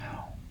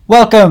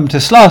Welcome to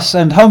Sloss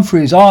and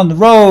Humphreys on the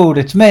road.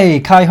 It's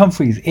me, Kai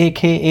Humphreys,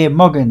 aka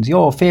Muggins,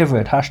 your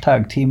favourite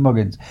hashtag Team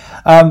Muggins.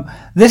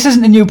 This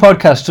isn't a new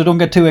podcast, so don't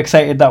get too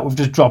excited that we've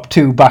just dropped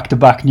 2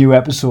 back-to-back new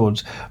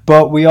episodes.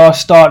 But we are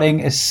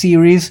starting a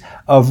series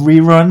of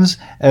reruns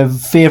of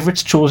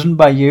favourites chosen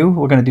by you.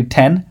 We're going to do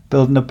 10,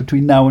 building up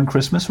between now and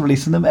Christmas,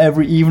 releasing them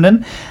every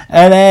evening.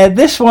 And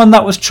this one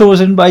that was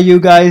chosen by you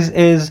guys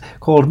is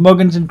called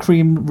Muggins and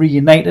Cream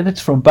Reunited.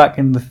 It's from back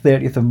in the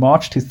 30th of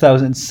March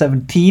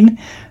 2017.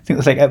 I think it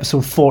was like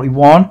episode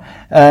 41,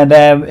 and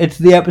it's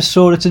the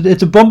episode.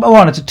 It's a bumper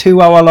one. It's a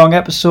 2-hour long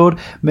episode.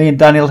 Me and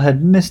Daniel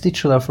had missed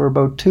each other for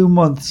about 2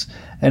 months,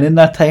 and in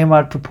that time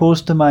I'd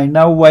proposed to my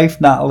now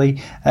wife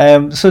Natalie.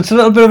 So it's a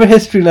little bit of a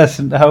history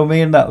lesson to how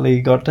me and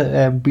Natalie got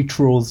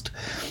betrothed,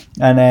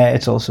 and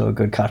it's also a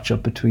good catch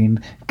up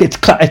between. It's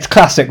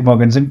classic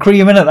Muggins and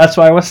Cream, innit? That's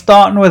why we're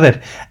starting with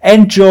it.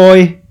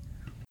 Enjoy.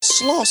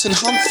 Sloss and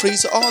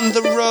Humphreys on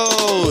the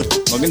road.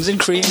 Muggins and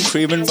Cream,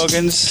 Cream and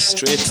Muggins,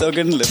 straight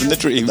thuggin', living the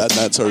dream.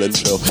 That's our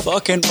intro.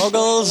 Fucking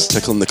muggles.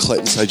 Tickling the clit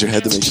inside your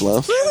head that makes you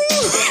laugh.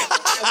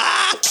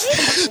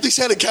 They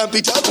said it can't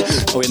be done.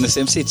 Are we in the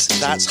same seats?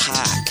 That's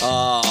hack.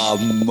 Ah,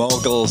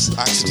 muggles.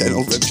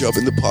 Accidental rim job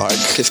in the park.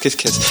 Kiss, kiss,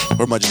 kiss.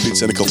 Or am I just being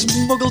cynical?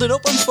 Muggled it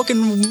up on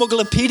fucking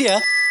Mugglepedia.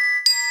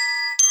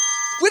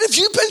 Where have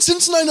you been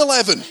since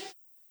 9/11?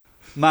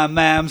 My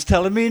mam's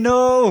telling me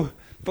no,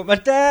 but my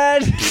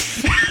dad...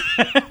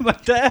 my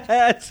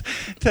dad's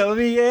telling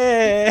me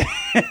yes.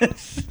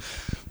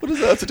 What does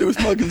that have to do with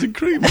Muggins and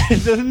Cream?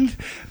 It doesn't.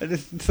 I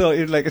just thought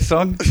you'd like a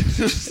song.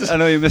 I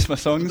know you miss my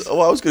songs. Oh,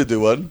 I was going to do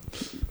one.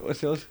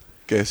 What's yours?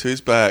 Guess who's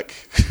back?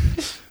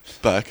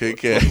 Back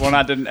again. One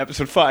I did in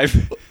episode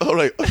 5.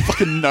 Alright,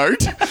 fucking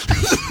nerd.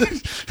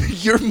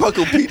 You're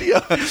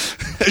Mugglepedia.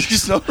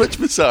 She's not Rich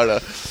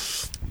Masara.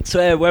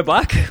 So we're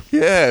back.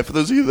 Yeah, for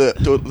those of you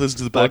that don't listen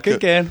to the Back podcast.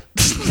 again.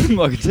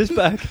 Muggins is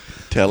back.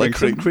 Tell it,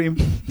 Cream. Cream.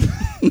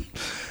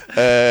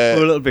 We're a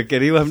little bit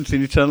giddy. We haven't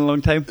seen each other in a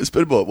long time. It's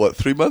been what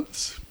 3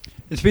 months?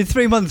 It's been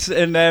 3 months,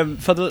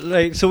 and for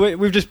the so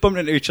we've just bumped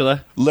into each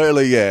other.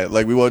 Literally, yeah.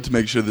 Like, we wanted to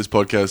make sure this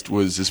podcast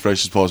was as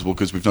fresh as possible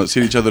because we've not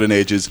seen each other in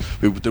ages.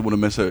 We didn't want to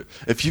miss out.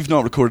 If you've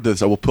not recorded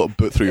this, I will put a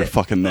boot through your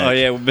fucking neck. Oh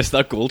yeah, we missed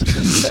that gold.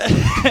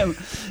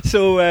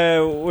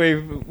 So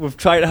we've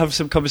tried to have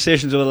some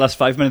conversations over the last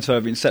 5 minutes. So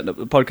I've been setting up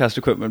the podcast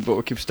equipment, but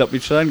we keep stopping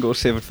each other and go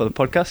save it for the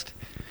podcast.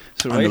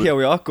 So right here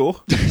we are.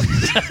 Go.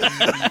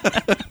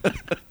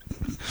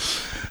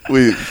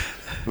 We're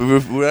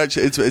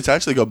actually it's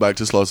actually gone back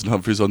to Sloss and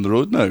Humphreys on the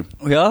road now.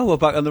 We are. We're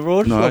back on the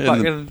road. No,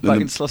 We're back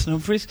in Sloss and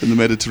Humphreys. In the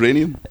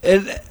Mediterranean.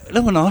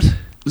 No, we're not.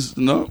 Was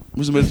the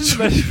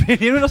Mediterranean?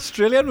 Mediterranean in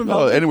Australia.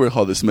 Oh, anywhere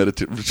hot this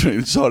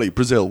Mediterranean. Sorry,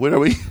 Brazil. Where are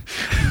we?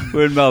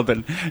 We're in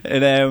Melbourne,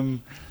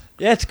 and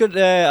yeah, it's good.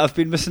 I've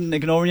been missing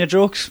ignoring your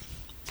jokes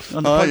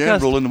on the podcast. Yeah,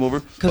 rolling them over.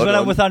 Because when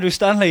I'm with Andrew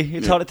Stanley,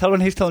 it's hard to tell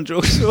when he's telling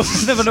jokes, so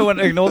I never know when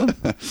to ignore them.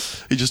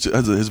 He just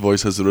his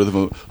voice has the rhythm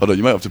of. Hold on,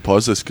 you might have to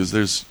pause this because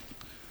there's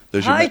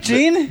your Hi,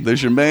 Gene.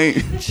 There's your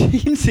mate.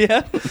 Gene's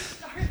here.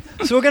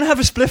 So we're going to have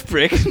a spliff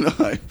break.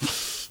 Right.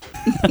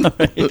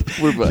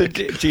 We're back.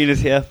 So Gene is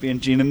here, being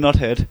Gene and not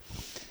heard.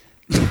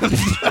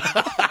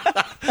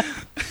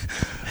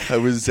 I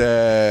was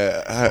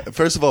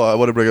first of all, I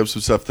want to bring up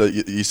some stuff that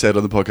you said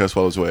on the podcast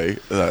while I was away.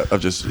 I've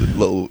just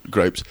little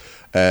gripes.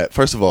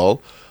 First of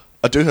all,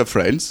 I do have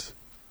friends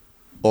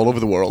all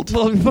over the world.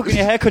 Well, fucking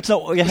your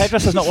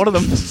hairdresser's not one of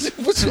them.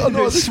 It's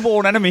a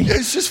sworn enemy. Yeah,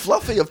 it's just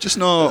fluffy. I've just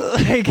not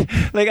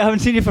like I haven't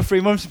seen you for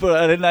 3 months, but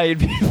I didn't know you'd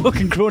be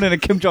fucking grown in a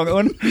Kim Jong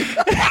Un.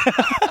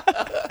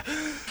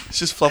 It's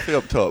just fluffy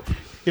up top.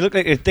 You look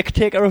like a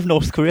dictator of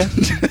North Korea.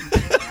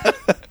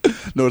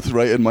 North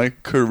right in my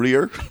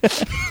career.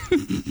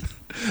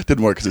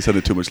 Didn't work because it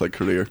sounded too much like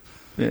career.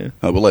 Yeah,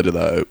 we'll edit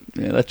that out.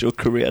 Yeah, that joke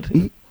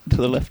careered to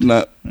the left.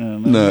 Nah.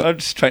 No. I'm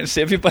just trying to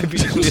save you by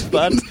being equally as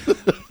bad.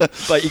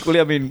 By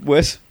equally, I mean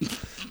worse.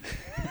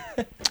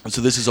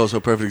 So this is also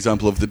a perfect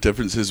example of the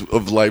differences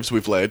of lives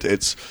we've led.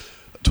 It's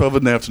 12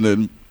 in the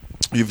afternoon.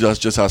 You've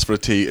just asked for a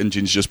tea, and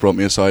Jean's just brought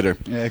me a cider.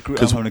 Yeah, I'm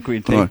having a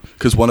green tea.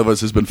 Because one of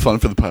us has been fun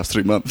for the past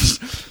 3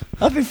 months.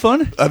 I've been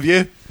fun. Have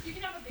you?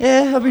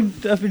 Yeah,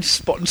 I've been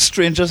spotting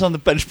strangers on the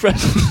bench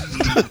press.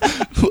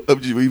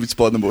 Have you even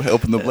spotted them or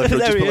helping them?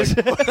 There he is.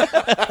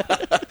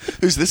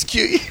 Who's this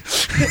cutie?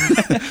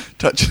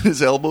 Touching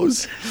his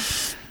elbows.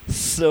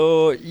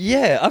 So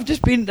yeah, I've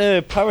just been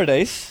to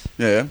Paradise.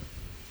 Yeah,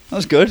 that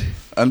was good.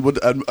 And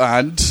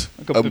I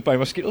got bit by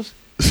mosquitoes.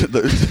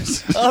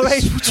 All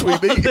right.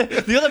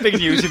 The other big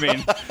news, you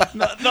mean?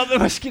 Not the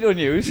mosquito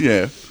news.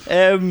 Yeah.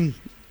 I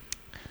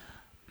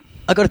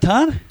got a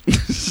tan.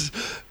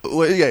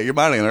 Well, yeah, you're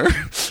marrying her.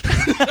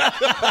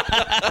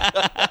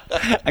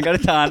 I got a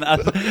tan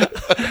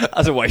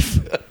as a wife.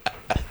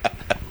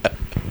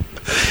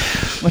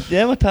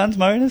 My tan's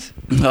marrying us.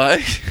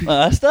 Aye.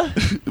 I asked her.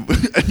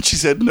 And she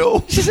said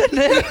no. She said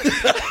no.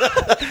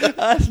 I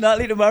asked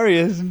Natalie to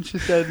marry us, and she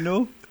said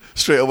no.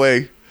 Straight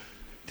away.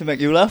 To make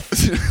you laugh.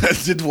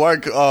 It did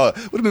work. Would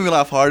have made me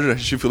laugh harder if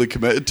she fully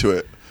committed to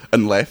it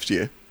and left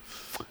you.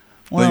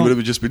 Then Well, you would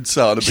have just been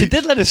sat on a She beach.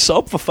 did let us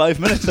sob for 5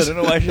 minutes. I don't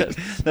know why.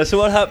 No, so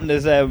what happened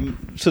is,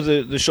 so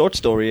the short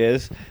story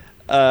is,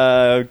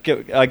 I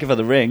give her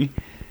the ring,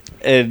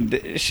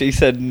 and she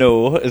said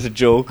no as a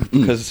joke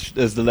because,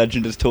 as the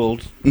legend is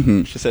told,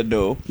 she said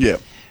no. Yeah.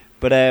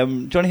 But do you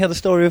want to hear the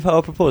story of how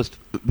I proposed?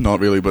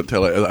 Not really, but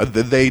tell it.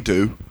 They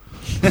do.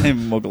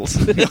 Muggles.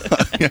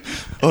 Yeah.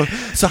 Oh,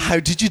 so how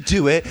did you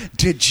do it?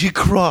 Did you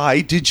cry?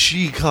 Did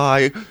she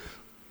cry?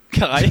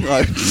 Kai.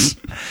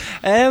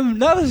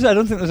 No, I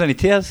don't think there's any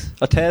tears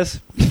or tears.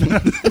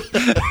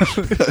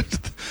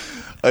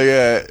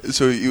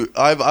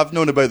 I've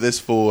known about this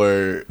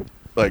for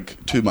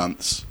like 2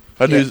 months.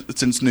 I knew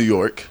since New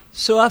York.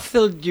 So I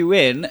filled you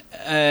in.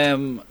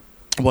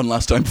 One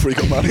last time before he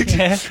got married.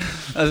 Yeah,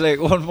 I was like,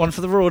 one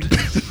for the road.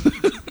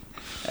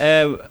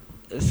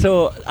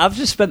 So I've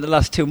just spent the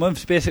last 2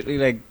 months basically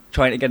like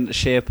trying to get into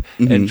shape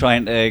and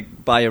trying to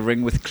buy a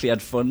ring with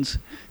cleared funds.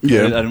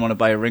 Yeah. I didn't want to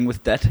buy a ring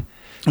with debt.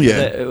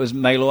 Yeah. It was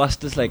Milo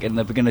asked us like in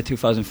the beginning of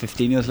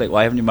 2015. He was like,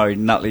 "Why haven't you married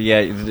Natalie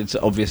yet? It's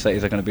obvious that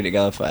they're going to be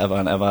together forever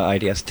and ever."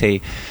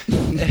 IDST.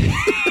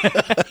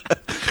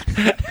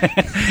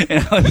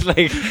 And I was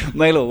like,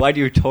 "Milo, why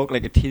do you talk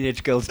like a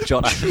teenage girl's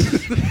jotter?"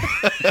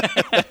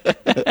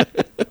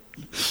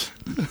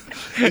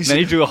 And then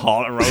he drew a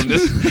heart around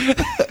us.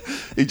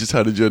 He just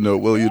handed you a note.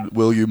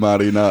 Will you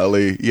marry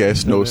Natalie?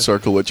 Yes, no,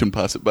 circle which and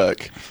pass it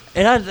back.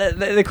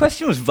 The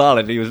question was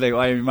valid. He was like,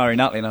 "Why are you marrying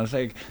Natalie?" And I was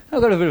like,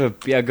 "I've got a bit of a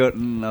beer gut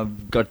and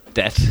I've got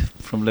debt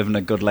from living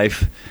a good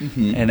life."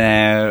 And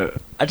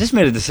I just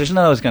made a decision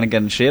that I was going to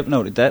get in shape and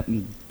out of debt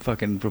and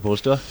fucking propose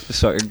to her just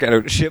so I could get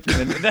out of shape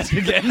and then debt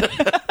again.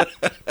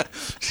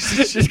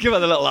 Just give her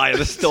the little eye of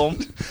the storm.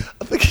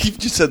 I think you've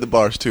just set the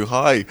bars too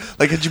high.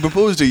 Like, had you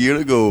proposed a year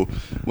ago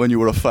when you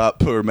were a fat,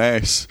 poor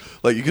mess,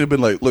 like, you could have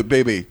been like, "Look,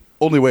 baby,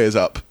 only way is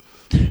up.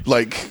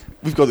 Like,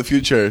 we've got the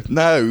future."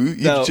 Now,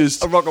 No,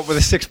 just... I rock up with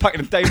a 6-pack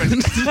of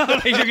diamonds.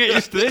 You get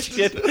used to this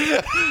shit.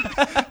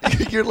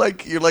 You're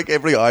like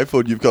every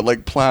iPhone, you've got,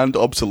 like, planned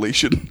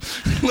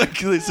obsolescence.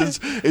 Like,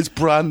 it's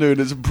brand new and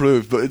it's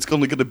improved, but it's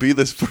only going to be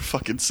this for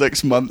fucking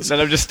 6 months. Then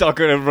I'm just start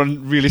going to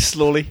run really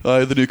slowly.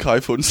 The new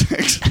iPhone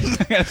 6.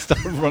 I'm going to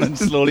start running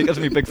slowly because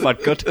of my big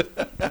fat gut.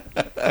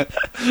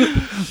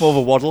 More of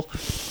a waddle.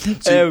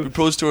 So you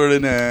proposed to her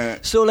in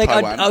So like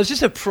Taiwan. I was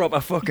just a proper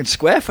fucking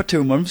square for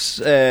 2 months,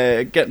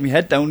 getting my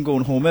head down,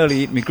 going home early,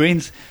 eating my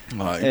greens,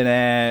 Aye.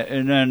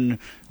 and then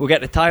we'll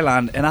get to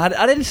Thailand. And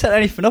I didn't set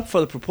anything up for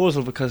the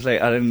proposal because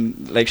like I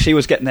didn't like she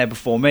was getting there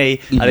before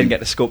me. I didn't get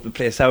to scope the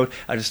place out.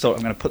 I just thought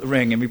I'm going to put the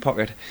ring in my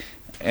pocket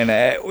and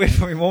wait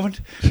for my moment.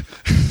 I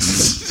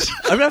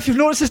don't know if you've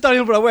noticed this,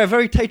 Daniel, but I wear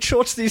very tight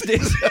shorts these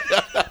days.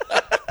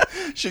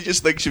 She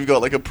just thinks you've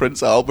got like a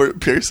Prince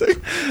Albert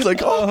piercing. It's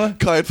like, oh,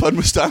 Kai had fun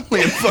with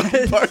Stanley in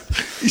fucking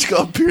Perth. He's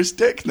got a pierced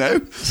dick now.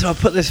 So I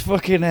put this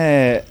fucking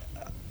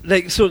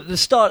like so the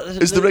start.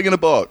 Is the ring in a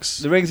box?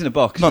 The ring's in a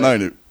box. Not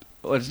now.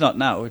 Well, it's not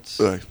now.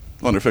 It's Aye,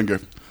 on her finger,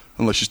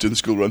 unless she's doing the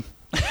school run.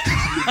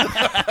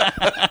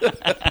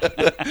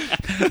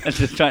 I'm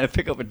just trying to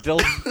pick up a dill.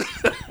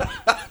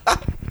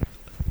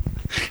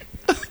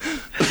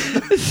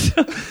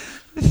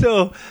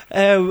 So,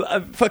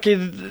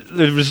 fucking,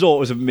 the resort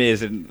was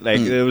amazing. Like,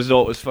 the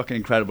resort was fucking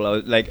incredible. I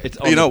was like, it's.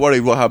 You're not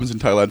worried what happens in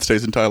Thailand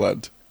stays in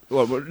Thailand.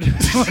 Well, we're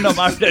not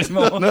married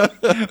anymore.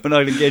 We're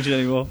not engaged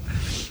anymore.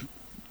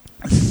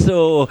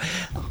 So,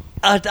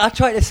 I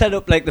tried to set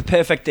up like the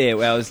perfect day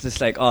where I was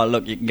just like, oh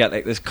look, you can get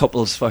like this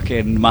couples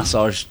fucking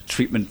massage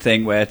treatment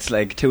thing where it's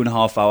like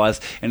 2.5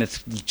 hours and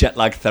it's jet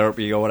lag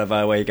therapy or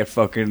whatever, where you get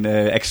fucking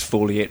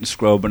exfoliate and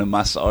scrub and a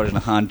massage and a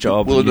hand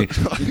job. Well, and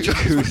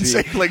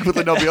like, would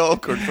it not be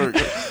awkward for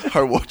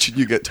her watching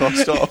you get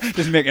tossed off?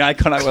 just making eye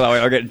contact with her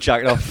while getting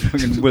jacked off.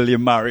 Fucking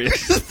William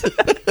Marius.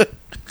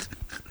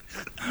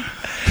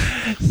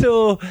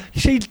 So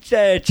she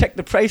checked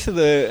the price of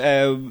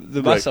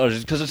the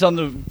massages because it's on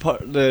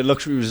the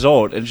luxury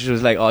resort, and she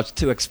was like, "Oh, it's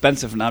too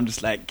expensive." And I'm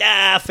just like,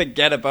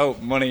 forget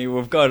about money.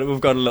 We've got a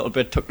little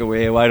bit tucked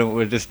away. Why don't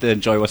we just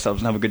enjoy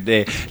ourselves and have a good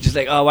day?" She's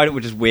like, "Oh, why don't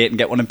we just wait and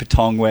get one in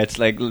Patong where it's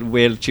like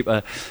way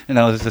cheaper?" And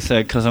I was just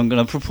like, "Because I'm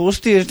gonna propose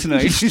to you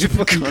tonight." She's a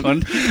fucking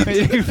cunt.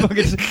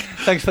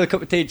 Thanks for the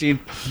cup of tea, Jean.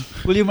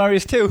 Will you marry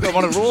us too? I'm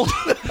on a roll.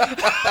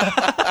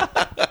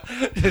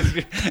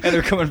 And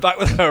we're coming back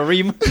with her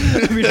ream.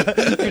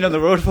 Been on the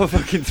road for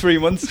fucking 3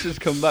 months.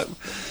 Just come back.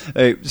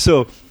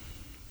 So,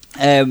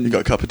 You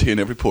got a cup of tea in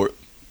every port.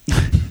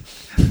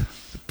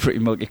 pretty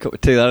milky cup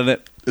of tea, that, isn't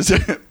it? Is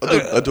it?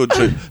 I don't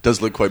think it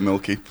does look quite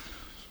milky.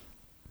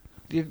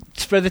 You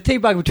spread the tea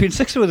bag between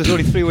 6 of us. There's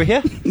only 3 we're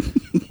here.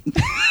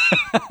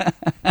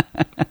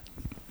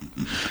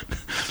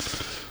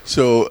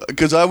 So,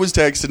 because I was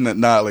texting at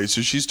Natalie,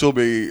 so she's told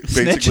me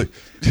basically.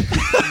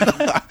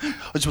 I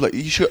was like, "Are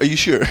you sure? Are you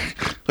sure?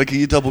 Like, are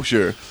you double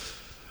sure?"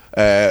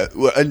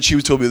 And she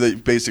was told me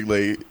that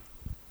basically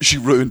she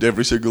ruined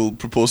every single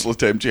proposal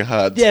attempt you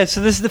had. Yeah, so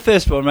this is the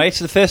first one, right?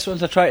 So the first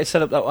one's I tried to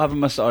set up that we'll have a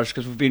massage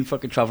because we've been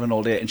fucking travelling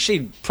all day. And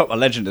she, proper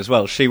legend as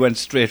well, she went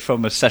straight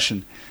from a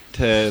session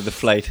to the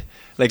flight.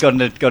 Like got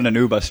an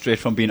Uber straight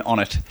from being on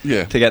it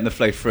Yeah. to getting the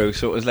flight through.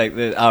 So it was like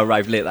I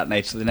arrived late that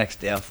night. So the next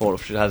day I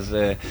thought she has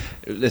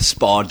this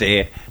spa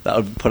day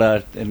that'll put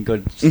her in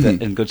good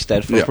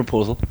stead for Yeah. a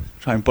proposal.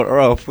 Try and butter her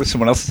up with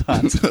someone else's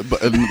hands.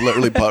 But and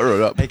literally butter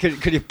her up. Hey,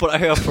 could you butter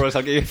her up for us?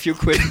 I'll give you a few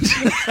quid.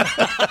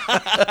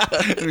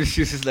 And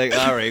she was just like,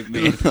 all right,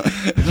 mate.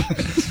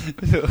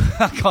 So,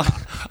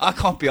 I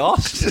can't be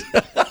arsed.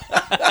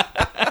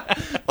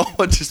 I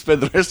want to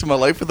spend the rest of my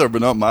life with her,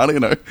 but not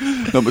marrying her,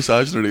 not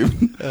massaging her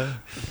even.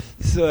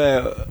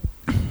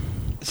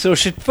 So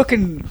she'd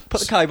fucking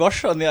put the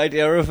kibosh on the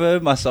idea of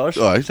a massage.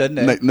 Aye, Said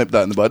no. nip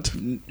that in the bud.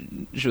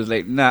 She was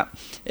like, nah.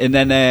 And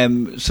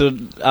then,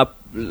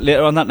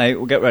 later on that night,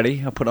 we'll get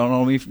ready. I put on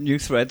all my new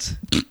threads,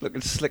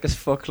 looking slick as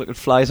fuck, looking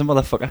fly as a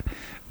motherfucker.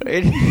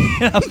 Right?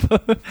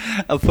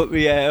 I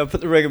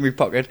put the ring in my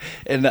pocket,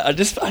 and I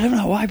don't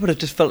know why, but it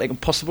just felt like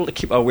impossible to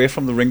keep her away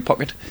from the ring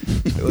pocket.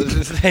 It was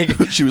just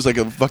like She was like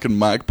a fucking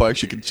magpie.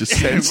 She could just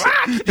sense.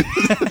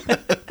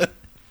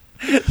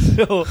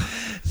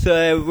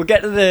 So we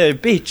get to the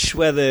beach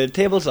where the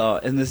tables are,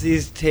 and there's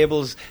these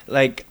tables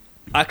like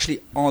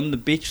actually on the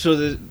beach.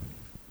 So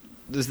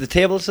there's the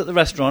tables at the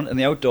restaurant and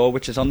the outdoor,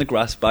 which is on the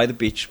grass by the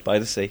beach, by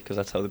the sea, because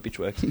that's how the beach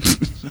works.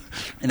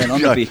 And then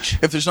on the beach.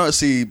 If there's not a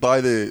sea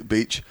by the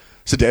beach,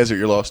 it's a desert.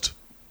 You're lost.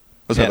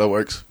 That's how that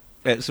works.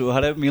 So we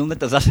had a meal in the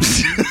desert.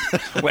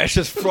 Where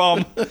she's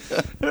from.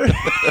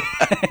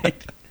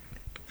 Right.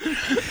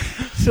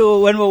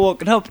 So when we're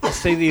walking up, I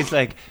see these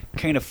like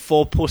kind of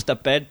 4-poster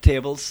bed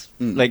tables,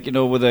 like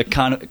with a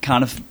canopy.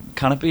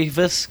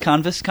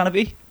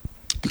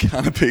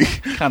 Canopy.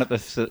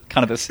 Cannabis.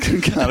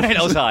 Right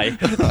outside.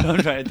 That's what I'm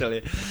trying to tell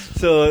you.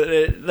 So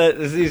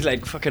there's these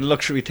like fucking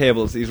luxury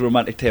tables, these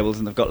romantic tables,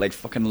 and they've got like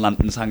fucking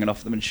lanterns hanging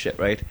off them and shit,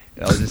 right?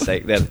 And I was just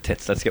like, they're the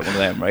tits, let's get one of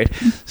them, right?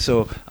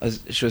 So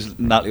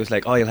Natalie was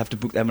like, oh, you'll have to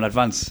book them in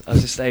advance. I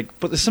was just like,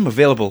 but there's some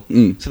available,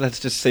 so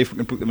let's just see if we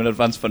can book them in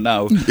advance for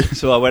now.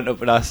 So I went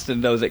up and asked,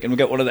 and I was like, can we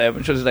get one of them?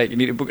 And she was like, you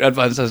need to book in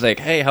advance. I was like,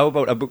 hey, how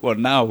about I book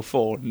one now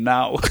for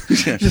now?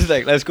 Just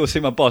like, let's go see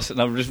my boss. And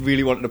I just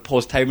really wanted to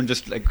pause time and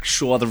just like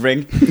show the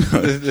ring.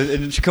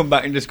 And she come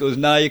back and just goes,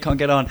 nah, you can't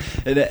get on.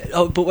 And,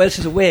 but while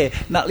she's away,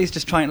 Natalie's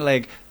just trying to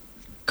like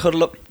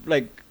cuddle up,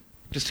 like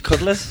just to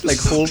cuddle us, like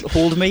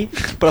hold me,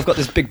 but I've got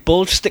this big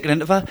bulge sticking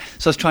into her,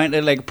 so I was trying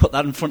to like put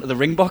that in front of the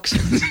ring box.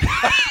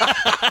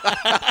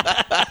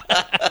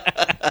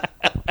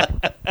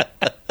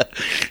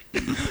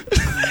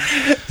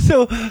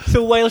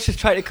 So while she's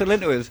trying to cuddle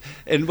into us,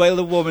 and while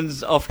the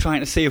woman's off trying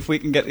to see if we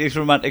can get these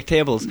romantic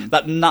tables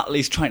that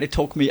Natalie's trying to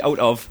talk me out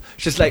of,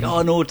 she's like,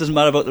 oh no, it doesn't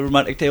matter about the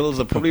romantic tables,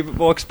 they're probably a bit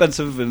more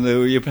expensive and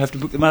you have to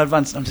book them in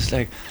advance. And I'm just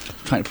like,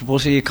 trying to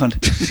propose to you,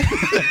 cunt.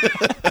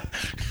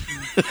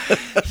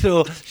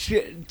 So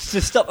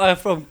to stop her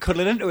from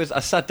cuddling into us, I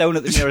sat down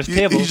at the nearest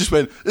table. You just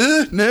went,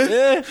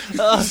 no.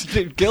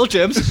 Girl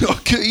James.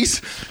 Oh,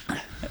 cookies.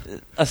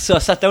 So I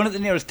sat down at the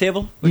nearest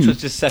table, which was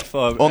just set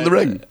for... On the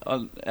ring?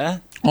 On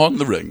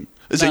the ring.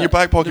 Is it in your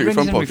back pocket or your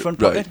front pocket? My front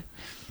pocket.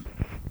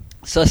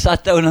 So I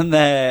sat down on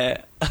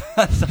the...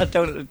 I sat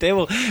down at the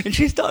table, and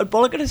she started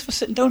bollocking us for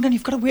sitting down, and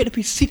you've got to wait to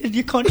be seated,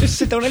 you can't just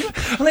sit down anyway.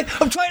 I'm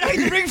like, I'm trying to hide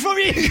the ring from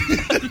you!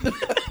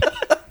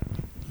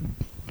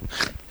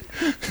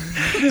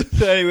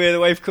 So anyway, the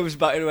wife comes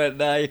back and went,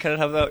 nah, you can't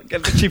have that.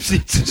 Get the cheap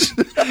seats.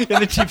 Get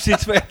the cheap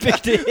seats for a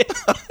big day.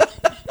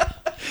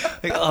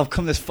 Like, oh, I've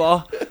come this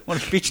far. I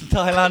want a beach in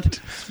Thailand.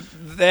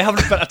 They're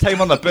having a better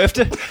time on their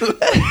birthday.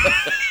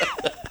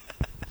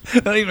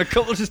 Not even a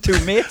couple, just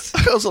two mates.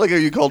 I also like how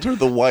you called her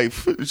the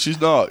wife. She's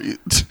not.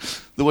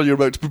 The one you're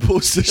about to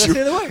propose to. Did I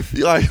say the wife?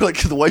 Yeah,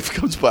 like the wife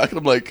comes back and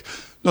I'm like,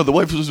 no, the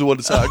wife was the one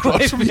that sat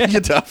across from me, you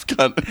daft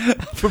cunt.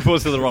 I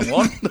proposed to the wrong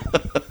one.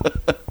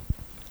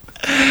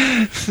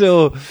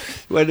 So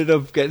we ended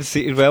up getting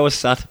seated where I was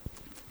sat,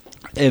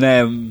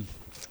 and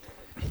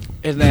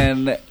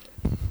then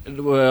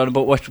we're on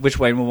about which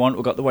wine we want.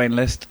 We got the wine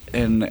list,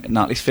 and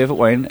Natalie's favourite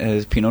wine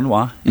is Pinot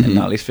Noir, and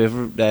Natalie's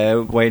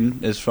favourite wine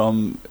is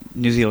from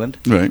New Zealand.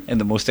 Right.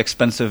 And the most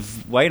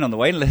expensive wine on the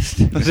wine list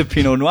was a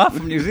Pinot Noir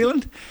from New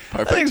Zealand.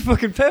 Perfect. I think it's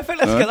fucking perfect.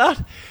 Let's get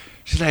that.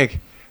 She's like,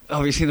 oh,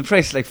 have you seen the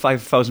price? It's like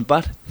 5,000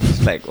 baht.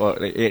 It's like, what,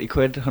 like 80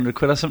 quid, 100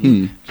 quid or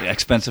something?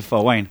 Expensive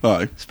for wine.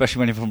 Aye. Especially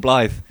when you're from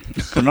Blythe.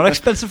 But not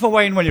expensive for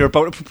wine when you're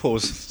about to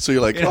propose. So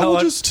you're like, You know we'll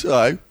what? just,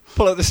 aye.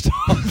 Pull out the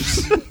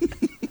stops.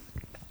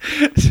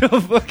 So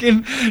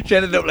fucking, she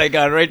ended up like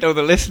going right down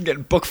the list and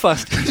getting book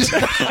fast.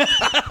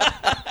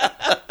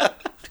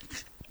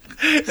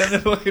 Then the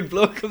fucking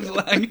bloke comes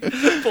along,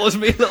 pours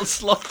me a little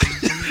slot.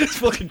 It's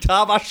fucking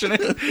tarmash in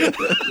it.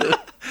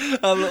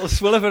 I have a little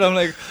swill of it. I'm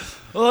like,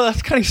 oh,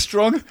 that's kind of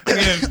strong. I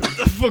mean, what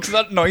the fuck's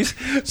that noise?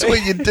 So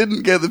wait, you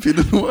didn't get the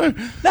Pinot Noir?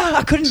 No,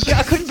 I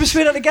couldn't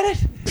persuade her to get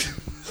it.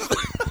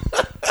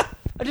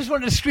 I just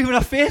wanted to scream in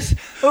her face.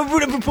 I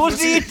would have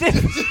proposed to eat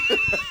this.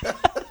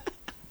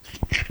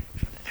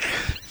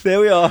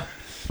 There we are.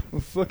 We're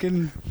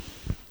fucking...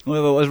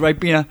 Whatever it was,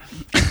 Ribena.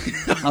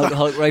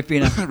 Alcoholic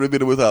Ribena.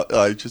 Ribena with that,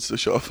 aye, just a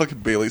shot of fucking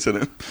Baileys in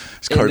it.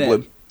 It's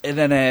curdling. And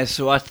then,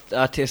 so I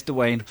taste the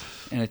wine,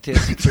 and it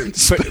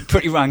tastes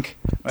pretty rank,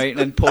 right? And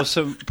then pour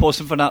some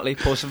for Natalie,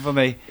 pour some for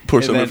me.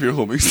 Pour some of your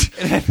homies.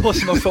 And then pour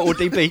some up for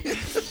ODB.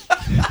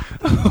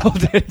 Oh,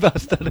 dirty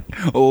bastard.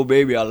 Oh,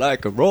 baby, I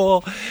like a raw.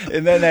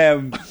 And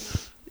then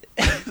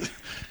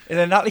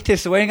Natalie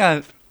tastes the wine,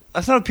 and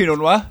that's not a Pinot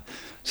Noir.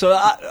 So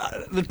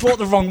they brought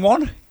the wrong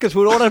one, because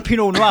we ordered a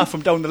Pinot Noir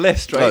from down the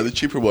list, right? Oh, the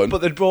cheaper one.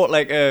 But they brought,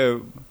 like,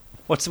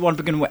 what's the one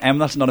beginning with M?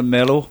 That's not a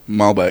Merlot.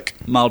 Malbec.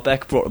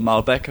 Brought a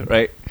Malbec,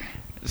 right?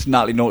 So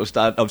Natalie noticed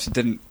that. Obviously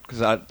didn't,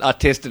 because I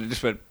tasted it and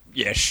just went,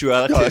 yeah,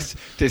 sure, that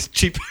tastes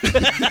cheap.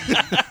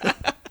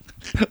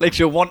 Like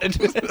she wanted.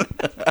 So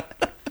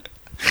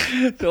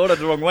I ordered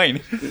the wrong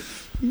wine.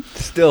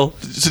 Still.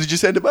 So did you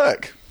send it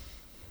back?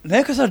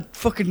 No, because I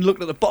fucking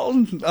looked at the bottle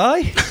and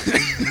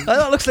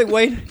that looks like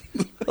wine.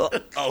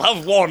 I'll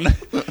have one.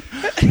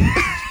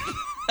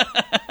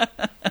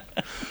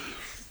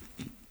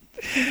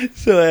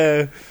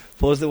 So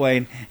pours the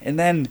wine, and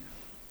then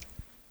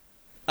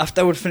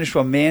after I would finish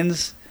our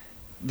mains,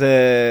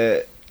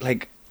 there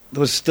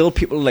was still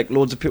people, like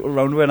loads of people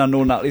around her, and I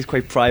know Natalie's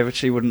quite private.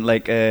 She wouldn't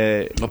like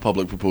a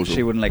public proposal.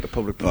 She wouldn't like a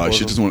public proposal.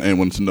 She doesn't want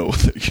anyone to know.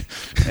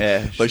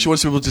 Yeah, like she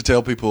wants people to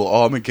tell people,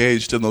 "Oh, I'm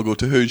engaged," and they'll go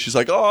to who? And she's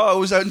like, "Oh, I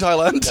was out in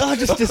Thailand." Oh,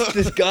 just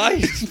this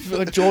guy,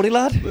 a Geordie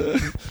lad.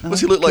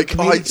 What's he look like?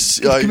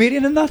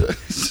 Comedian in that?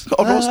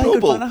 Oh, Ross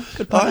Noble.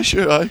 Good partner.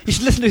 Sure. You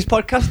should listen to his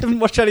podcast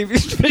and watch any of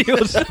his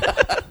videos.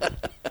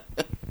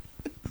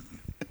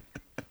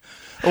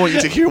 I want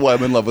you to hear why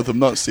I'm in love with him,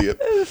 not see it.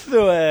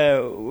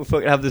 So we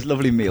fucking have this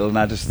lovely meal, and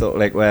I just thought,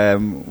 like, we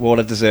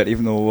ordered dessert,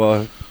 even though we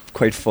were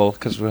quite full,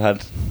 because we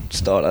had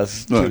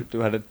starters. Right.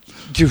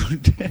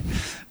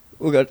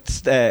 We got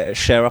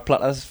share our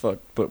platters,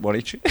 but one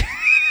each.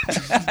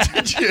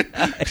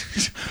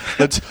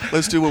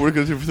 Let's do what we're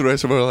going to do for the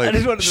rest of our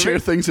life. Share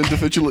things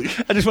individually.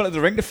 I just wanted the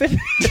ring to fit.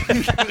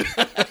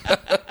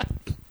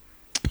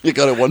 You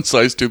got it one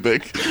size too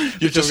big.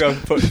 You just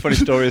funny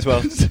story as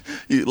well.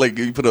 You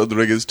put it on the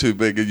ring, it's too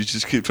big, and you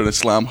just keep trying to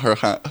slam her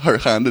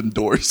hand in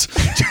doors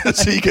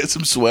so you get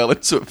some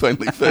swelling, so it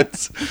finally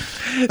fits.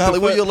 Natalie,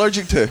 what are you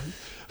allergic to?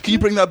 Can you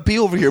bring that bee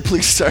over here,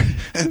 please, sir?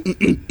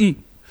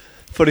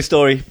 Funny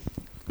story.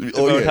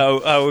 Oh,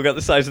 about how we got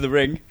the size of the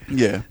ring.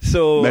 Yeah.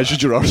 So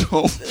measured your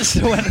arsehole.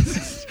 So when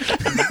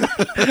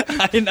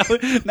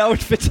now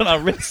it fits on our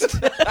wrist.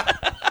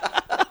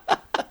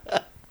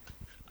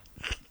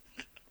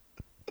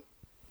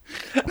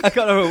 I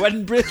got her a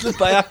wedding bracelet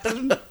by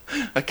accident.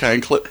 A can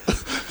clip.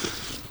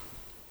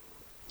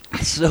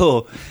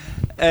 So,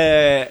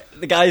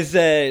 the guy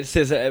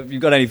says, have you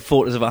got any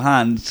photos of her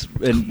hands?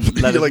 And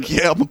you're like,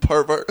 yeah, I'm a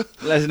pervert.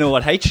 Let us know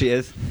what height she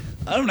is.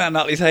 I don't know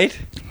Natalie's height.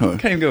 Huh.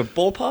 Can't even go a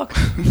ballpark.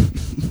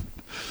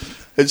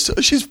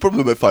 She's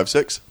probably about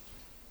 5'6".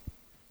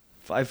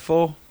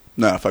 5'4".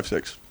 Nah,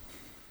 5'6".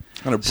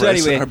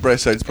 And her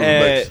breast side's probably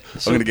about,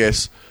 I'm going to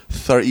guess,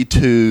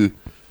 32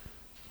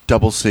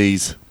 double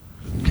C's.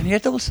 Can you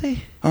get double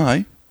C?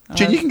 Aye.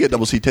 Gene, you can get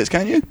double C tits,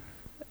 can't you?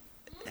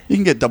 You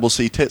can get double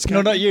C tits, can't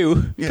you? No, not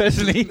you,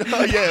 personally.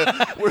 Oh,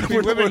 yeah.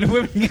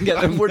 Women can get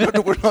them. We're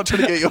not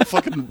trying to get you a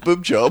fucking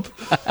boob job.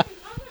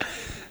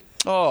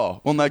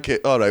 Oh, well, in that case,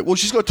 all right. Well,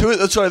 she's got two.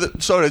 Sorry.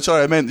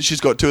 I meant that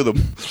she's got two of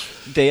them.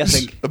 D, I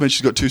think. I mean,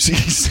 she's got two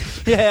C's.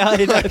 Yeah, I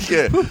know.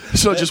 Yeah,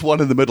 it's not just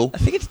one in the middle. I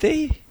think it's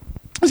D.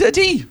 Is it a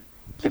D?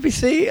 Maybe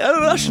C. I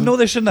don't know. I should know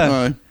this, shouldn't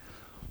I? Aye.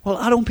 Well,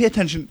 I don't pay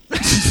attention.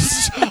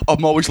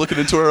 I'm always looking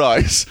into her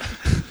eyes.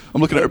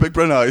 I'm looking at her big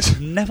brown eyes.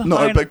 Never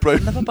buying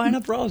her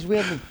bras.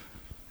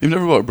 You've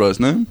never bought her bras,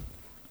 no?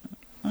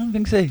 I don't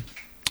think so. I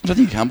don't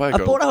think you can buy a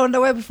girl. I bought her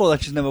underwear before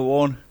that she's never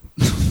worn.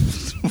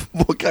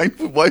 What kind?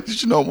 Why did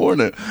she not worn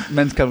it?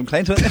 Men's Calvin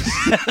Klein's, wasn't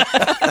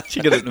it?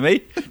 She got it to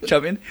me,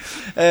 champion.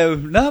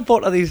 No, I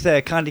bought her these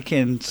candy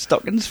cane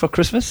stockings for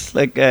Christmas.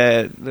 Wait,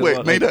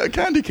 made out of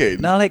candy cane?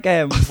 No, like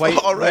white,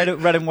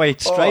 red and white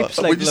stripes.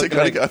 When you say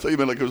candy cane, I thought you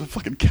meant like it was a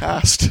fucking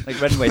cast.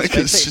 Like red and white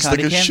stripes. It's just like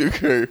a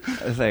sugar.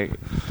 I was like,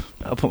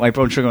 I'll put my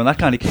brown sugar on that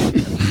candy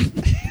cane.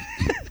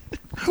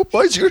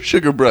 Why is your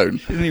sugar brown?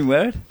 She didn't even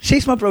wear it.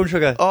 She's my brown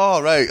sugar.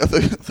 Oh, right. I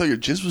thought your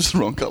jizz was the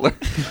wrong colour.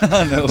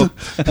 No,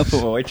 I put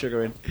my white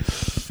sugar in.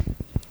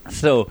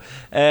 So,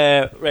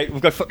 right,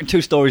 we've got fucking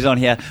two stories on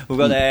here. We've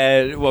got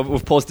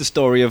we've paused the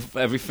story of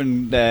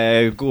everything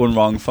going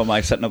wrong for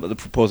my setting up of the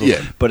proposal.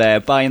 Yeah.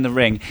 But buying the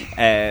ring,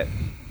 the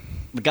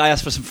guy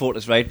asked for some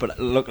photos, right? But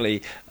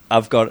luckily,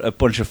 I've got a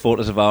bunch of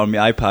photos of her on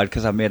my iPad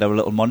because I made a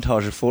little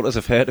montage of photos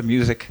of her to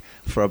music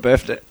for her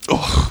birthday.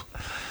 Oh.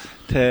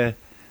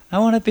 I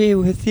want to be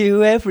with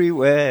you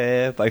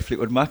everywhere by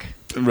Fleetwood Mac.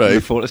 Right. And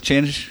the photos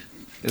change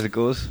as it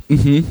goes.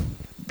 Mm-hmm.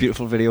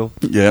 Beautiful video.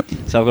 Yeah.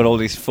 So I've got all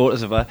these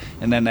photos of her,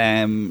 and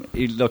then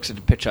he looks at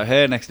the picture of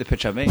her next to the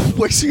picture of me.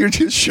 Wait, so you're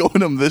just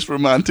showing him this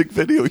romantic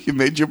video you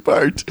made your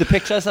part? The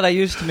pictures that I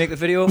used to make the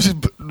video.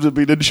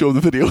 We didn't show the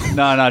video.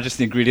 No, just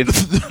the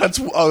ingredients.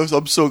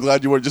 I'm so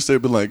glad you weren't just there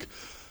being like,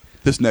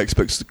 this next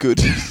pic's good.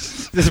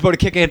 This is about to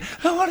kick in.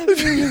 I want to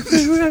be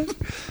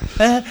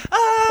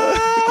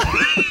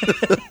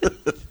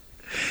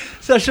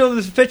So I show him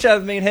this picture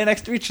of me and her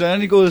next to each other,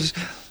 and he goes,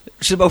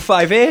 she's about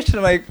 5'8", and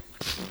I'm like,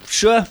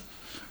 sure.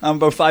 I'm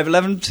about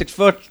 5'11", 6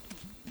 foot.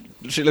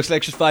 She looks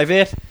like she's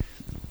 5'8".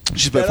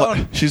 She's about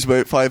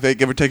 5'8",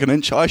 give or take an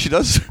inch. Aye, she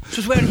does.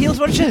 She was wearing heels,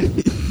 wasn't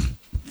she?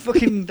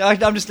 Fucking,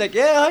 I'm just like,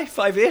 yeah, aye,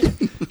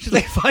 5'8". She's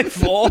like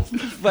 5'4",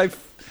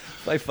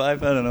 5'5", I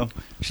don't know.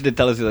 She did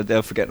tell us the other day,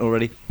 I'm forgetting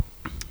already.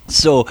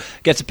 So,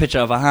 gets a picture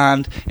of her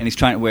hand, and he's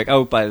trying to work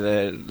out by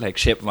the like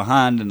shape of her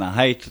hand and the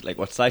height, like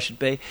what size should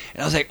be.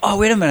 And I was like, oh,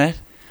 wait a minute.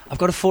 I've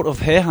got a photo of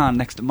her hand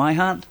next to my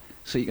hand,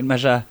 so you can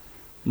measure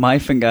my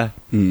finger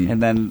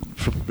and then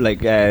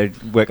work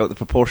out the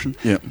proportion.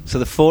 Yeah. So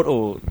the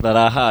photo that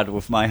I had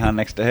with my hand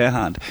next to her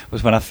hand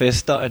was when I first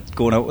started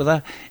going out with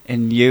her,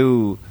 and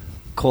you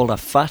called her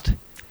fat.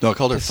 No, I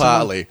called her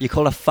fatly. You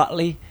called her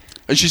fatly.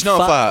 And she's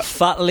not fat.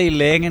 Fatly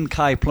laying in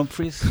Kai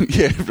Plumfries.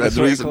 Yeah,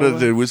 the reason I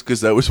did was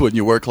because that was when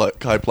you were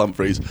Kai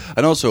Plumfries.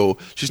 And also,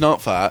 she's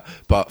not fat,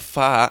 but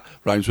fat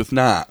rhymes with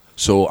nat.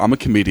 So I'm a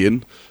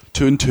comedian,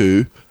 2 and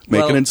 2,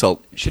 make an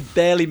insult. She'd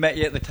barely met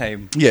you at the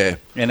time. Yeah.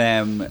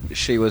 And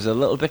she was a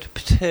little bit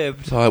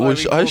perturbed.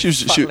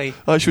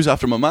 She was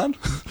after my man.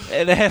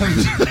 And,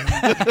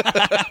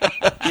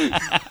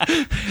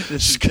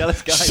 this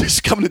jealous guy. She's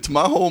coming into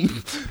my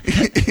home,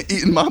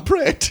 eating my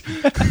bread.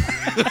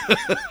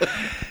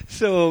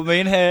 So me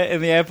and her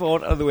in the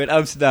airport on the way to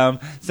Amsterdam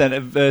sent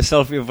a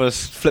selfie of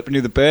us flipping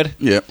you the bird.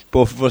 Yeah.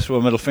 Both of us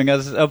were middle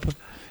fingers up.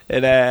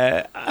 And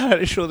I had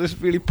to show this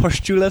really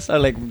posh jeweller. I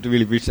like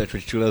really research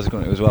which jewellers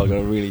going to as well. Got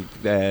a really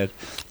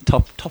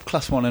top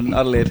class one in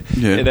Adelaide.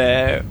 Yeah.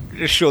 And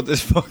just showed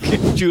this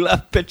fucking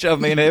jeweller picture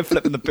of me and her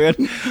flipping the bird.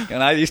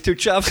 And I had these two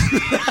chaps.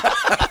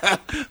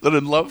 They're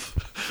in love.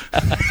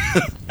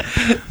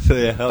 So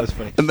yeah, that was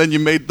funny. And then you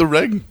made the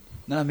ring.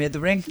 Then I made the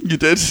ring. You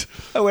did.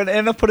 I went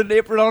in, I put an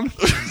apron on,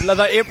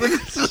 leather apron.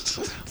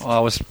 I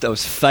was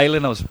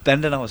failing, I was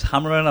bending, I was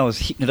hammering, I was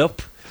heating it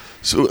up.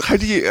 So how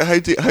do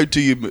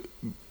you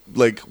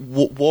like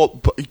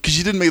what? Because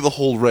you didn't make the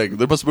whole ring.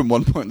 There must have been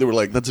one point they were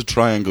like, "That's a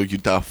triangle, you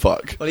daft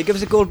fuck." Well, he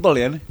gives a gold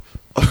bullion,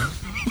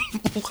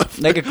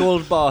 like a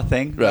gold bar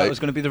thing. Right. That was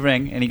going to be the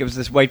ring, and he gives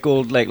this white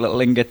gold like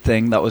little ingot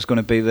thing that was going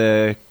to be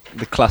the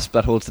clasp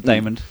that holds the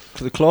diamond,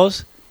 for the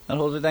claws that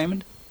holds the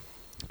diamond.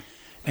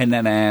 And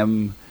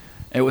then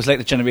it was like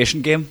the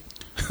Generation game,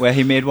 where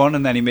he made one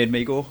and then he made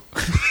me go.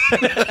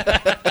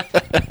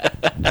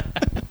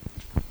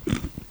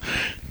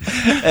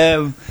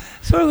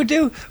 So what we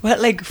do, we had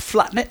like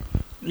flatten it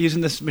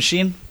using this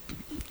machine.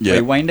 Yeah.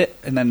 Rewind it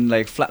and then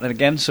like flatten it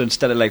again. So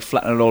instead of like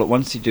flattening it all at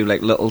once, you do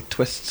like little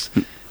twists.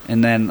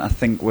 And then I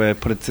think we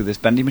put it through this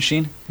bendy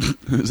machine.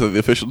 Is that the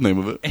official name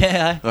of it?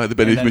 Yeah. The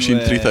bendy machine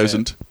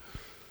 3000.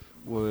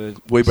 Way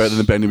better than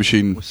the bendy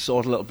machine. We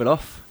sawed a little bit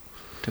off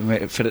to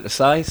make it fit it to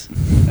size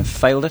and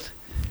filed it.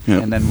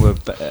 Yeah. And then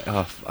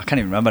I can't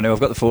even remember now. I've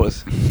got the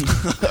photos.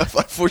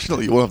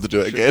 Unfortunately, you won't have to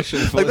do it again.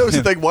 Like, that was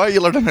the thing. Why are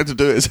you learning how to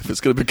do it as if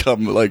it's going to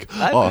become like,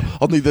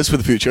 I'll need this for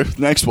the future.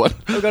 Next one.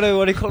 I've got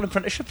what do you call an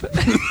apprenticeship?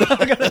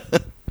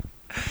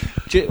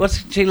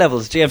 What's G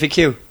levels?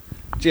 GNVQ.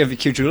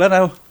 GNVQ jeweler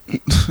now.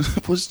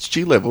 What's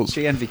G levels?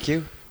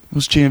 GNVQ.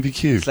 What's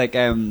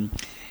GNVQ?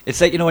 It's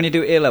like, you know, when you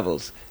do A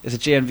levels, it's a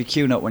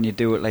GNVQ, not when you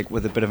do it like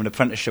with a bit of an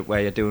apprenticeship where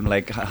you're doing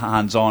like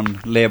hands-on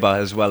labour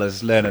as well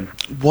as learning.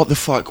 What the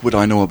fuck would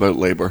I know about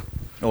labour?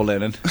 Or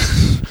learning.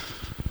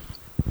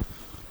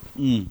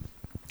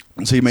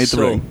 So you made the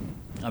ring.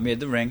 I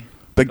made the ring.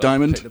 Big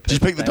diamond. Did you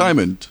pick the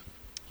diamond?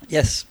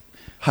 Yes.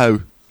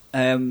 How?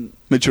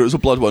 Made sure it was a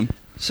blood one.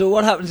 So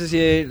what happens is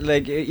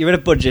you're in a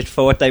budget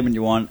for what diamond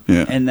you want,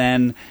 and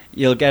then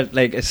you'll get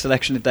like a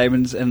selection of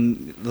diamonds,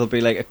 and there'll be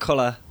like a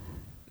colour.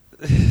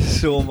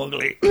 So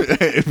muggly.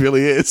 It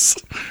really is.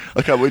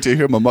 I can't wait to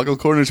hear my muggle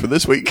corners for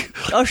this week.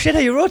 Oh shit,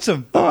 you wrote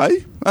some?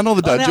 Aye, I know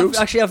the dad jokes.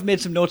 I've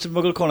made some notes of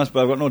muggle corners,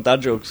 but I've got no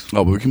dad jokes.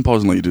 Oh, but we can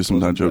pause and let you do some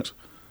dad jokes.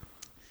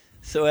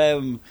 So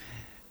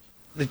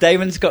the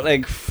diamond's got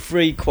like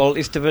 3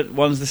 qualities to it.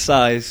 One's the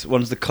size,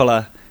 one's the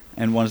colour,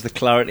 and one's the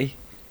clarity.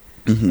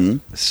 Mm-hmm.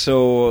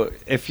 So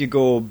if you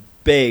go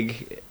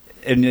big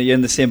and you're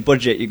in the same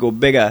budget, you go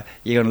bigger,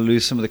 you're going to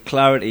lose some of the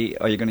clarity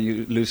or you're going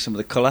to lose some of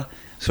the colour.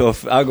 So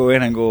if I go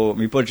in and go,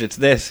 my budget's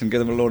this, and give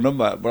them a low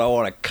number, but I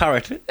want a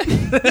carrot,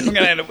 I'm going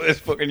to end up with this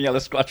fucking yellow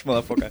scratch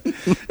motherfucker.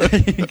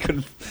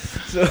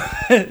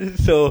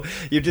 So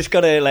you've just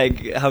got to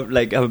have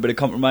a bit of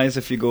compromise.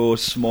 If you go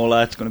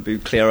smaller, it's going to be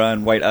clearer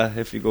and whiter.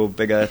 If you go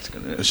bigger, it's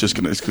going to look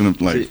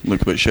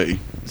a bit shitty.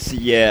 So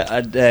yeah,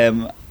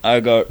 I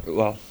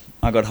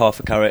got half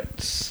a carrot,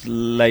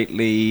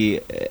 slightly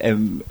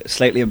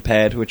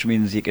impaired, which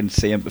means you can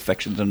see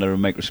imperfections under a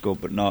microscope,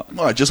 but not.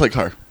 Oh, just like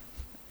her.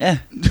 Yeah,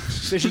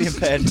 visually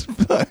impaired.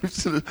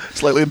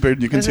 Slightly impaired,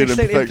 and you can see the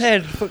imperfections. Slightly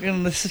impaired.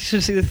 Fucking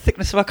should see the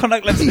thickness of our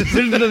contact lenses. It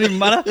doesn't even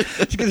matter.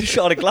 Just give us a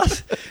shot of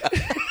glass.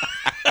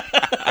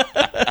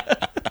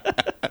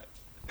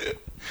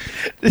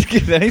 Just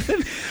give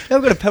anything.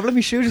 I've got a pebble in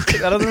my shoe. Just stick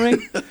that on the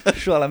ring.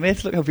 Show all our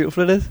mates. Look how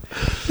beautiful it is.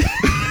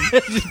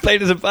 Just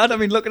plain as a bad. I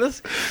mean, look at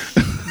us.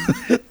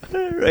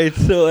 Right,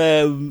 so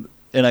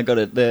and I got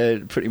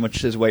it pretty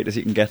much as white as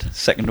you can get,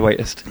 second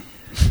whitest.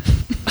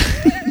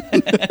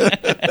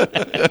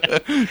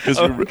 Because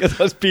Because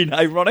I was being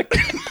ironic.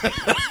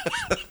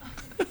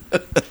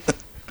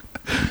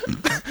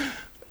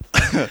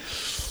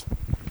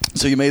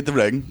 So you made the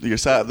ring. You're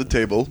sat at the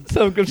table.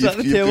 So I'm sat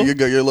at the table. You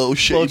got your little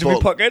shitty Bulge in my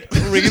ball. pocket,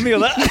 ringing me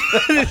on that.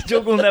 This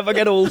joke will never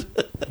get old.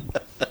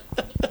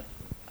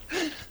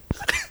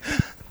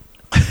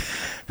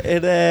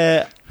 And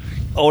I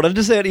ordered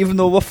dessert even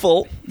though we're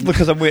full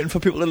because I'm waiting for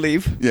people to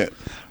leave. Yeah.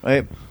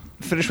 Right,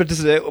 finished with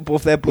dessert. We're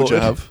both there bloated.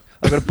 What'd you have?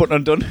 I got a button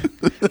undone.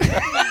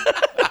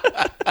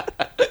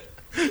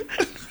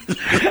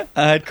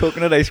 I had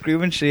coconut ice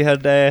cream and she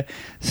had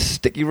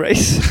sticky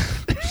rice.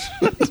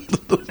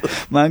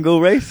 Mango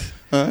rice.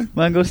 Huh?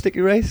 Mango sticky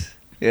rice.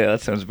 Yeah,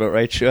 that sounds about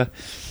right, sure.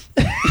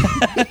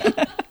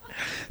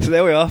 So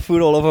there we are,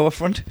 food all over our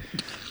front.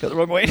 Got the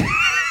wrong way.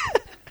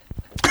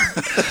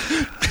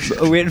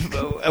 So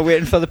I'm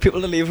waiting for the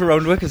people to leave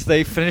around her because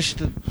they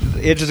finished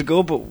ages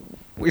ago, but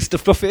we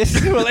stuffed our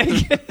faces. We were like,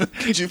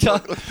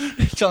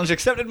 challenge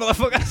accepted,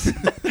 motherfuckers.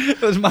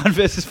 It was man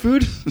versus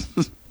food.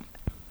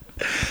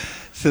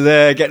 So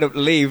they're getting up to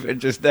leave, and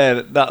just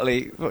there,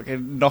 Natalie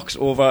fucking knocks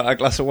over a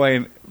glass of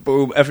wine,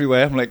 boom,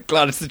 everywhere. I'm like,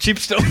 glad it's the cheap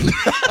stuff.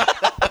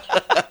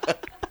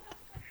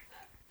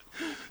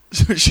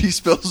 So she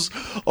spills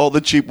all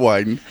the cheap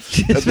wine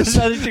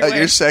at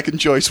your second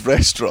choice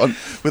restaurant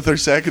with her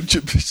second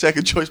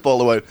choice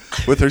bottle of wine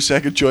with her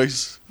second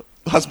choice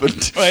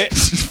husband, Right.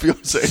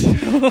 fiance.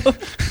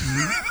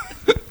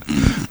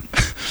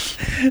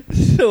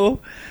 So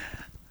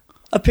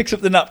I picks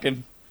up the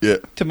napkin Yeah,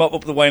 to mop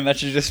up the wine that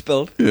she just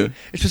spilled. yeah.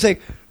 It's just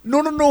like,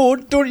 no,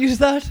 don't use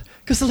that,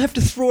 because they'll have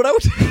to throw it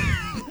out.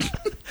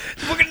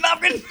 It's a fucking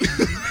napkin.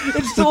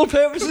 Its sole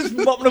purpose is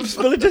mopping up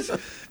spillages.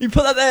 You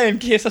put that there in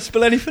case I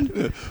spill anything.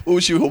 What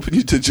was she hoping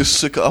you to just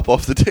suck it up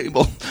off the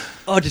table?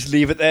 I'll just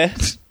leave it there.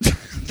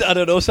 I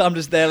don't know, so I'm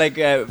just there like,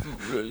 and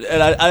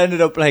I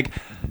ended up like,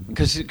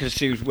 because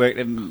she was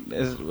working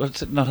in,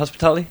 what's it, not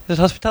hospitality? Is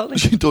it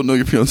hospitality? You don't know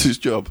your fiance's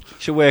job.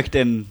 She worked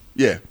in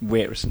Yeah.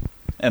 waitressing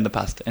in the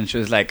past, and she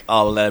was like,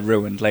 all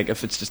ruined. Like,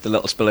 if it's just a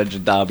little spillage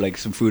and dab, like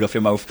some food off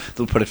your mouth,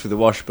 they'll put it through the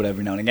wash, but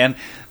every now and again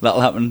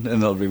that'll happen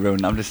and they'll be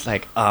ruined. I'm just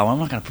like, oh, I'm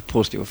not going to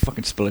propose to you with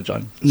fucking spillage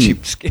on.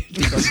 Cheap skin.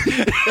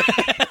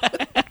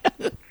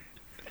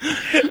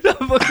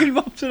 I fucking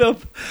mopped it up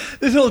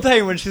this whole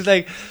time when she's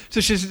like, so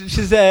she's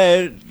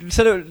said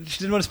she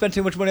didn't want to spend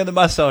too much money on the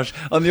massage,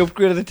 on the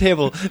upgrade of the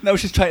table. Now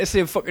she's trying to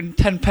save fucking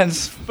 10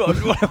 pence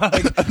on like,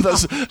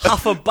 That's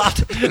half a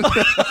bat on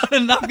a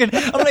napkin.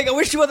 I'm like, I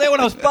wish you were there when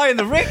I was buying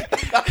the ring.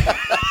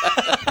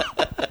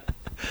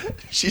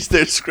 She's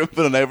there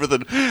scrimping on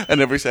everything,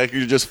 and every second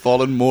you're just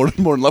falling more and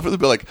more in love with it.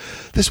 Be like,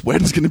 this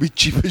wedding's going to be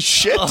cheap as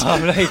shit. Oh,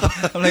 I'm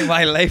like,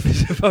 my life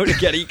is about to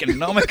get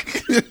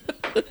economic.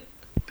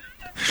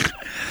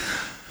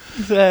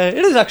 It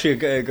is actually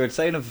a good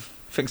sign of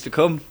things to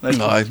come. Like,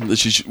 No,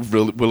 she's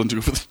really willing to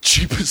go for the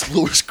cheapest,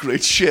 lowest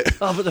grade shit.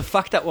 oh, but the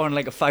fact that we're in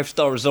like a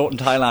 5-star resort in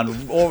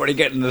Thailand, we're already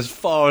getting as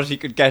far as you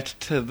could get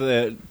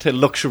to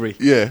luxury.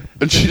 Yeah,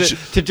 and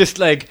To just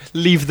like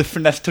leave the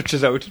finesse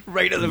touches out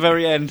right at the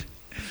very end.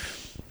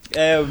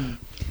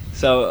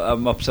 So I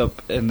mopped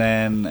up, and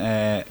then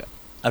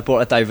I bought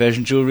a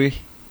diversion jewellery.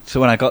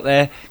 So when I got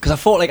there, because I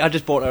thought like I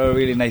just bought her a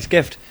really nice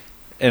gift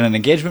in an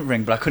engagement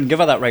ring, but I couldn't give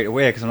her that right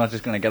away because I'm not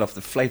just going to get off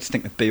the flight,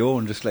 stink the BO,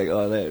 and just like,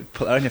 oh, there,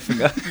 put that on your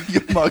finger. you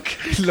mug.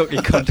 Lucky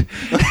cunt.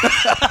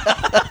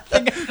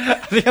 I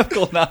think I've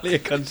called Natalie a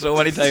cunt so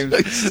many times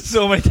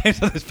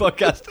on this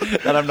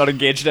podcast that I'm not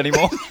engaged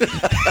anymore.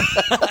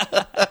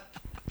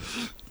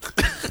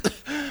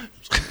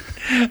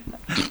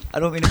 I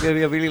don't mean it,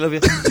 baby. I really love you.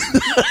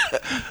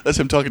 That's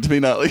him talking to me,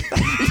 Natalie.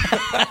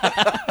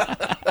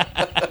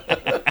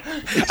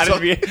 I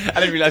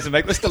didn't realise the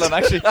mic was still on,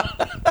 actually.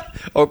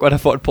 Oh god, I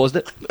thought I'd paused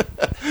it.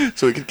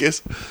 So we could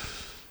kiss.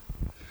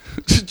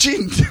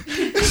 Gene.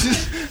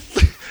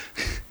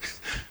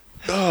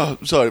 Oh,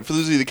 sorry. For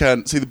those of you that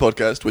can't see the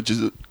podcast, which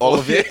is all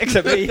of you,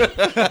 except me.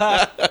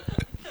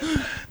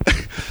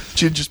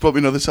 Gene just brought me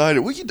another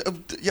cider. Well,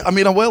 yeah, I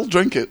mean, I will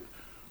drink it.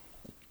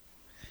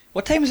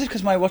 What time is it?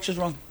 Because my watch is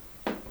wrong.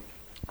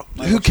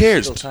 Who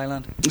cares? Still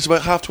Thailand. It's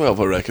about 12:30,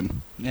 I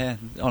reckon. Yeah,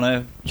 on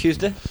a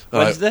Tuesday,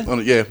 Right, Wednesday. on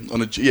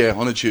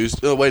a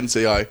Tuesday,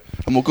 Wednesday, aye.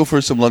 And we'll go for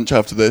some lunch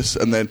after this,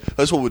 and then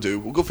that's what we'll do.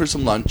 We'll go for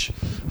some lunch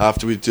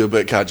after we do a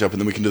bit of catch up, and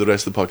then we can do the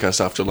rest of the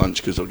podcast after lunch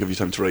because it'll give you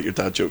time to write your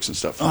dad jokes and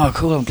stuff. Oh,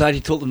 cool! I'm glad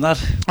you told them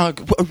that. A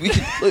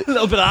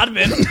little bit of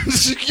admin.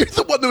 You're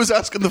the one that was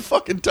asking the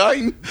fucking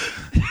time.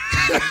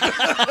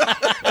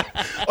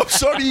 I'm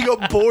sorry you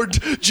got bored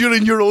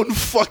during your own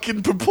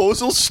fucking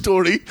proposal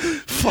story,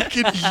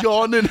 fucking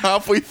yawning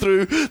halfway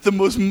through the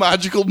most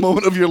magical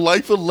moment of your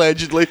life,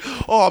 allegedly.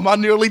 Oh, am I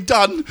nearly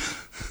done?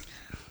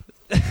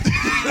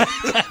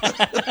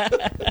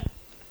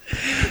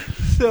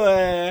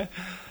 So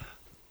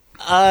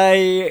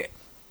I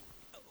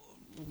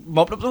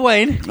mopped up the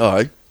wine,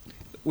 Aye.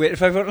 waited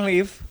for everyone to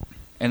leave,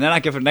 and then I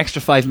give it an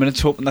extra 5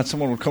 minutes hoping that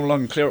someone would come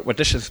along and clear up my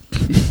dishes.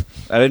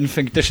 I didn't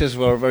think dishes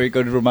were a very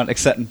good romantic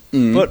setting,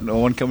 but no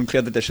one came and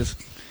cleared the dishes.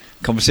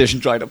 Conversation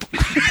dried up.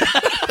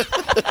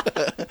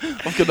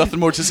 Oh, I've got nothing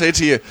more to say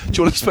to you. Do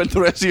you want to spend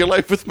the rest of your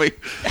life with me?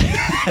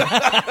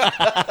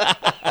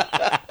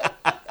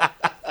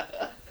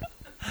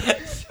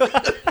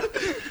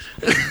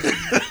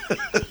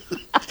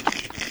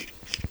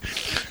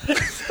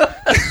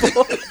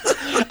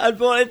 I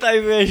bought a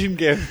diversion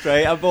gift,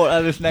 right? I bought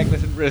her this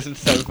necklace and bracelet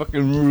that was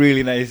fucking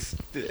really nice.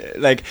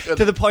 Like,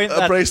 to the point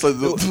that... A bracelet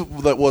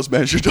that was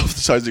measured off the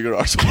size of your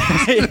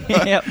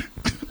arsehole. Yep.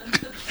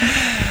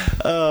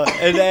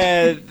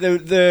 And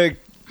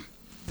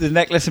the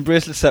necklace and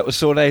bracelet set was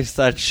so nice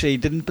that she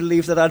didn't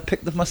believe that I'd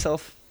picked them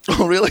myself.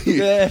 Oh, really?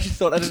 Yeah, she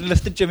thought I'd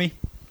enlisted Jimmy.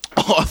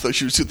 Oh, I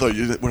thought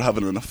you were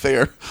having an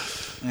affair.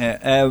 Yeah,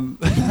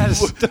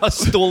 I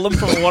stole them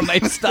from a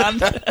one-night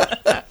stand.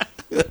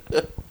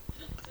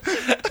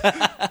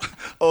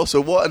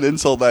 Also, what an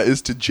insult that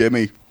is to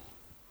Jimmy.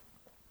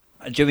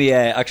 Jimmy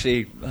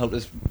actually helped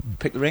us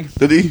pick the ring.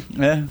 Did he?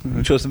 Yeah,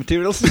 showed us the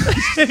materials.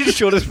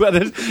 showed us where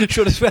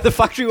the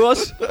factory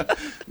was.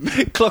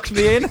 Clocked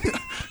me in.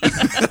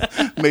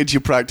 Made you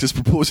practice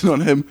proposing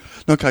on him.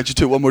 Now, can't you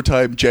do it one more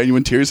time?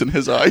 Genuine tears in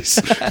his eyes.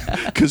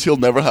 Because he'll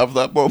never have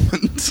that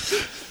moment.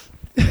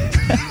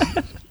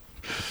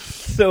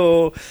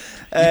 So...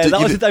 that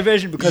was a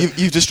diversion because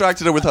you've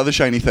distracted her with other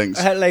shiny things.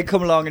 I had to like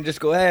come along and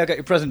just go, hey, I got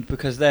your present,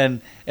 because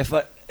then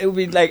it would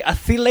be like, I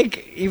feel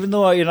like even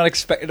though you're not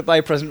expected to buy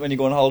a present when you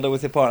go on holiday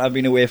with your partner, I've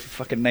been away for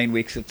fucking 9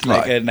 weeks. It's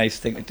like a nice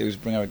thing to do is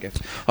bring her a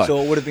gift. Right.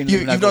 So it would have been.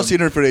 You've not seen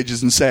her for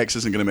ages, and sex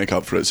isn't going to make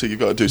up for it. So you've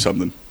got to do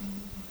something.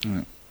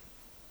 Right.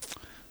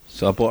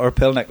 So I bought her a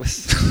pearl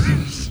necklace.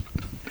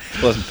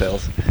 It wasn't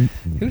pearls.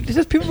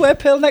 Does people wear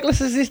pearl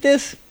necklaces these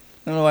days?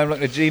 I don't know why I'm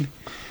looking at Jean.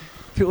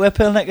 People wear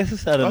pearl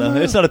necklaces? I don't know.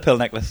 It's not a pearl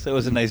necklace. It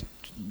was a nice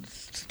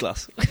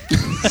glass. I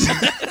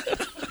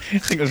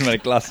think it was made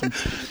of glass.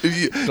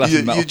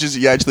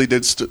 You actually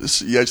did.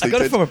 I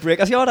got it from a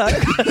breaker's yard. I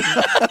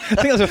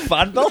think it was a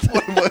fan belt.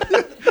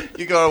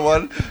 You got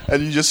one,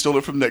 and you just stole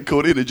it from Nick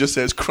Cody, and it just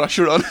says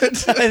Crusher on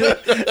it.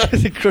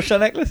 It's a Crusher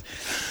necklace.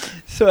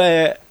 So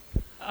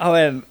I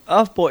went,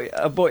 I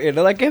bought you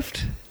another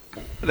gift.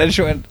 And then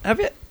she went, have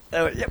you?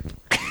 I went, yep.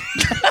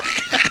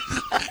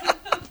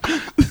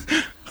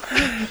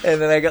 And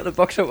then I got the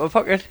box out of my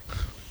pocket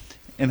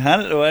and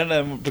handed it to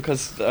her,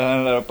 because I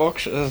had a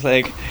box. I was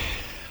like,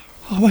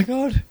 oh my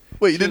god.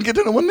 Wait, you didn't get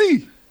down on one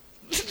knee?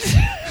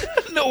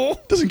 No.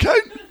 Doesn't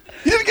count.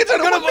 You didn't get down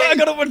on one knee? I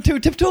got up on 2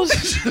 tiptoes.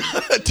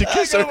 To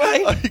kiss her.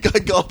 I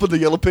got up on the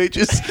yellow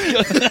pages.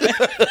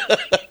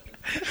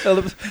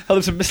 held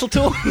up some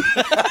mistletoe.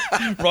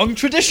 Wrong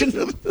tradition.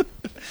 I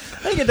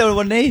didn't get down on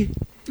one knee.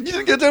 You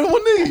didn't get down on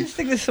one knee? I just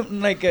think there's something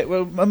like,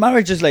 well, a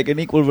marriage is like an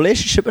equal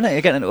relationship, isn't it?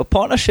 You're getting into a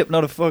partnership,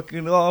 not a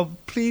fucking, oh,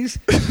 please.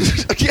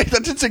 Okay,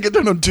 that didn't say get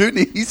down on 2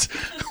 knees.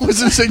 I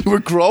wasn't saying you were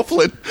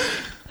groveling.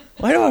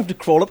 Why do I have to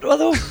crawl up to her,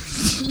 though?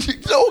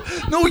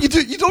 No, you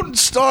do. You don't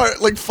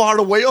start like far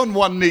away on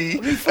one knee,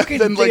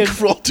 then like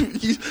crawl to.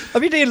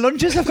 I've been doing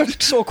lunges. I've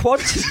got sore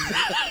quads.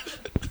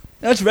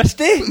 No, it's rest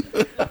day.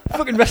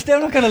 Fucking rest day.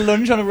 I'm not going to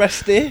lunge on a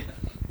rest day.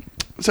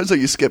 Sounds like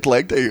you skipped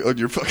leg day on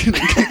your fucking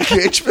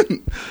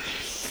engagement.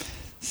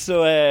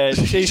 So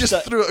she just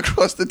threw it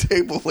across the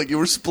table like you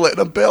were splitting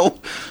a bill.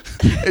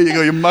 There you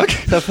go, you mug.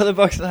 So I put the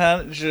box in the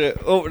hand and she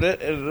opened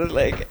it, and it was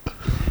like.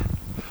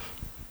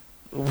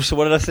 So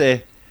what did I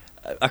say?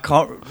 I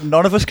can't.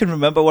 None of us can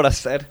remember what I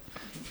said.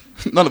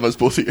 None of us,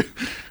 both of you.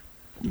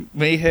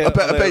 Me here. I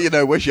bet you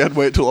now wish you hadn't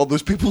waited till all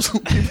those people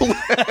left.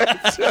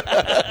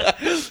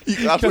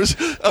 Can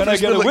I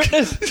get a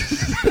witness?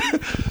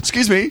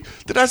 Excuse me,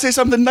 did I say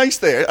something nice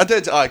there? I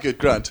did. Good,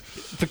 Grant.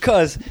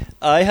 Because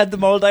I had the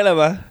moral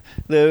dilemma,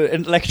 the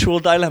intellectual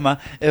dilemma,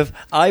 if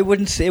I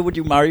wouldn't say, would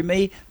you marry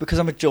me? Because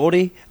I'm a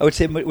Geordie, I would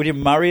say, would you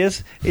marry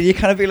us? And you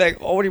kind of be like,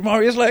 oh, would you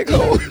marry us? Like,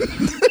 oh,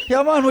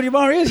 yeah, man, would you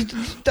marry us?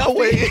 Oh,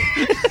 wait.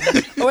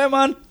 Oh, yeah,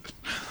 man.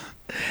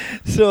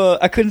 So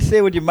I couldn't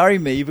say, would you marry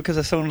me? Because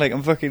I sound like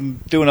I'm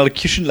fucking doing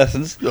elocution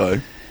lessons. No.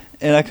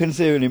 And I couldn't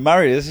say, would you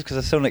marry us? Because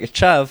I sound like a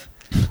chav.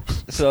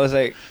 So I was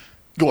like,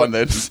 go on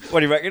then. What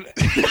do you reckon?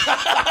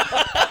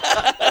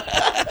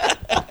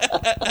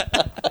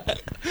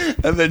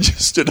 And then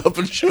just stood up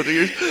and showed her,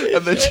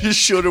 and then just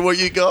showed her what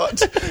you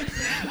got.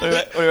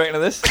 What do you reckon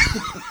of this?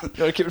 You want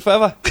to keep it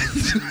forever?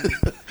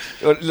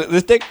 You want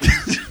this dick? You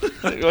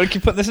want to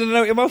keep putting this in and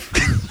out of your mouth?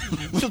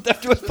 Still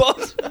deaf to his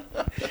balls?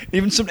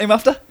 Even sometime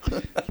after?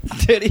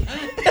 Dirty.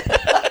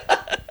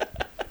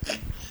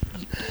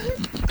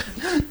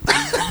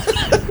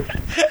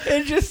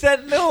 It just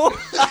said no.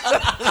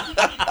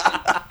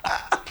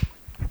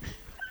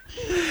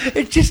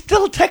 It just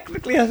still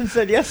technically hasn't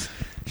said yes.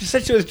 She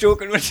said she was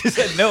joking when she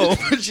said no.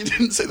 But she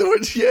didn't say the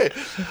word yeah.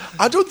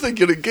 I don't think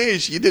you're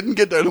engaged. You didn't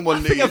get down on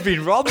one knee. I think I've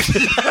been robbed.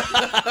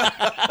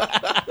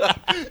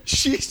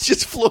 She's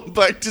just flown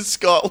back to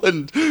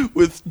Scotland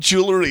with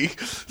jewellery,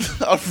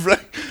 a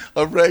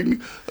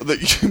ring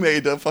that you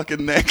made, a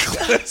fucking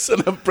necklace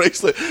and a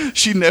bracelet.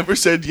 She never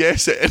said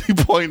yes at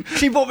any point.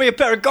 She bought me a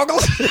pair of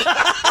goggles.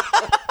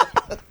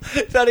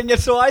 So I didn't get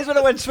sore eyes when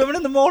I went swimming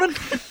in the morning.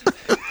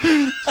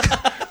 I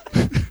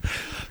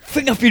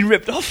think I've been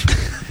ripped off.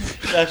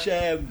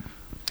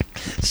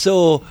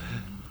 So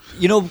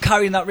you know,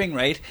 carrying that ring,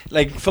 right?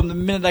 Like, from the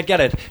minute I get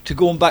it, to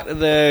going back to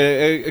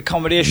the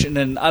accommodation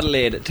in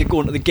Adelaide, to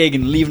going to the gig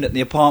and leaving it in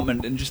the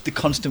apartment, and just the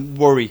constant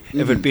worry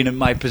of it being in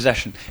my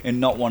possession and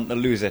not wanting to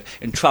lose it,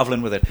 and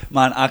travelling with it.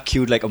 Man, I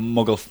queued like a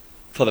muggle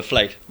for the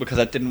flight because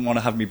I didn't want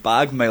to have my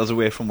bag miles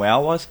away from where I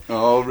was.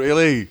 Oh,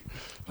 really?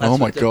 That's oh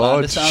my what the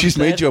God, Bandit she's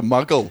said. made you a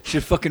muggle. She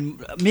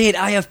fucking... Mate,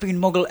 I have been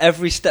muggle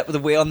every step of the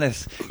way on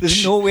this.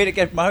 There's no way to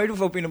get married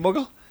without being a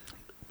muggle.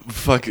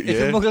 Fuck it, It's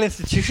yeah. a muggle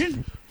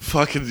institution.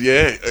 Fucking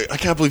yeah! I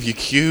can't believe you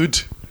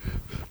queued.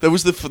 That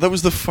was the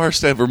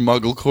first ever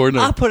Muggle corner.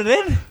 I put it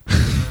in.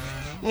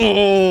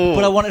 Oh.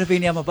 But I wanted to be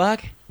near my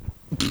bag.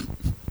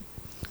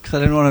 Because I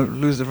didn't want to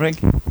lose the ring.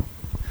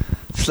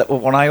 Slept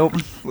with one eye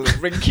open, with a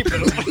ring keeping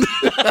it open.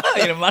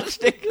 In a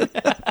matchstick.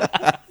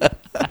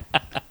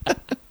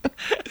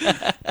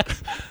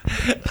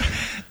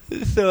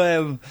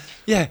 So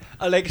yeah,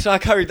 I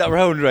carried that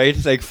around, right?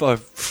 Like for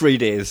 3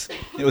 days.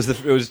 It was a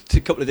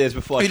couple of days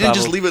before. You I didn't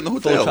just travelled. leave it in the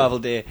hotel. Full travel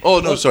day. Oh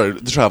no, sorry,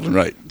 the travelling,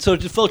 right? So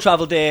it's a full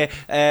travel day.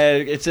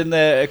 It's in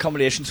the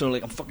accommodation. So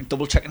like I'm fucking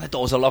double checking the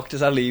doors are locked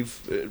as I leave.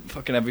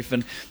 Fucking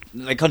everything.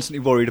 Like constantly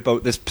worried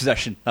about this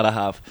possession that I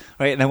have.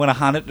 Right, and then when I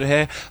hand it to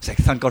her, I was like,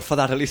 thank God for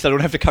that. At least I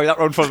don't have to carry that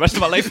around for the rest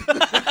of my life.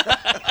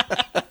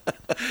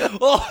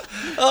 Oh,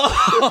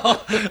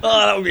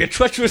 that would be a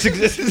treacherous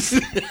existence.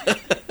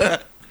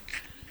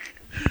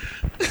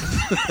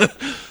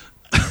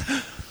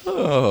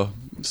 Oh,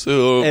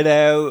 so And do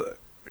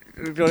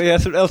you want to hear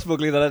something else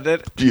smuggling that I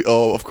did?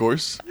 oh, of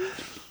course.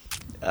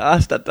 I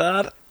asked that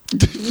dad.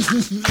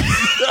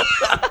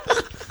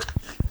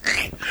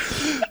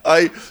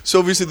 So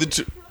obviously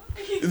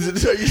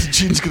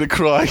Gene's gonna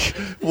cry.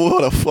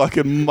 What a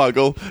fucking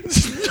muggle.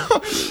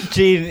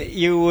 Gene,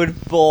 you would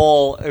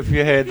bawl if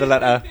you heard the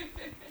letter.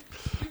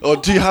 Oh,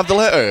 do you have the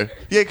letter?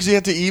 Yeah, because you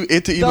had to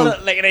email.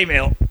 Not like an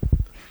email.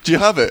 Do you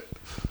have it?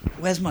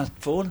 Where's my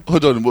phone?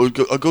 Hold on,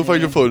 I'll go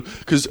find your phone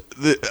because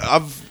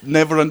I've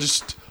never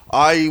understood.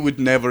 I would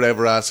never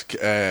ever ask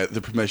the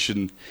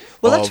permission.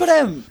 Well, that's what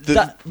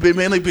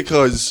mainly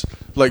because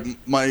like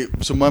my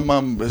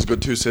mum has got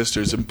two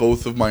sisters and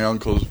both of my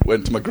uncles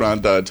went to my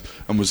granddad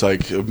and was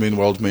like, "It would mean the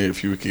world to me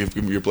if you give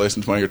me your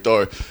blessing to marry your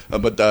daughter,"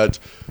 and my dad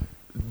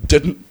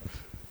didn't.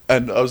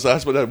 And I was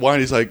asked my dad why, and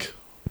he's like,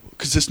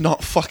 because it's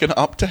not fucking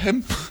up to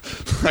him.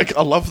 Like,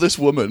 I love this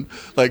woman.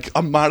 Like,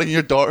 I'm marrying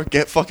your daughter.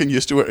 Get fucking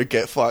used to it or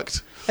get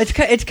fucked. It's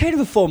kind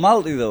of a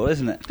formality, though,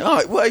 isn't it?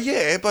 Oh, well,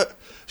 yeah, but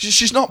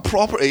she's not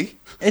property.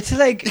 It's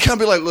like... You can't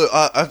be like, look,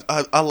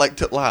 I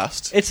liked it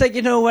last. It's like,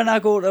 you know, when I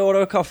go to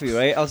order a coffee,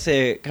 right? I'll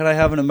say, can I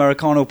have an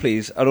Americano,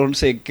 please? I don't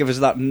say, give us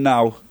that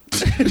now.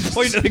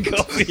 Point of the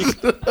coffee.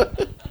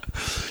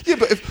 Yeah,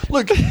 but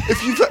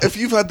if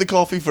you've had the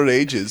coffee for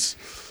ages...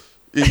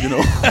 You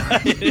know,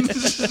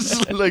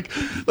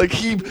 like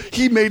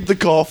he made the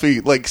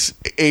coffee like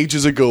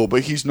ages ago,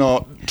 but he's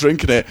not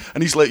drinking it,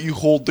 and he's let you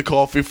hold the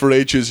coffee for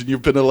ages, and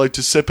you've been allowed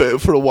to sip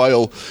it for a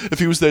while. If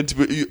he was then to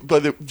be, by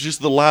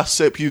just the last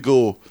sip, you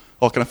go,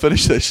 "Oh, can I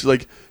finish this?" She's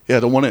like, "Yeah, I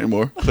don't want it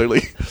anymore."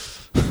 Clearly.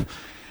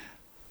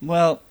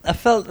 Well, I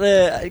felt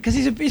because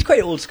he's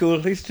quite old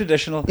school. He's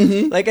traditional.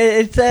 Mm-hmm. Like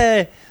it's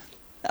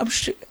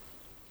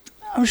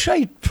I'm sure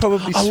he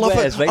probably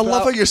swears, right? I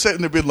love how you're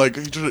sitting there being like,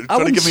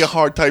 trying to give me a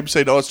hard time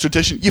saying, "Oh, it's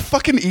tradition." You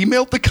fucking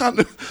emailed the cunt.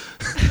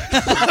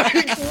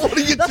 Like, what are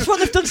you That's what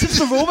they've done since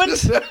the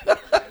Romans.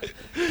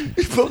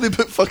 You probably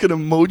put fucking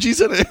emojis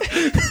in it.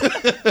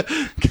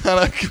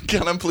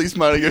 Can I please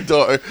marry your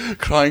daughter?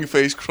 Crying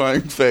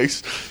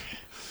face.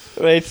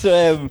 Right,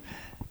 so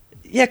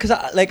yeah, because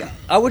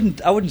I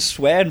wouldn't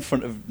swear in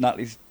front of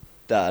Natalie's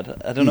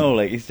dad. I don't know,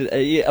 like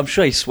I'm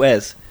sure he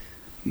swears.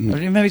 I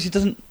mean, maybe he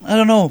doesn't. I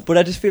don't know, but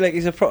I just feel like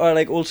he's a proper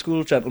like old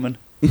school gentleman.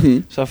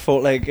 Mm-hmm. So I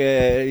thought like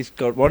he's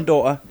got one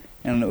daughter,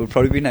 and it would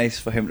probably be nice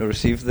for him to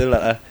receive the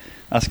letter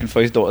asking for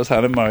his daughter's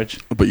hand in marriage.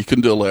 But you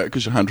couldn't do a letter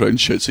because your handwriting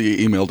shit, so you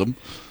emailed him.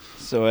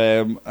 So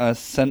I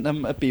sent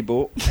him a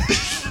Bebo.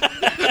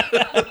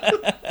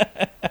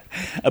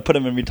 I put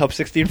him in my top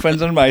 16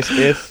 friends on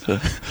MySpace.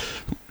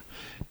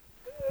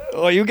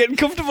 Oh, are you getting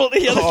comfortable to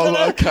hear this?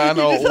 I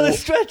cannot. You just had a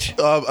stretch.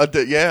 I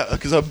did, yeah,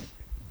 because I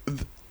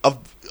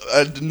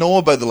know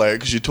about the letter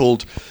because you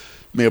told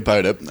me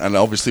about it, and I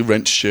obviously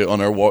wrenched shit on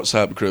our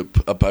WhatsApp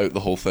group about the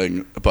whole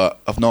thing, but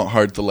I've not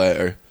heard the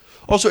letter.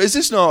 Also, is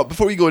this not,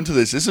 before we go into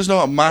this, is this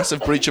not a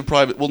massive breach of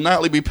private? Will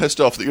Natalie be pissed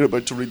off that you're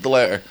about to read the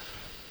letter?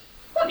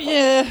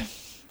 Yeah.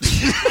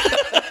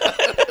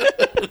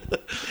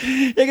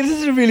 Yeah, because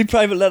this is a really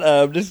private letter.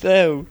 I'm just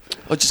Oh,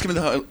 just give me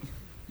the...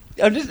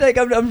 I'm just like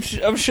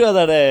I'm sure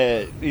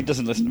that he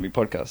doesn't listen to my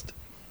podcast.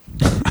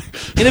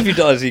 And if he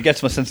does, he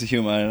gets my sense of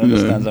humour and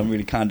understands I'm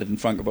really candid and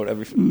frank about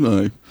everything.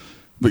 No.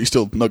 But you're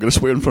still not going to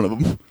swear in front of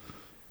him.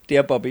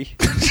 Dear Bobby.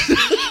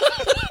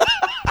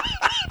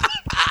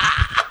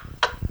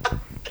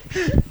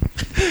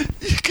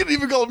 You couldn't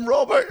even call him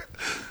Robert.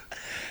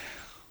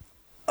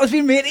 I was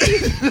being matey.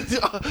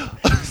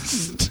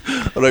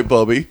 Alright,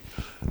 Bobby.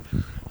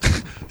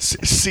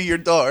 See your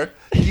daughter.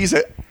 He's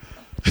it.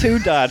 To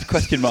Dad,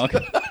 question mark.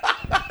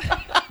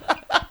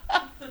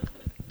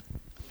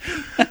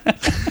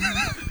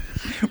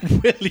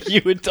 Will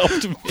you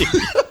adopt me?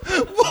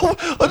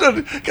 Hold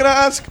on, can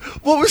I ask,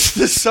 what was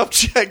the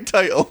subject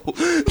title?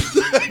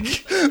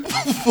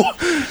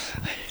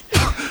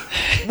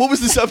 What was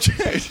the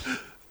subject?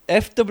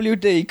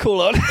 FWD,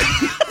 colon.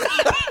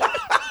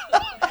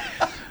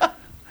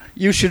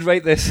 You should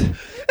write this.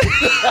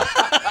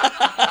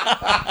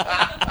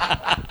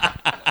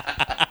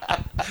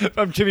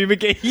 From Jimmy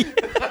McGee.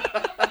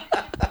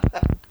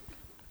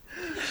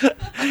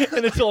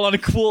 And it's all on a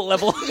quote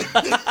level.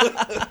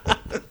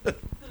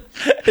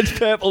 It's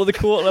purple at the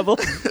quote level.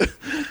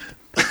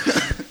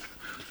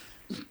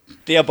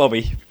 Dear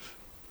Bobby,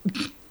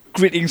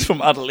 greetings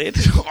from Adelaide.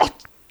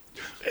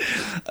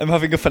 I'm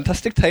having a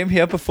fantastic time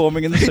here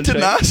performing in the sunshine.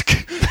 Didn't ask.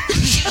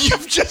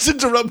 You've just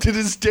interrupted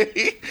his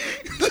day.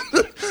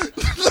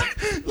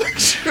 like,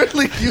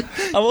 surely you...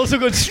 I'm also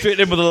going straight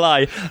in with a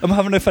lie. I'm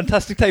having a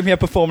fantastic time here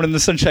performing in the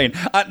sunshine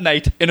at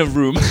night in a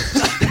room.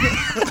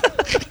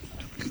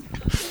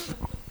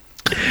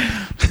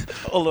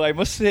 Although I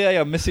must say I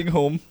am missing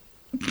home.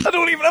 I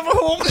don't even have a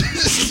home.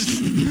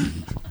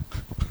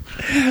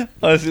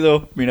 Honestly though,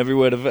 I mean every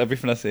word of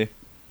everything I say.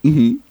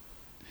 Mm-hmm.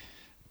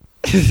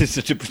 This is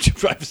such a breach of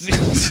privacy.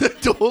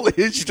 It all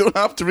is. You don't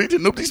have to read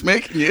it. Nobody's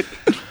making you.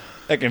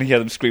 I can hear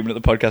them screaming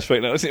at the podcast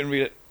right now. I didn't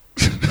read it.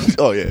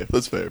 Oh yeah,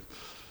 that's fair.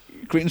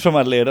 Greetings from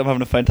Adelaide. I'm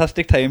having a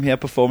fantastic time here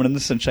performing in the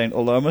sunshine.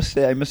 Although I must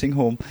say I'm missing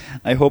home.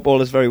 I hope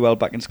all is very well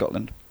back in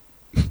Scotland.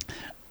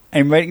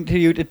 I'm writing to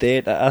you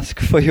today to ask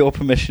for your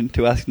permission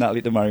to ask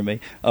Natalie to marry me.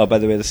 Oh, by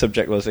the way, the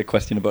subject was a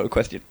question about a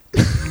question.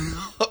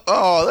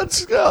 Oh,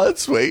 that's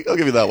sweet. I'll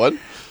give you that one.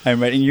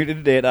 I'm writing you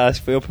today to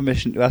ask for your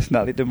permission to ask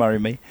Natalie to marry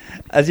me.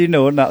 As you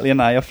know, Natalie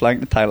and I are flying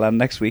to Thailand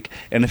next week,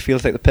 and it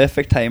feels like the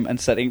perfect time and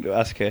setting to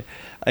ask her.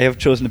 I have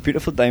chosen a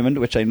beautiful diamond,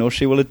 which I know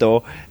she will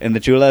adore, and the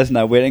jeweller is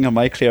now waiting on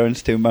my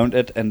clearance to mount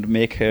it and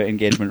make her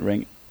engagement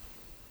ring.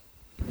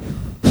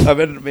 I'm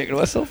ready to make it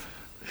myself.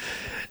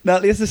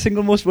 Natalie is the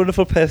single most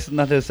wonderful person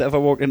that has ever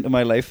walked into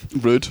my life.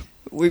 Rude.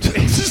 I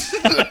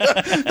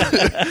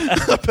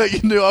bet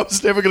you knew I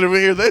was never going to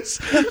hear this.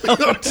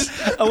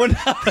 I wouldn't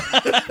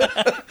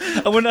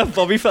have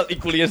Bobby felt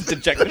equally as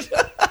dejected.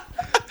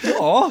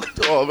 Oh,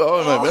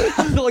 mate.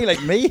 I feel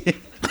like me.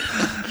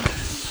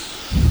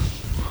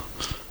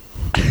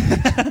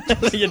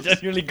 You're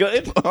genuinely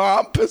gutted. Oh,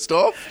 I'm pissed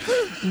off.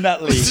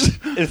 Natalie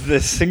is the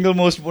single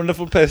most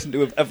wonderful person to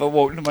have ever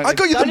walked into my life.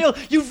 Daniel,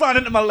 you ran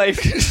into my life.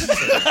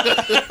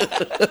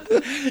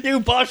 You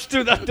barged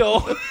through that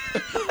door.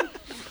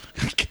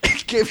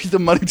 I gave you the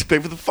money to pay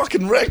for the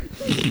fucking ring.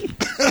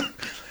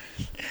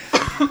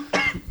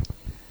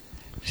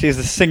 She is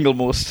the single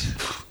most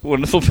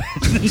wonderful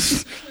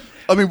person.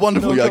 I mean,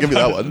 wonderful, yeah, I'll give you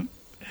that one.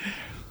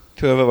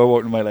 To have ever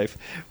walked in my life.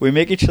 We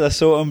make each other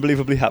so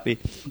unbelievably happy.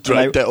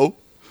 Ditto.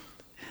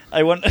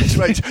 I want...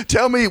 Right,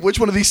 tell me which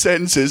one of these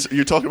sentences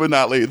you're talking about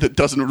Natalie that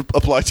doesn't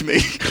apply to me.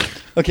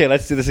 Okay,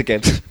 let's do this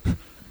again.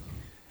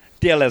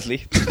 Dear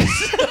Leslie.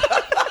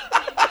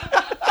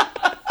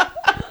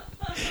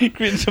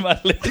 Greetings from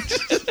Adelaide.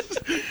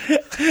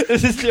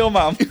 This is your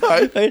mum.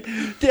 Hi. Right?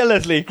 Dear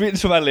Leslie,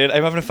 greetings from Adelaide.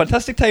 I'm having a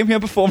fantastic time here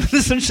performing in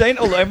the sunshine,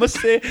 although I must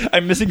say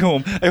I'm missing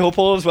home. I hope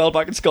all is well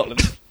back in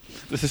Scotland.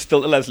 This is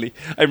still to Leslie.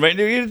 I'm writing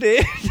to you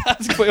today to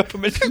ask for your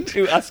permission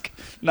to ask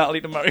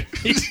Natalie to marry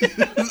me.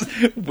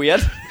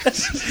 Weird.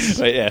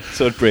 Right, yeah,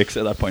 so it breaks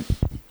at that point.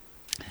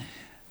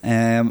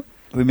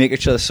 We make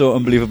each other so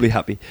unbelievably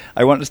happy.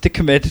 I want us to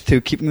commit to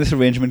keeping this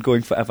arrangement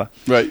going forever.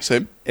 Right,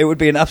 same. It would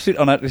be an absolute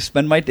honour to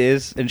spend my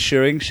days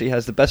ensuring she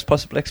has the best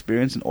possible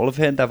experience in all of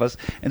her endeavours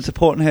and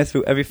supporting her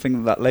through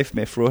everything that life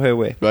may throw her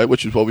way. Right,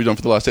 which is what we've done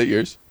for the last 8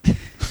 years.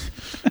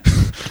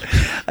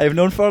 I have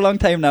known for a long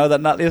time now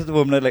that Natalie is the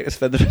woman I'd like to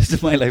spend the rest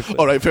of my life with.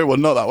 All right, fair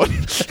one, not that one.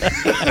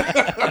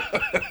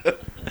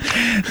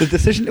 The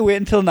decision to wait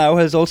until now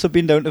has also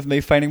been down to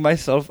me finding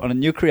myself on a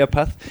new career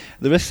path.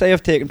 The risks I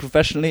have taken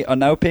professionally are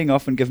now paying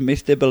off and giving me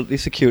stability,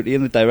 security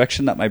in the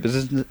direction that my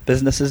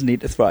businesses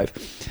need to thrive.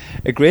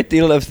 A great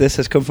deal of this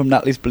has come from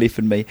Natalie's belief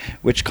in me,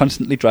 which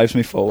constantly drives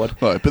me forward.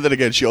 All right, but then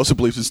again, she also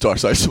believes in star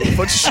signs, so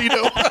what does she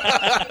know?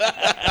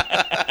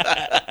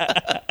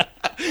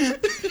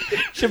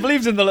 She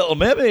believes in the Little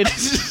Mermaid.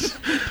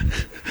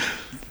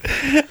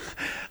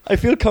 I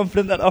feel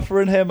confident that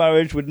offering her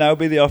marriage would now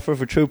be the offer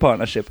of a true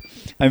partnership.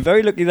 I'm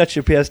very lucky that she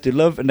appears to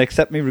love and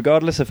accept me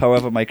regardless of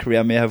however my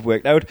career may have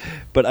worked out,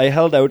 but I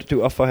held out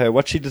to offer her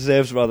what she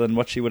deserves rather than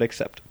what she would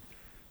accept.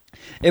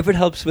 If it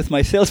helps with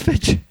my sales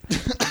pitch...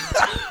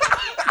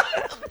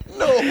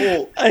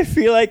 No! I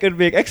feel I could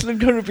make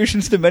excellent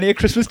contributions to many a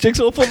Christmas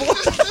jigsaw puzzle.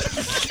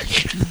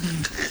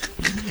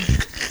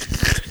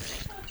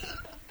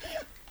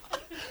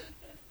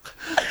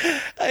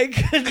 I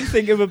couldn't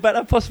think of a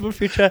better possible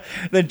future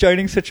than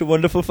joining such a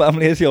wonderful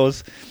family as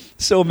yours.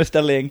 So,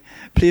 Mr. Lang,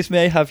 please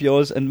may I have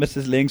yours and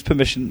Mrs. Lang's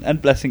permission and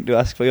blessing to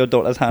ask for your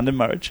daughter's hand in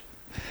marriage.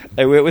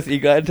 I wait with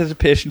eager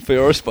anticipation for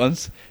your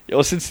response.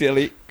 Yours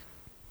sincerely,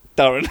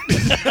 Darren.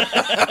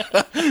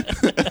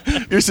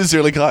 Yours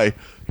sincerely, Kai.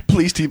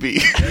 Please TB.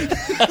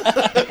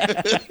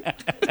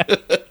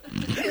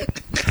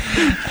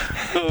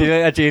 Do you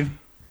like that, Gene?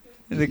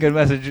 It's a good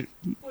message.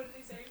 What did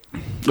he say?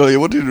 No, you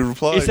wanted to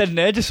reply. He said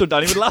no, just so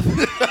Danny would laugh.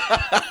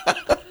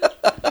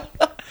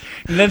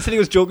 And then said he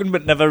was joking,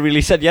 but never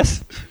really said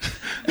yes.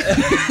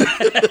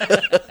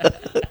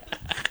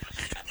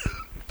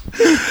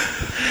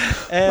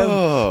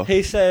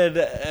 He said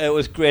it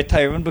was great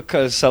timing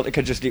because Celtic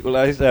had just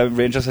equalised.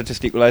 Rangers had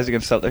just equalised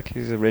against Celtic.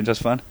 He's a Rangers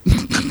fan.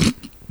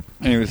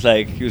 And he was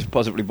like, he was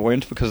positively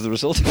buoyant because of the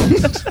result.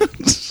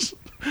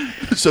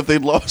 So if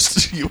they'd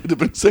lost, you would have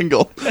been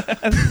single.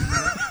 I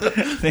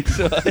think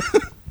so.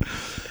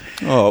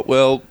 Oh,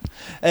 well.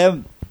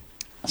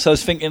 So I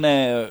was thinking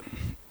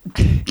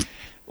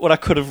what I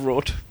could have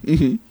wrote.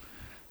 Mm-hmm.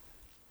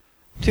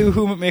 To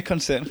whom it may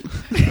concern.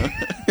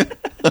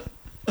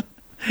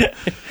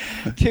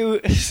 To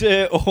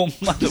Sir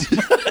Madam.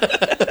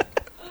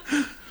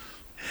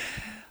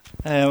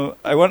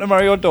 I want to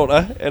marry your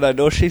daughter, and I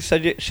know she'll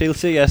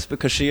say yes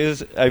because she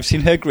is. I've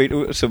seen her agree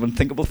to some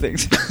unthinkable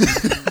things.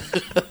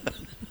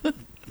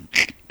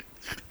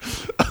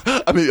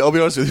 I mean, I'll be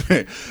honest with you,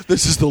 mate.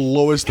 This is the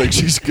lowest thing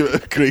she's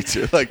agreed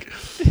to. Like,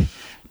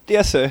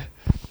 dear sir,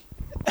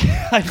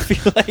 I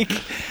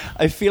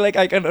feel like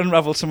I can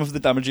unravel some of the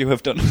damage you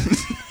have done.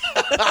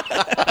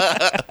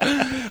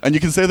 and you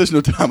can say there's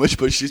no damage,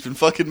 but she's been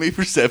fucking me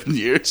for 7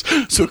 years,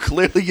 so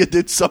clearly you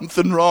did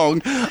something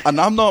wrong, and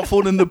I'm not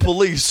phoning the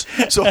police.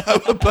 So how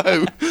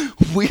about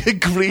we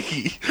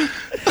agree?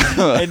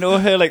 I know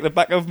her like the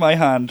back of my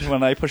hand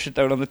when I push it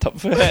down on the top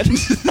of her head.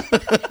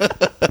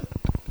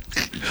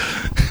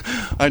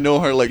 I know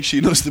her like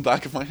she knows the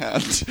back of my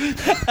hand.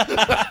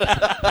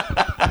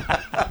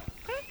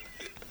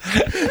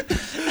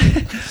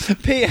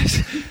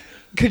 P.S.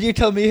 Could you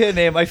tell me her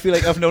name? I feel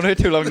like I've known her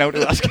too long now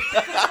to ask.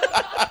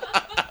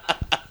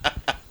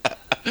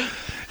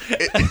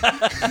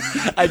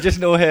 I just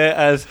know her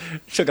as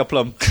Sugar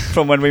Plum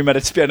from when we met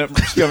at Spearmint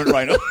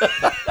Rhino.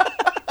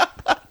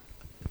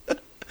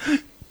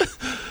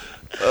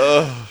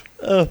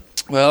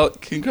 Well,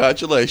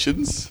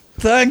 congratulations.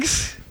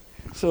 Thanks.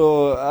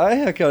 So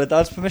I got a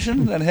dad's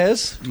permission and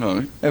his.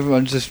 No.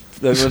 Everyone's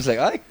like,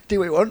 I do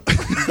what you want.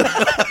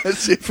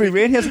 Free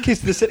reign. Here's the keys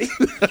to the city.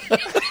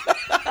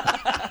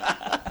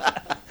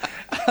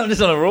 I'm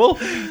just on a roll.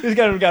 Just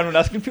going around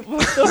asking people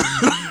for stuff.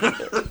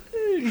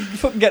 You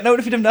fucking getting out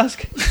if you didn't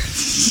ask.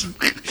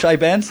 Shy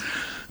bands.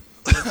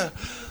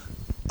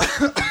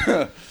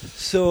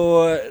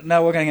 So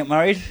now we're going to get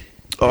married.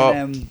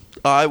 And,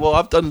 well,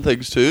 I've done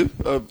things too.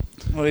 What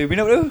have you been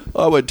up to?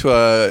 I went to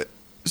a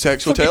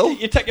sex hotel.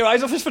 You take your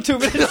eyes off us for 2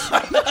 minutes.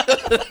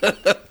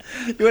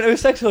 You went to a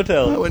sex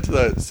hotel? I went to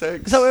that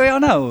sex. Is that where we are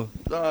now?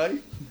 Aye.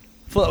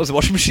 I thought that was a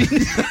washing machine.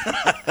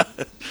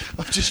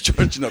 I'm just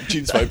charging up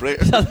Jean's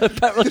vibrator. Is that the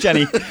petrol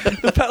Jenny?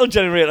 The petrol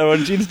generator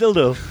on Jean's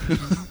dildo.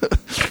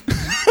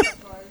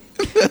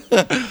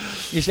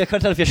 I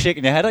can't tell if you're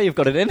shaking your head or you've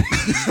got it in.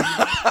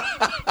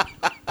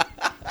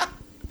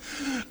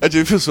 I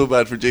do feel so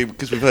bad for Jean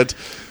because we've had...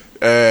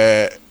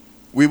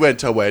 we went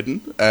to a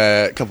wedding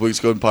a couple of weeks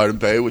ago in Byron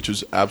Bay, which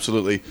was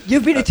absolutely...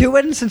 You've been to 2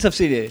 weddings since I've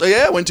seen you.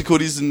 Yeah, I went to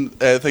Cody's and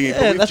thingy.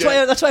 Yeah,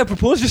 that's why I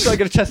proposed, just so I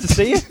get a chance to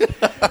see you.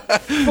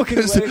 Fucking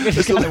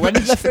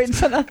weddings left, right and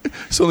centre.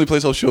 It's the only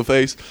place I'll show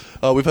face.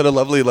 We've had a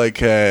lovely,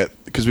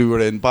 because we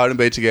were in Byron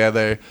Bay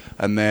together,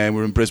 and then we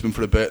were in Brisbane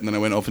for a bit, and then I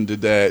went off and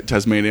did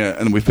Tasmania,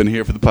 and we've been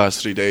here for the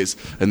past 3 days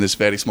in this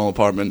very small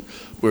apartment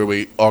where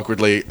we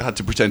awkwardly had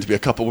to pretend to be a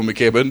couple when we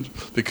came in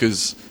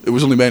because it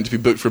was only meant to be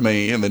booked for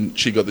me, and then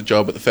she got the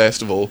job at the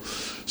festival.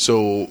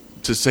 So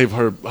to save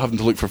her having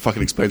to look for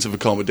fucking expensive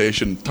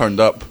accommodation, turned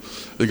up.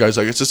 The guy's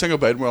like, it's a single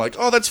bed. And we're like,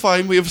 oh, that's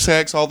fine. We have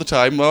sex all the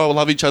time. Oh, we'll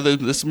have each other.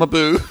 This is my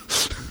boo.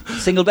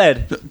 Single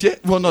bed? Yeah,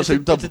 well, not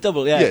single. Double. It's a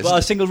double, yeah. Yes. Well,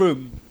 a single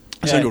room.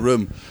 A single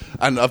room.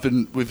 And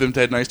we've been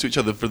dead nice to each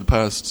other for the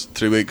past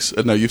 3 weeks,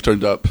 and now you've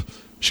turned up.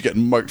 She's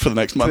getting marked for the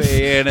next month.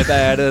 Three in a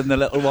bed, and the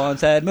little one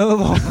said, move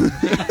on.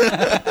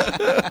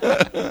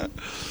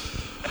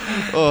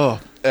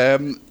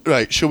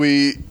 Right, shall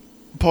we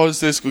pause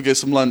this, go get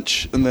some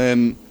lunch, and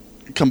then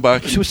come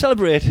back? Shall we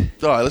celebrate?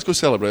 Alright, let's go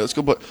celebrate. Let's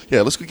go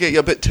get you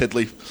a bit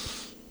tiddly.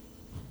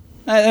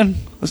 Right then.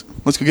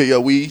 Let's go get you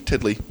a wee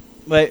tiddly.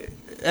 Wait,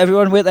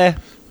 everyone wait there.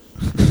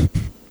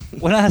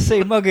 When I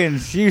say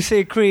muggins, you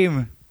say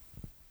cream.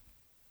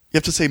 You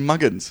have to say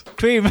muggins.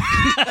 Cream. You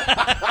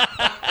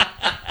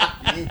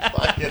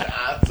fucking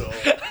asshole.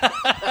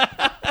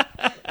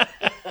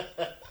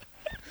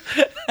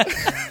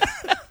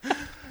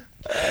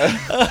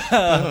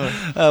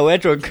 We're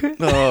drunk.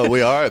 Oh,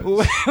 we are.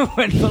 We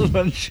went for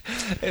lunch.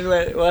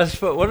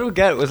 What did we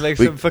get? It was like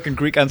some fucking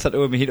Greek answer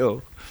to a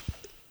mojito.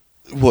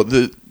 What,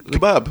 the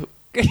kebab?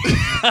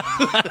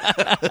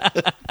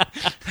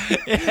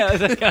 Yeah, I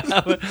was like, I'll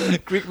have a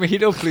Greek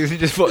mojito, please. He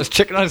just bought his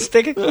chicken on a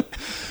stick.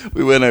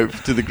 We went out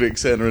to the Greek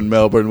Centre in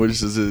Melbourne,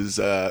 which is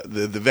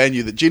the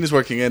venue that Gene is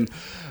working in.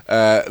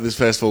 This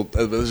festival.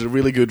 There's a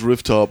really good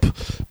rooftop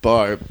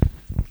bar.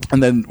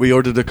 And then we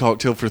ordered a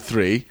cocktail for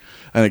 3,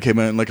 and it came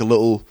out in like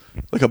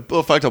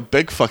a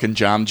big fucking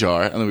jam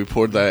jar, and then we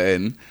poured that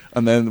in,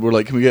 and then we're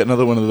like, can we get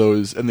another one of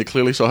those? And they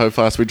clearly saw how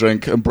fast we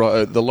drink and brought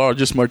out the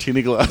largest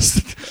martini glass.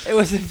 It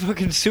was a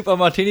fucking super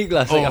martini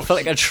glass. Like, I felt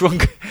like I'd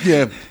shrunk.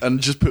 Yeah, and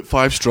just put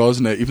 5 straws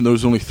in it, even though there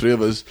was only 3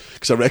 of us,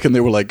 because I reckon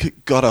they were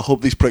like, God, I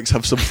hope these pricks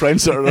have some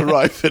friends that are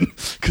arriving,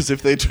 because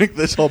if they drink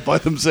this all by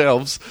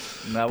themselves,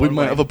 we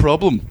might have a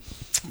problem.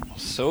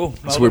 So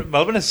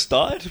Melbourne has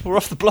started. We're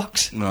off the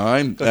blocks.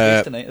 Right. Got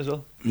gigs tonight as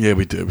well. Yeah,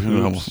 we do.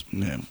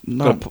 Yeah.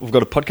 We've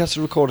got a podcast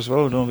to record as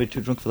well. We don't want to be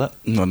too drunk for that.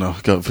 No,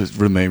 got to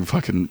remain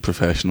fucking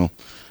professional.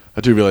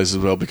 I do realise as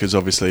well, because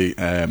obviously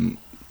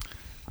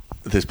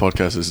this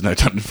podcast is now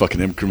done in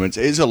fucking increments.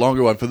 It is a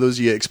longer one. For those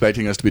of you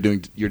expecting us to be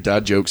doing your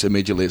dad jokes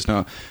immediately, it's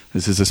not.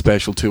 This is a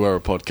special 2-hour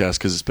podcast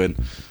because it's been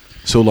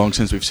so long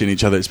since we've seen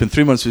each other. It's been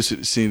 3 months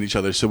we've seen each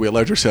other, so we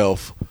allowed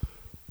ourselves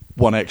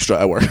 1 extra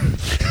hour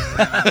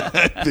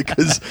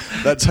because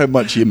that's how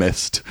much you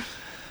missed.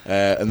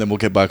 And then we'll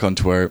get back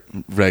onto our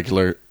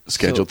regular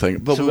scheduled thing.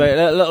 But wait,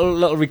 a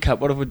little recap.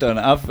 What have we done?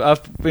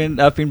 I've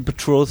been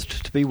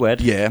betrothed to be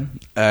wed. Yeah.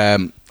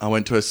 I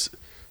went to a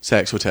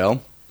sex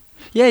hotel.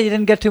 Yeah, you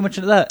didn't get too much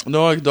into that.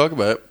 No, I can talk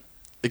about it.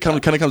 It kind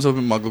of comes up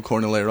in Muggle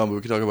Corner later on, but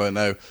we can talk about it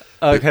now.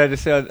 Can I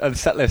just say on the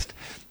set list?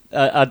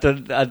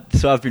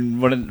 So I've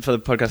been running, for the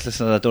podcast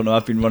listeners I don't know,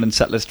 I've been running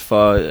set list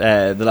for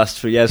the last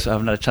 3 years, so I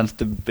haven't had a chance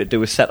to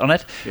do a set on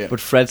it. Yeah. But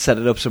Fred set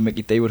it up so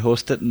Mickey D would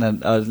host it, and then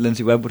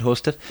Lindsay Webb would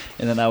host it,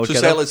 and then I would. So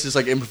set list is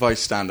like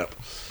improvised stand-up.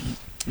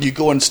 You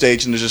go on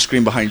stage and there's a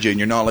screen behind you, and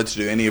you're not allowed to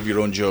do any of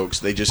your own jokes.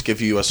 They just give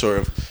you a sort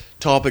of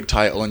topic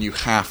title, and you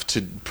have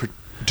to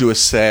do a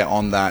set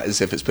on that as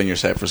if it's been your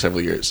set for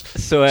several years.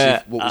 So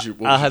I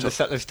had the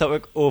set list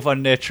topic over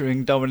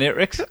nurturing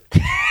dominatrix.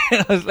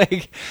 And I was like, do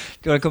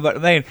you want to come back to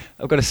mine?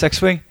 I've got a sex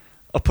swing.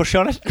 I'll push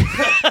on it.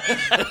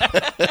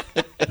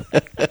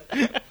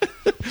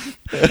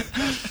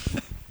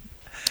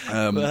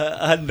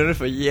 I hadn't done it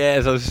for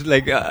years. I was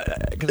like...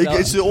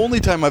 it's the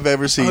only time I've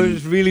ever seen... I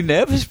was really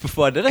nervous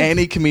before I did it.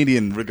 Any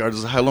comedian,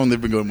 regardless of how long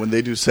they've been going, when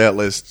they do set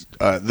lists,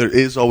 there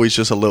is always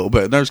just a little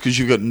bit of nerves because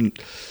you've got...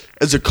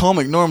 As a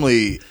comic,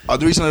 normally,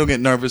 the reason I don't get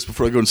nervous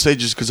before I go on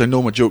stage is because I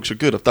know my jokes are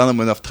good. I've done them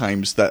enough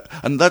times that...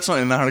 And that's not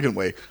in an arrogant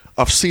way.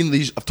 I've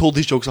told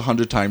these jokes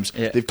 100 times.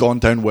 Yeah. They've gone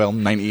down well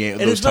 98 of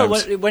those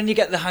times. When you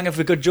get the hang of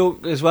a good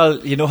joke as well,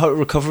 you know how to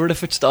recover it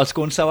if it starts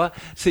going sour.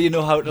 So you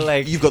know how to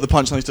like. You've got the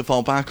punchlines to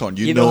fall back on.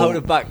 You know how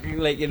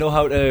to you know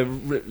how to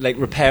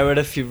repair it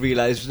if you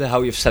realise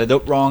how you've set it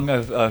up wrong.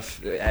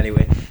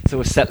 Anyway,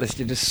 so a set list,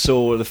 you just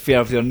saw the fear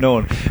of the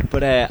unknown.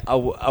 But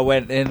I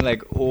went in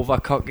like over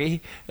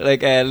cocky,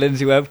 like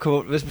Lindsay Webb come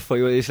up with this before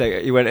you. He's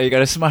like, you went, are you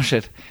gonna smash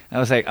it? And I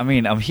was like, I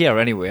mean, I'm here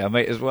anyway. I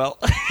might as well.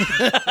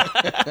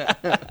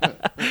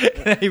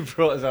 And he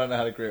brought us on and I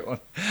had a great one.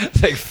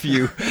 It's like,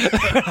 phew.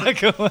 When I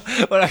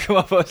come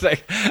up, I was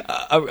like,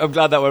 I'm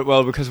glad that went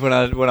well because when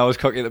I was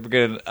cocky at the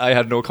beginning, I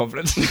had no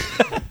confidence.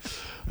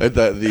 I had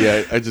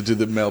to do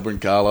the Melbourne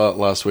Gala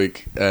last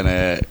week, and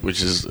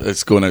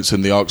it's going out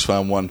soon, the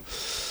Oxfam one.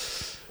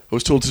 I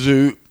was told to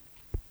do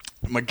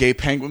my Gay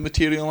Penguin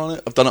material on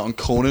it. I've done it on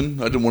Conan.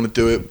 I didn't want to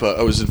do it, but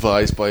I was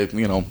advised by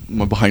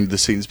my behind the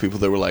scenes people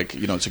that were like,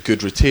 it's a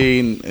good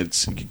routine.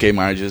 It's gay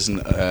marriage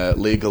isn't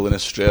legal in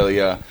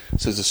Australia.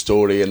 So it's a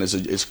story and it's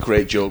a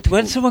great joke.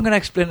 When's someone going to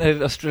explain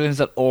to Australians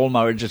that all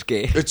marriage is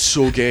gay? It's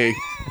so gay.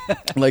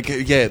 Like,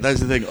 yeah, that's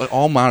the thing.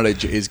 All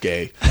marriage is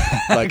gay.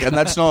 Like, and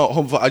that's not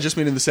homophobic. I just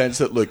mean in the sense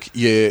that, look,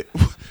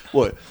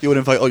 what? You want to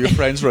invite all your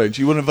friends around?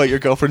 You want to invite your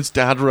girlfriend's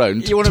dad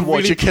around to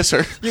watch you kiss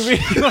her? You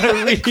want to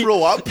really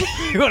grow up?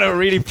 You want to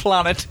really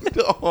plan it?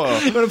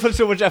 Oh. You want to put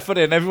so much effort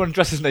in. Everyone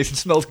dresses nice and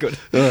smells good.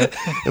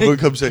 Everyone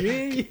comes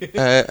in.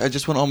 I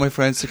just want all my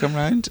friends to come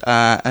around,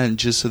 and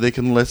just so they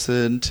can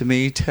listen to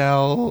me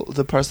tell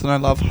the person I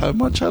love how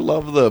much I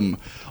love them.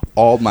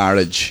 All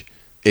marriage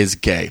is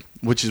gay,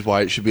 which is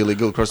why it should be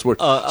illegal across the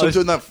board. I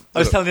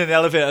was telling you in the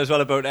elevator as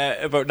well about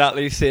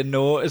Natalie saying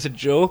no as a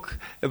joke,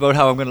 about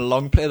how I'm going to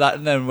long play that,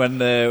 and then when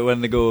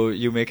they go,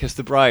 you may kiss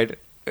the bride.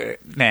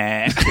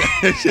 Nah.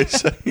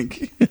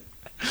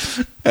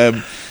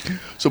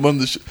 So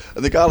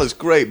the gala's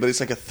great, but it's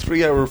like a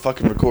 3-hour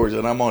fucking record,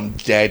 and I'm on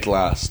dead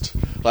last.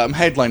 Like, I'm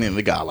headlining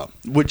the gala,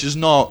 which is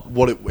not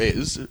what it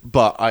is,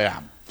 but I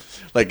am.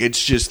 Like,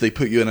 it's just they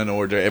put you in an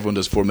order, everyone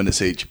does 4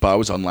 minutes each, but I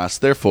was on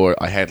last, therefore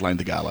I headlined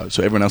the gala.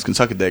 So everyone else can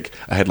suck a dick,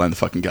 I headlined the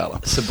fucking gala.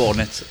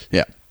 Subordinates.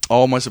 Yeah.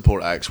 All my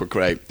support acts were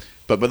great,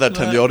 but by that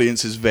time the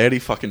audience is very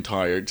fucking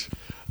tired.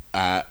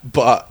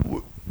 But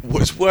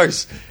what's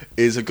worse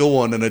is I go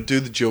on and I do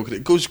the joke, and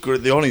it goes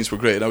great, the audience were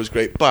great, and I was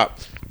great,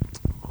 but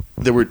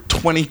there were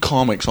 20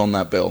 comics on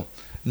that bill.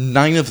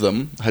 9 of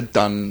them had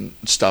done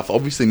stuff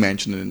obviously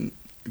mentioning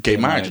gay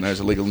marriage, and it's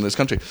illegal in this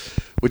country,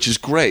 which is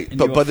great. And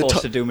but you were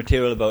forced to do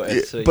material about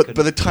it. So but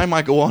by the time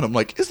I go on, I'm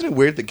like, isn't it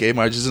weird that gay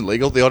marriage isn't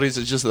legal? The audience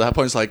is just at that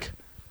point, it's like,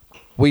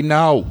 we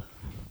know.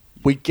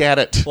 We get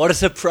it. What a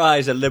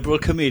surprise, a liberal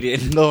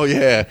comedian. No,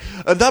 yeah.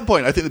 At that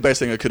point, I think the best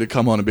thing I could have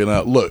come on and been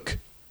like, look,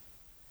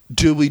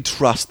 do we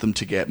trust them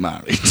to get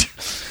married?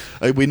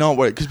 Are we not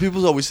worried? Because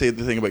people always say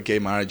the thing about gay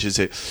marriage is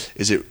it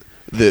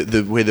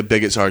the way the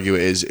bigots argue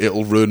it is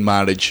it'll ruin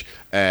marriage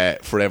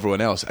for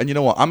everyone else. And you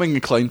know what? I'm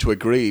inclined to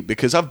agree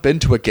because I've been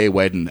to a gay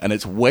wedding and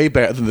it's way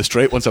better than the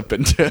straight ones I've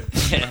been to.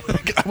 Yeah.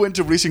 I went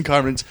to Reese and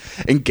Carmen's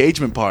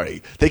engagement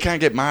party. They can't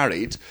get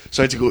married,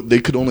 so I had to go. They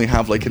could only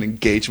have like an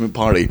engagement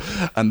party,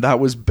 and that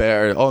was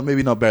better. Oh,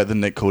 maybe not better than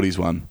Nick Cody's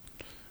one,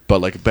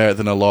 but like better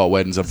than a lot of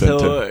weddings I've been to.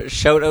 So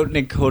shout out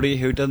Nick Cody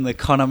who done the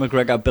Conor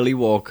McGregor Billy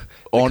walk,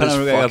 the On Conor his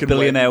McGregor fucking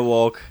billionaire wedding.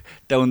 walk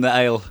down the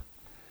aisle.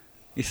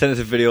 He sent us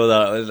a video of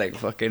that. I was like,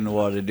 fucking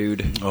what a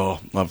dude. Oh,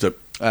 loved it.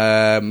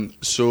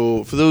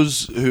 So for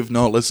those who've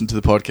not listened to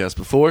the podcast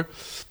before,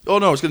 oh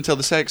no, I was going to tell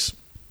the sex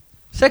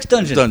Sex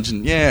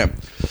dungeon. yeah.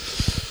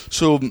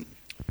 So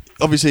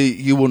obviously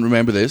you won't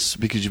remember this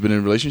because you've been in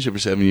a relationship for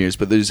 7 years,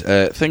 but there's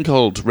a thing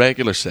called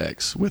regular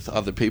sex with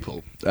other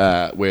people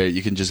where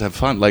you can just have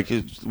fun. Like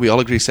we all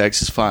agree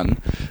sex is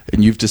fun,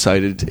 and you've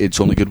decided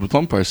it's only good with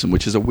one person,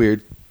 which is a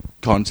weird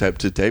concept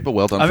to take, but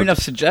well done. I mean, I've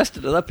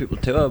suggested to other people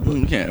too.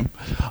 But yeah.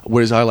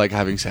 Whereas I like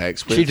having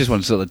sex with she just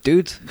wants other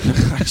dudes.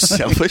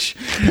 selfish,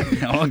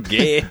 Oh,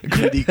 gay.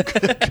 greedy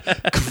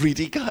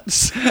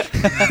guts.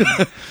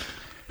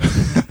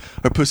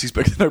 Her pussy's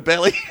bigger than her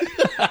belly.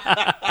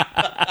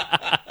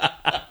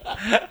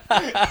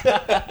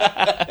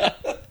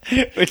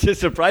 Which is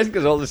surprising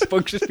because all the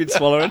spunk's just been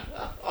swallowing.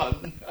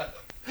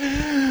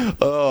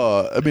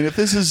 Oh, I mean, if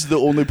this is the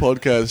only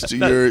podcast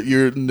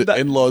your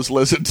in-laws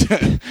listen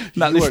to,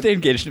 Natalie, stay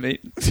engaged to me.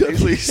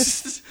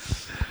 please.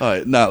 All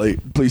right, Natalie,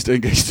 please don't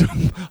engage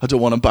them. I don't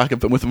want to back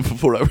up with them for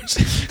 4 hours.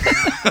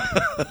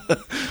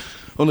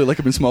 Only like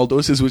them in small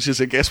doses, which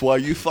is, I guess, why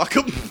you fuck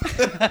them.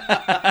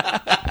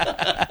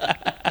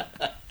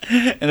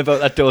 And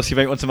about that dose, you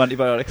might want some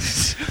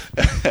antibiotics.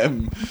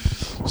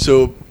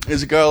 So,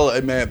 there's a girl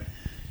I met.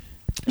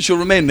 She'll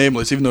remain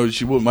nameless, even though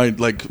she won't mind.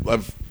 Like,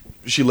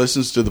 she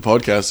listens to the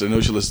podcast. I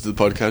know she listens to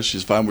the podcast.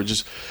 She's fine. We're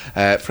just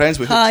friends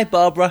with her. Hi,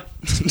 Barbara.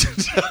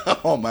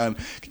 Oh man,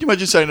 can you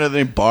imagine saying the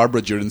name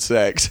Barbara during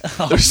sex?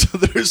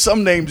 There's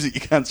some names that you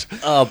can't.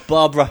 Oh,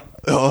 Barbara.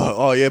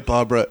 Oh yeah,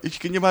 Barbara.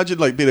 Can you imagine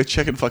like being a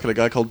chicken fucking a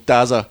guy called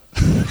Dazza?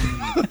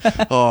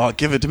 Oh,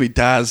 give it to me,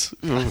 Daz.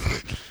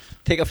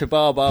 Take off your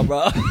bar,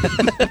 Barbara.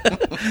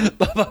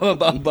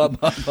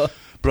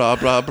 Bra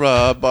bra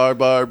bra bar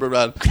bar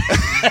bra.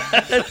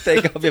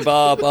 Take off your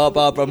bar,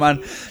 Barbara,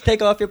 man.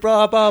 Take off your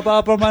bra,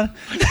 Barbara, man.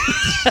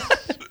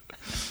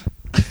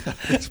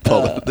 This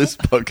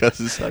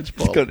podcast is such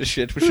It's gone to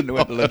shit. We shouldn't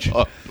have went to lunch.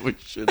 Oh, we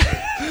should.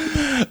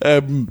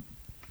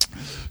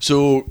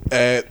 So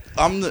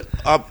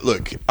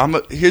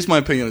here's my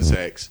opinion on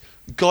sex.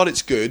 God,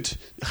 it's good.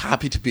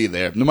 Happy to be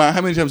there. No matter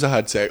how many times I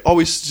had sex,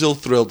 always still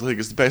thrilled. I think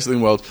it's the best thing in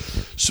the world.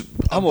 So,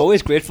 I'm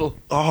always grateful.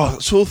 Oh,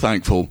 so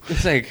thankful.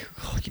 It's like,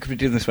 oh, you could be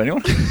doing this for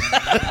anyone.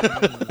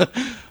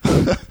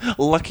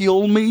 Lucky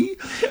old me.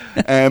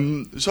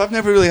 So I've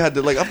never really had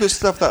to, like, I've got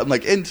stuff that I'm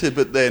like into,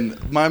 but then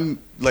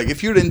like,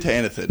 if you're into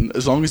anything,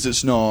 as long as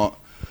it's not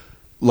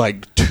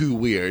like too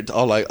weird,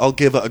 I'll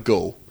give it a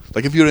go.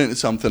 Like, if you're into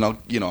something,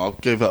 I'll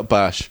give it a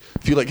bash.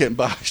 If you like getting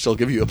bashed, I'll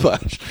give you a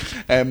bash.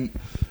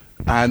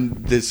 And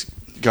this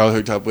girl I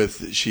hooked up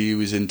with, she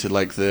was into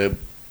like the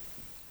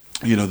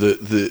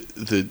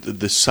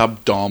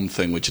sub dom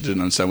thing, which I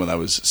didn't understand what that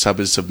was. Sub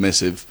is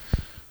submissive,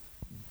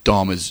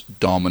 dom is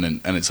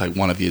dominant, and it's like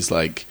one of you is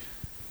like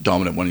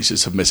dominant, one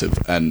is submissive.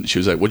 And she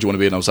was like, "What do you want to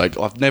be?" And I was like,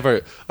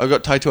 I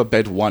got tied to a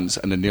bed once,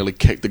 and I nearly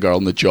kicked the girl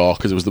in the jaw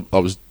because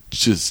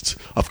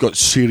I've got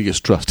serious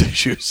trust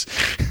issues.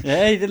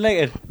 Yeah, you didn't like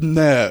it.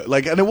 No,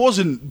 like, and it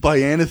wasn't by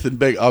anything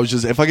big. I was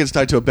just, if I get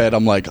tied to a bed,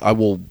 I'm like, I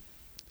will.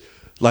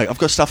 Like, I've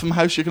got stuff in my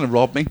house, you're going to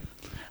rob me?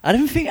 I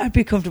didn't think I'd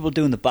be comfortable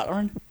doing the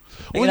battering.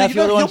 Well, Like, if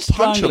you're the one punch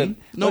strangling. him.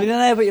 No. Well, you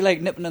know, but you're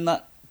like nipping in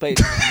that bite.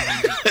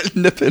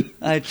 Nipping.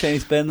 I had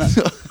Chinese burn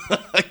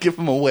that. I give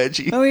him a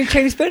wedgie. No, we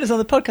Chinese burn is on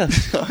the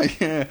podcast.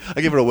 Yeah,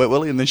 I gave her a wet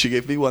willy and then she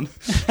gave me one.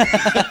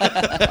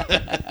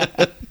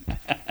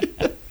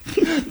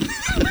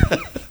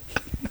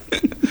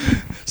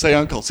 Say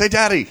uncle, say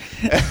daddy.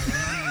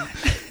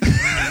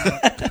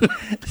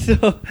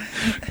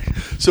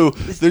 So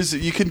there's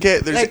you can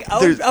get there's Like,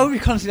 I would be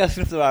constantly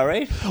asking if they're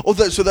alright.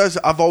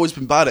 I've always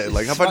been bad at it.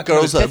 Like, I've had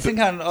girls that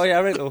Oh yeah,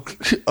 right though.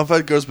 I've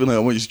had girls being like, I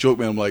want you to joke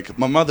me. I'm like,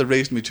 my mother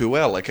raised me too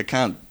well. Like, I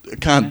can't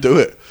do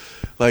it.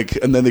 Like,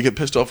 and then they get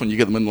pissed off when you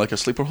get them in like a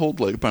sleeper hold.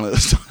 Like, apparently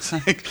that's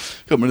like,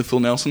 got them in Phil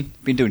Nelson.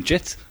 Been doing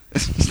jits.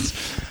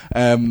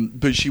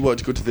 But she wanted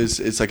to go to this.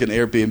 It's like an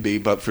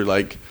Airbnb, but for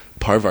like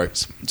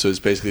perverts. So it's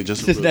basically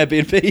just It's an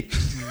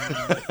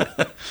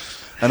Airbnb.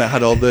 and it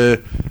had all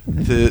the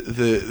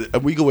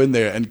and we go in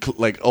there and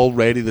like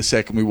already the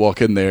second we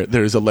walk in there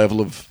is a level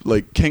of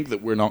like kink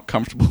that we're not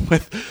comfortable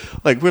with.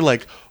 Like, we're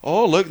like,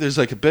 oh look, there's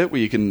like a bit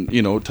where you can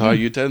tie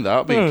you down.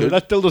 That'd be good.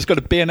 That dildo's got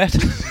a bayonet.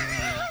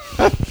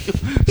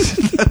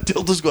 That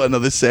dildo's got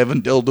another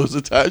 7 dildos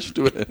attached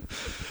to it.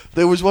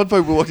 There was one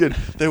point we walked in,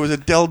 there was a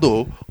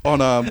dildo on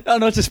a... Oh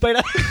no, it's a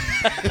spider.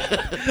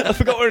 I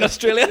forgot we're in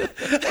Australia.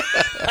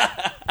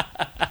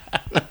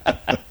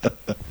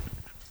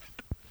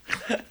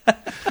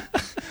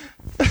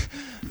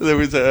 There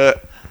was a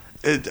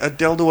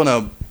dildo on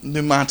a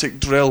pneumatic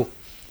drill.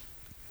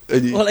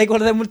 And Well, like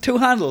one of them with two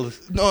handles.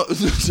 no,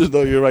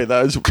 no, you're right.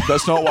 That's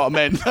not what I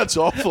meant. That's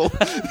awful.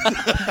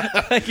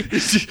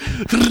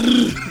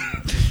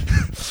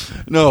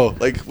 No,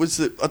 like what's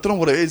the? I don't know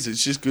what it is.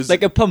 It's just because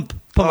Like a pump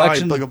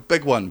action. like a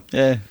big one,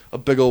 Yeah. a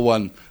big old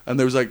one. And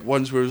there was like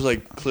ones where it was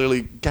like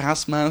clearly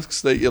gas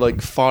masks that you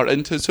like fart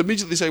into. So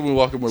immediately, say when we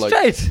walk in, we're like,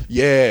 Straight.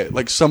 yeah,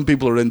 like some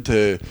people are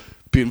into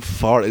being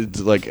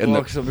farted like in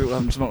Well, some people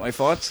haven't smelled my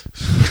farts.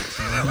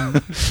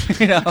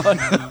 You know,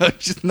 the.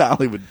 Just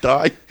Natalie would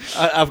die.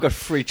 I've got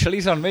free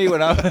chilies on me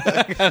when I'm.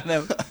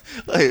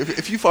 Like,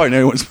 if you fart in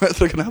anyone's mouth,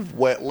 they're gonna have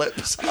wet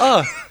lips.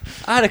 Oh,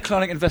 I had a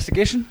chronic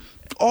investigation.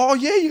 Oh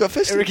yeah, you got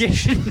fisted.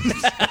 Irrigation.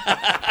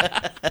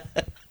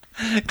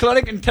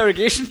 Chronic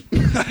interrogation.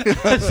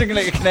 Singing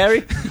like a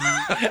canary.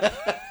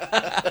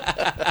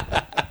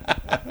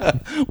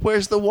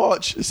 Where's the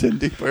watch? It's in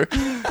deeper.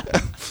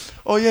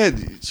 Oh yeah.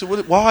 So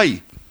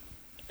why?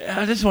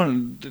 I just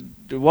wanted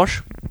to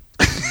wash.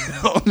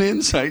 On the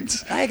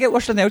insides. I get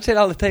washed on the outside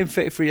all the time.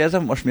 For years, I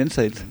haven't washed my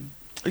insides.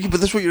 Yeah, but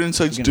that's what your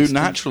insides You're do gonna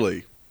stink.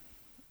 naturally.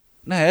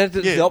 No,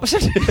 the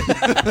opposite.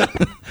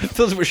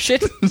 Fills it with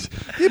shit.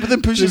 Yeah, but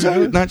then pushes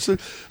out naturally.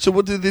 So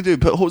what did they do?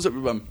 Put hose up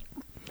your bum?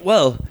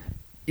 Well,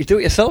 you do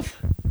it yourself.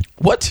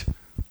 What?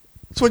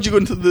 So when'd you go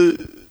into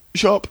the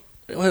shop?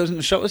 Well, I was in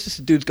the shop. It was just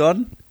a dude's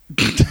garden.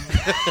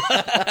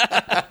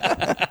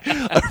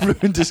 I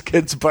ruined his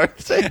kid's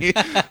birthday.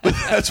 But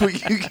that's what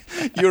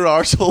your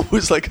arsehole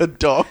was like a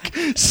dog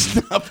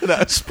snapping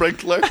at a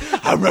sprinkler.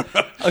 I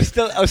remember. I was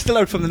still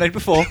out from the night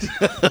before.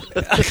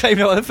 I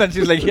climbed out on the fence. He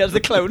was like, "Here's the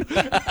clown."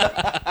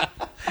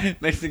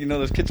 Next thing you know,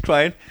 there's kids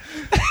crying.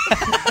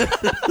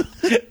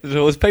 There's a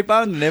hose pipe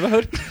ban in the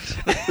neighbourhood.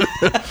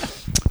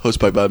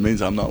 Hosepipe bad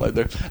means I'm not allowed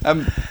there.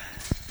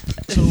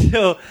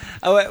 So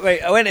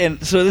I went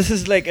in. So this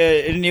is like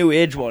a new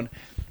age one.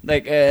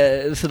 Like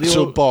so the So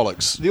old,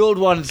 bollocks. the old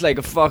one's like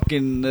a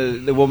fucking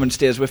the woman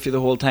stays with you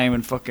the whole time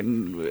and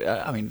fucking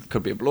I mean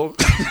could be a bloke,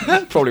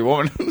 probably a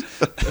woman.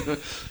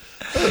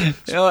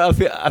 You know, I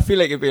feel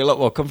like it'd be a lot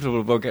more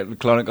comfortable about getting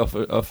clonic off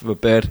of a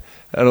bed.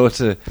 I know it's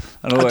a.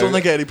 I don't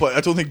think at any point.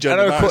 I don't think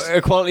gender matters.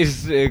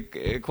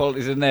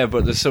 Equality's in there,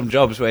 but there's some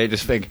jobs where you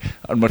just think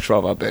I'd much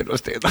rather bed or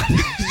stay there.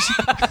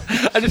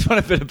 I just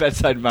want a bit of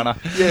bedside manner.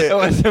 Yeah. I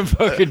want some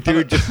fucking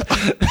dude just.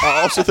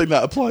 I also think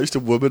that applies to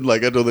women.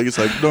 Like, I don't think it's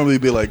like normally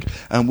you'd be like,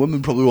 and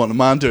women probably want a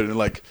man to, and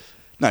like,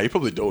 nah, you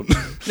probably don't.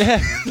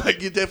 Yeah.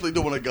 Like, you definitely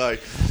don't want a guy.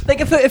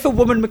 Like if a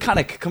woman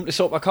mechanic come to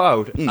sort my car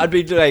out, I'd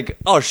be like,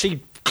 oh,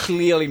 she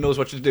clearly knows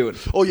what she's doing.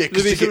 Oh yeah,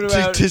 There'd be something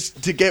about- because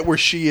to get where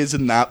she is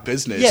in that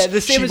business, Yeah,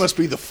 the same she as- must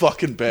be the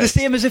fucking The best.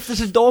 same as if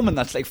there's a doorman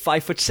that's like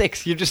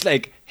 5'6". You're just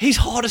like, he's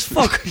hard as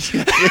fuck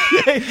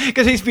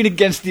because he's been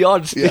against the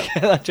odds to Yeah.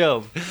 get that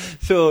job.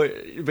 So,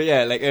 but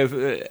yeah, like if,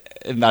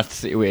 in that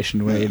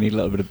situation where you need a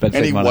little bit of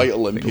bedside Any manner, white like a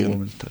Olympian.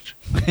 woman's touch.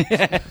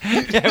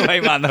 Yeah,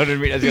 white man, 100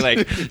 meters. You're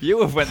like,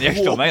 you have went the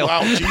extra Whoa, mile.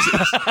 wow,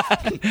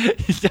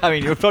 Jesus. I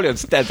mean, you were probably on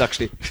steads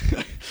actually.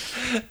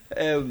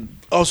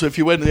 Also, if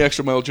you went the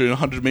extra mile during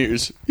 100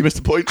 metres, you missed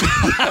the point.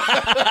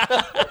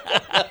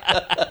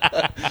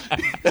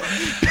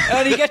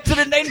 And he gets to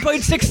the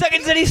 9.6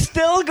 seconds and he's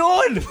still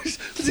going.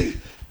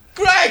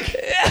 Greg!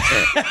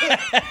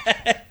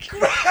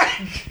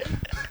 Greg!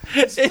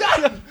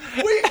 Stop!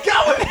 Where are you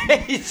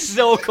going? He's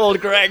so cold,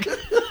 Greg.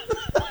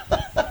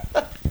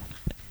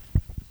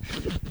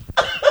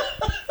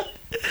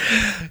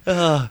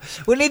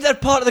 We need that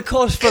part of the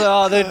course for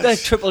the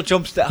triple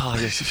jumps.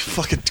 This is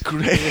fucking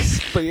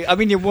great. But I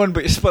mean, you won,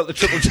 but you spoilt the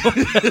triple jump.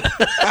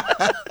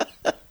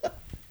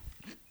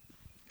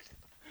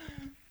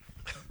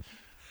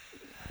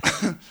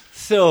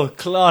 So,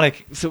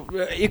 colonic. So,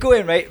 you go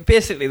in, right?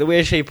 Basically, the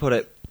way she put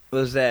it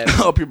was...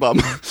 Up your bum.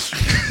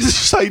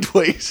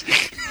 Sideways.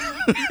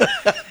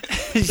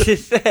 she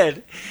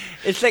said,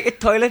 it's like a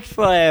toilet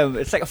for...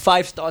 it's like a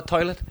 5-star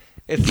toilet.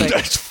 It's like...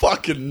 That's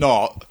fucking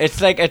not. It's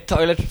like a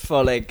toilet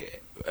for like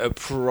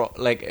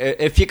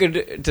if you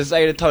could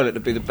design a toilet to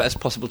be the best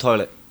possible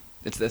toilet,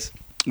 it's this.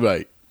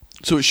 Right.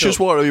 So it's just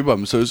water up your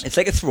bum. So It's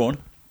like a throne,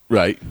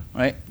 right.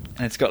 right?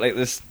 And it's got like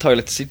this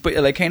toilet seat, but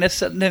you're like kind of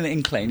sitting in an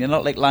incline. You're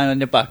not like lying on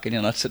your back and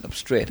you're not sitting up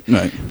straight.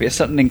 Right. But you're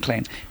sitting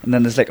incline, and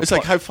then there's like It's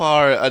like how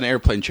far an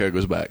airplane chair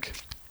goes back.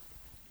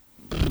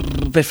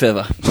 a bit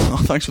further. Oh,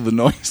 thanks for the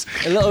noise.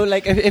 A little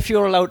like if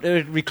you're allowed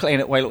to recline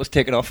it while it was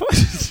taken off.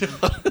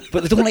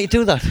 But they don't let you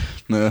do that.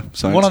 No,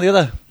 science. One or the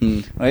other,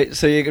 Hmm. right?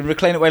 So you can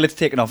recline it while it's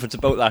taken off. It's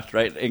about that,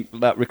 right?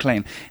 That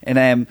recline,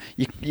 and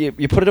you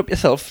put it up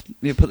yourself.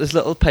 You put this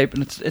little pipe,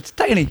 and it's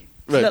tiny. It's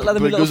Right, little, but,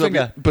 little it goes finger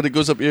up but it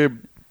goes up your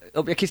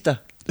up your keister.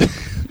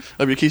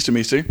 keister,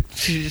 mister.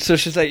 So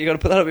she's like, you got to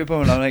put that up your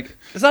bum. And I'm like,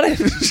 is that it?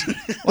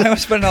 Why am I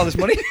spending all this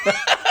money?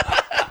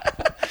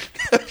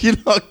 Have you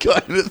not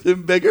got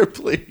anything bigger,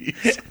 please?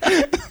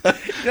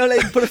 You know,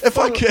 like put a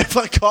If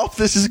I cough,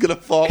 this is gonna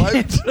fall out.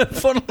 put a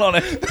funnel on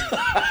it.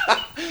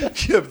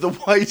 You have the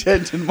white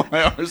end in my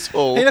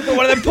arsehole. You look at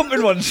one of them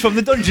pumping ones from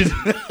the dungeon.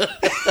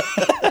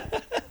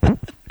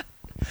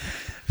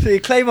 So you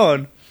climb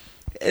on,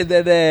 and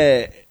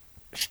then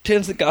She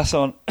turns the gas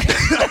on.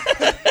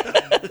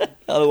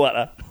 All the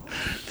water.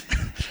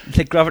 It's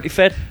like gravity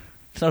fed.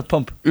 It's not a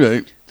pump.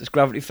 Right. It's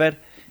gravity fed.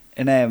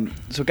 And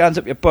so it gans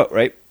up your butt,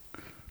 right?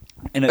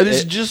 And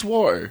it's just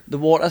water. The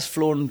water's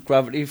flowing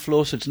gravity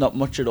flow, so it's not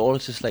much at all.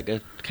 It's just like a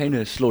kind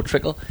of slow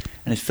trickle,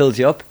 and it fills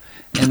you up,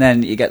 and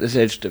then you get this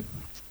urge to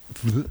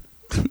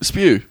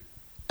Spew.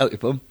 out your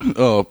bum.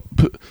 Oh,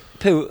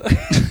 Poo.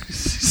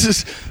 this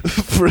is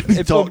for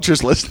any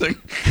doctors listening.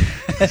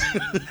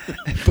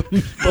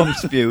 Bum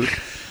spew.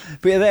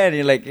 But then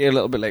you're a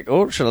little bit like,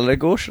 oh, should I let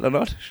go? Should I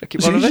not? Should I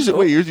keep on with it?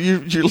 Wait,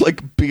 you're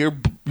like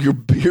you're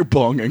beer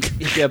bonging.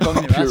 Yeah,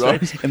 bonging your ass,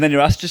 right? And then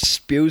your ass just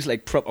spews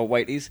like proper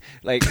whiteys.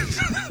 Like,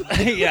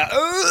 yeah.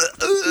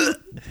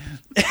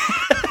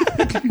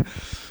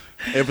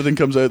 Everything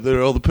comes out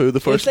there, all the poo. The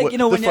first, like,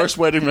 the first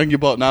wedding ring you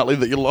bought Natalie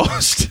that you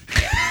lost.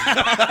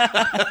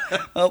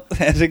 Oh,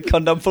 there's a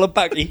condom full of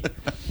backy.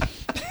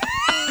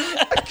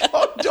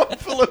 Condom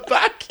full of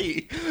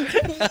backy.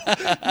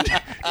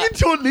 You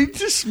don't need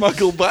to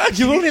smuggle back.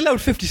 You're only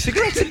allowed 50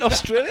 cigarettes in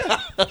Australia.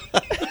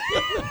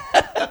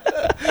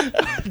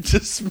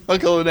 Just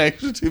smuggle an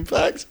extra 2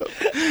 packs.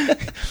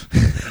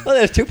 Oh,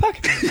 there's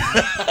 2-pack.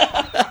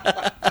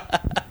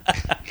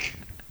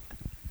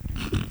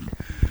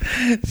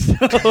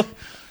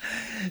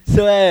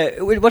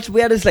 So what's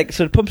weird is like,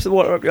 so it pumps the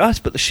water up your ass,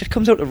 but the shit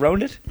comes out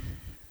around it.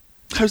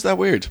 How's that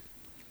weird?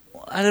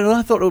 I don't know.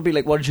 I thought it would be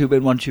like one tube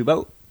in, one tube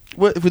out.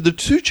 What, with the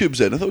 2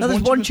 tubes in? I thought No, it was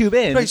there's one tube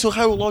in. Right, so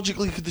how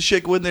logically could the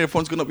shit go in there if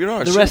one's going up your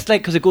arse? The rest,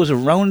 like, because it goes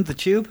around the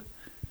tube,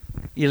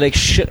 you like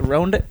shit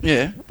around it.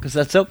 Yeah. Because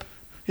that's up.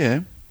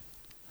 Yeah.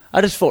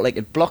 I just thought like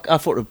I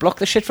thought it would block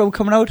the shit from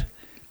coming out.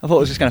 I thought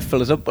it was just going to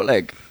fill us up, but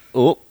like,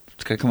 oh,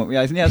 it's going to come up my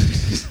eyes and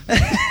ears.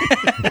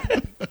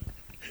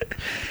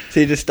 So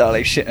you just start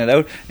like shitting it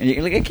out, and you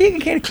can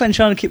kind of clench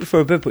on and keep it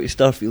for a bit, but you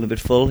start feeling a bit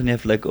full, and you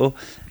have to let go,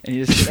 and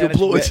you just feel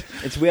bloated.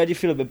 It's weird. You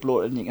feel a bit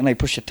bloated, and you can like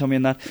push your tummy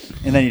in that,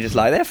 and then you just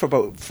lie there for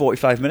about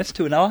 45 minutes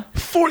to an hour.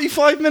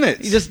 45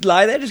 minutes. You just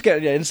lie there, just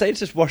get your insides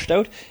just washed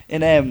out,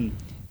 and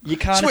you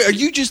can't. So wait, are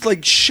you just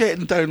like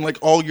shitting down like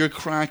all your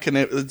crack and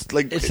it's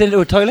like it's into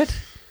a toilet?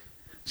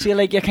 So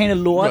you're kind of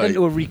lowered Right.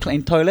 into a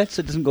reclined toilet,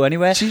 so it doesn't go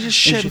anywhere. So you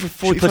just And shitting she for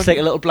 45 puts like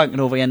a little blanket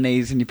over your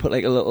knees, and you put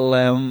like a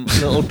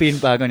little bean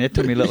bag on your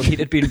tummy, a little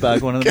heated bean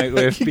bag, one of the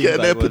microwave you bean get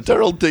an bag ones.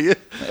 epidural, do you?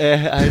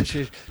 And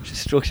she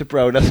strokes your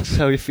brow and asks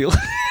how you feel.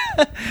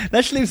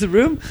 Then she leaves the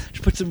room,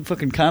 she puts some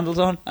fucking candles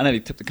on, and then he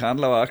took the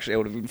candle out. Actually, I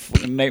would have been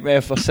fucking nightmare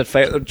if I set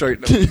fire to the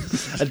joint.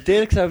 I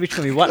did, because I reached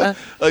for me water.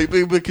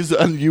 Because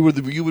you would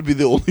be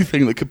the only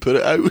thing that could put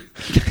it out.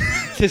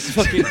 Just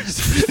fucking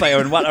fire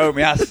and water out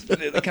my ass,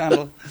 the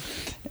candle.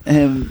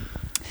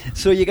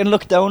 So you can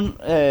look down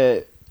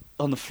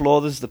on the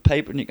floor. There's the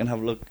pipe, and you can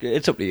have a look.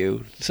 It's up to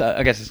you. So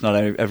I guess it's not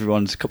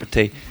everyone's cup of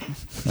tea.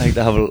 Like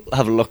to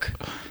have a look.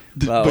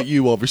 Well, But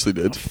you obviously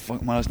did.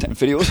 fuck man, I was taking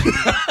videos.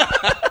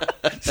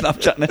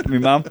 Snapchatting it to my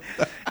mum.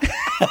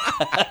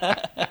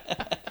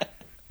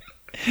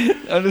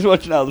 I'm just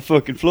watching how the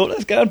fucking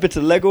floaters go. Bits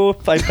of Lego,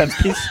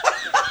 5p piece.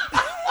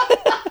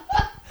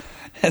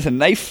 There's a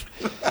knife.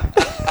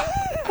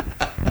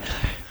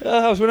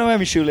 I was wondering where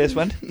my shoelace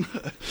went.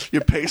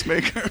 Your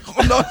pacemaker.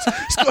 Oh no,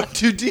 it's gone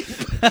too deep.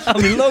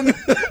 My lung.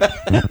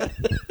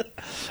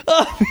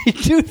 Oh, my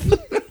tooth.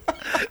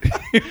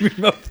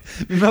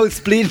 my mouth's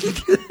bleeding.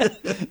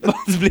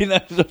 Mouth's bleeding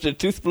out of a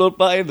tooth float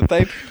by in the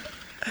pipe.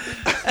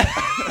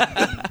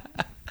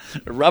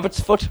 A rabbit's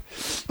foot.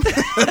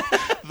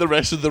 The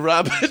rest of the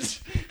rabbit.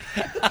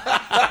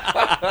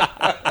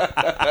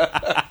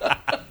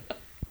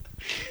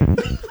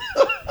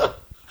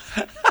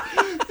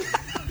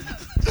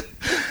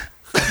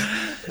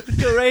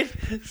 So right,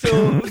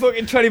 so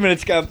fucking 20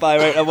 minutes gone by,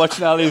 right? I'm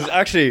watching all these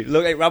actually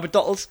look like rabbit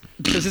dottles.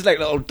 This is like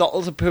little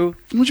dottles of poo.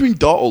 What do you mean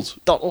dottles?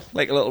 Dottle,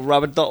 like a little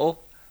rabbit dottle,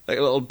 like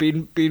a little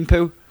bean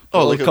poo.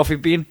 Oh, a like little coffee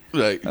bean,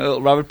 Right. a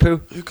little rabbit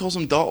poo. Who calls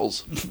them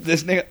dottles?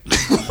 This nigga.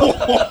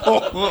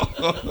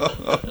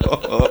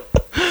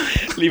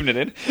 Leaving it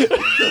in.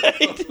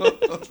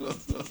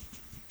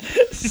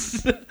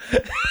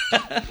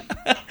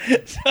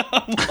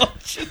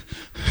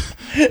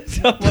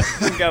 So I'm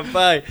watching them go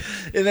by,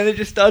 and then it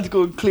just starts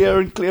going clear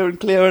and clear and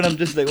clear, and I'm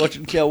just like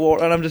watching clear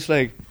water, and I'm just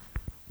like,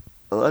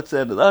 well, that's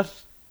the end of that.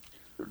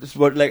 Just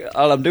what, like,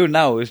 all I'm doing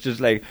now is just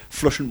like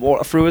flushing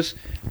water through us,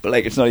 but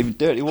like it's not even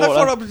dirty water. How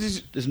far up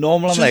is It's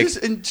normal. I'm so like, this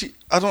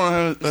I don't know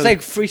how. it's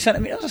like 3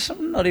 centimeters or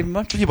something, not even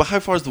much. Yeah, but how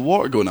far is the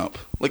water going up?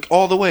 Like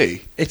all the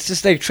way? It's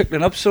just like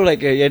trickling up, so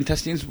like your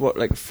intestines, what,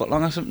 like a foot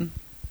long or something?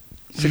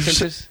 6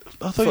 inches?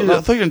 I Foot thought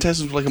long? your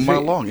intestines were like a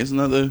mile long. Isn't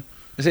that the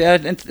Is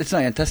it, it's not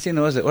your intestine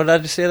though, is it? What did I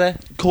just say there?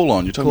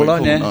 colon? You're talking Colon,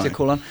 about yeah, colon. it's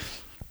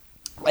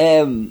a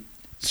colon.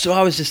 So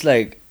I was just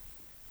like,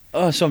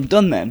 oh, so I'm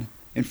done then.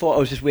 And thought I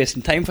was just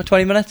wasting time for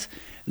 20 minutes.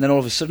 And then all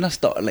of a sudden I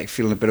started like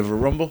feeling a bit of a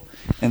rumble.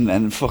 And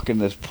then fucking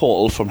this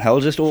portal from hell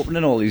just opened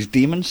and all these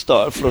demons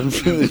started flooding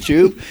through the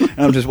tube. And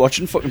I'm just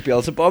watching fucking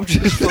Beelzebub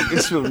just fucking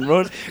swimming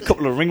around. A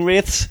couple of ring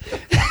wraiths.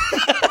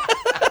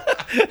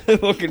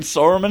 Fucking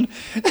Saruman.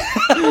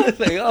 It's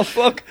like, oh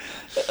fuck.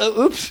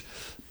 Oops.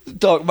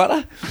 Dark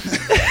matter.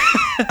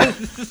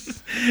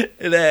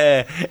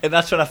 And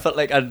that's when I felt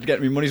like I'd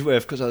get my money's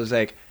worth, because I was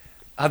like,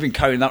 I've been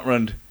carrying that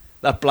around,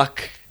 that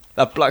black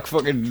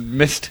fucking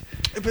mist.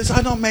 But is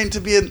that not meant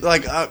to be in,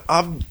 like,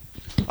 I'll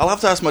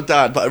have to ask my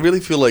dad, but I really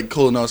feel like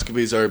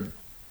colonoscopies are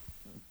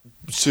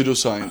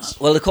pseudoscience.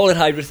 Well, they call it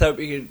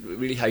hydrotherapy. It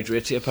really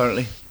hydrates you,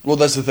 apparently. Well,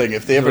 that's the thing.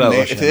 If they Well,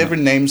 ever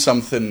name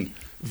something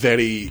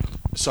very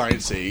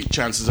sciencey,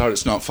 chances are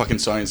it's not fucking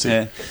sciencey.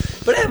 Yeah.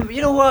 But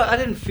you know what? I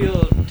didn't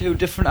feel too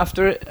different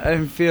after it. I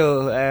didn't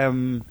feel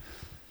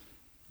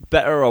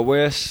better or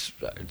worse.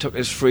 It took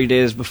us 3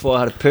 days before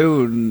I had a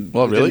poo, and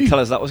Well, they really? didn't tell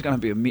us that was going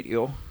to be a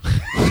meteor.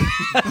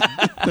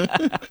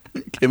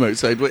 Came out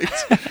sideways.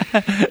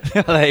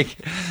 Like,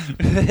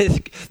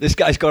 this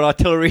guy's got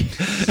artillery.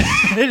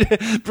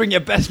 Bring your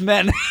best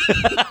men.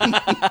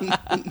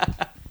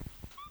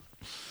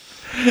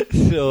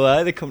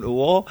 So they come to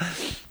war.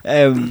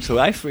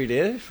 So 3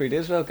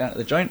 days well, going to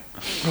the joint.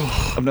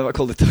 I've never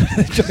called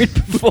the joint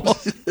before.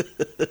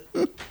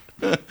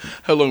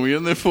 How long were you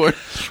in there for?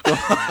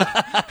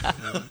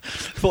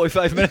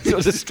 45 minutes, it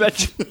was a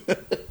stretch.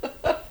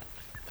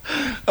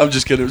 I'm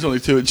just kidding. It was only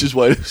 2 inches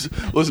wide.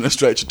 It wasn't a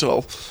stretch at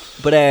all.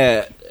 But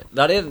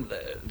that in.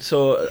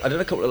 So I did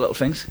a couple of little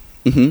things,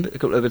 Mm-hmm. a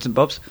couple of bits and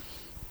bobs.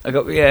 I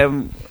got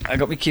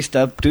me kissed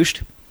up,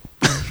 douched.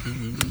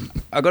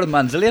 I got a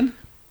manzillion,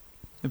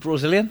 a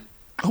Brazilian,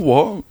 Oh,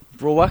 what?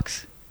 bro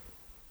wax,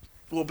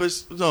 What?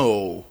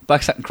 No.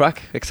 back sack and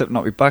crack, except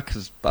not with back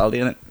because baldy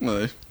in it.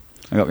 No.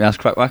 I got my ass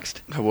crack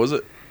waxed. How was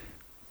it?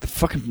 The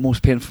fucking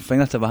most painful thing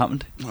that's ever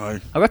happened. No.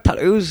 I got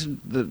tattoos.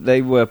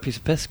 They were a piece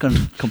of piss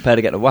compared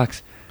to getting a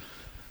wax.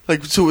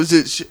 Like, so is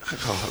it?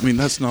 I mean,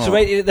 that's not. So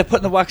right, they're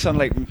putting the wax on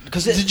like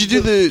because Did you do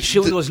the-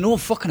 There was no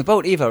fucking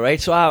about either, right?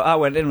 So I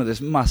went in with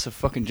this massive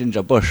fucking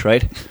ginger bush,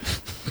 right?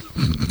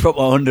 Proper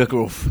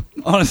undergrowth.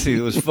 Honestly,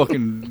 it was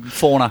fucking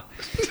fauna.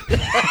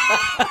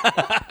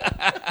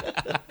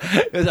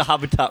 It was a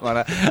habitat,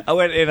 man. I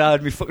went in. I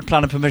had my fucking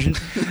planning permission.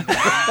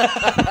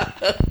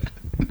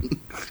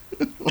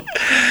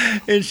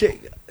 And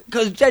shit,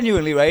 because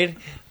genuinely, right,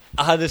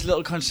 I had this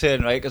little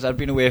concern, right, because I'd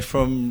been away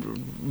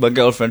from my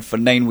girlfriend for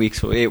 9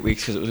 weeks or 8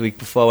 weeks, because it was a week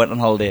before I went on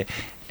holiday.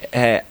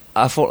 I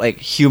thought like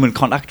human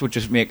contact would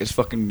just make us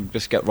fucking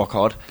just get rock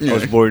hard. Yeah. I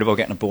was worried about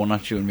getting a boner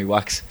chewing me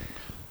wax.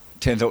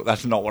 Turns out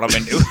that's not what I'm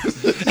into.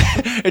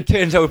 It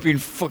turns out being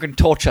fucking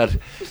tortured.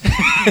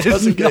 It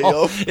doesn't get you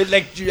off. It's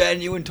like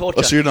genuine torture.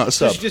 Oh, so you're not a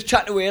sub? Just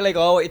chatting away like,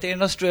 oh, what you doing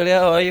in Australia?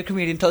 Oh, you're a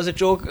comedian, tell us a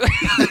joke.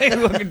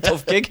 Fucking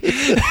tough gig.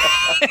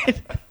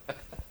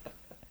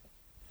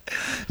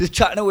 Just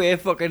chatting away,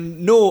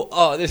 fucking, no,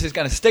 oh, this is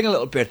going to sting a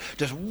little bit.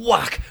 Just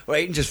whack,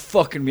 right? And just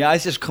fucking, my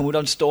eyes just come out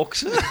on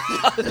stalks.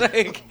 I was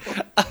like,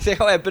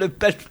 oh, a bit of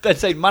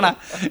bedside manner.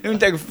 It would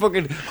take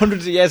fucking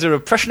hundreds of years of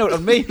repression out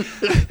on me.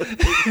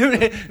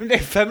 It would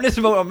take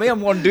feminism out on me.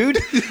 I'm one dude.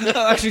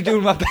 I'm actually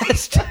doing my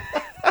best.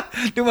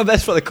 Doing my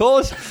best for the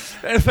cause.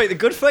 Trying to fight the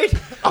good fight.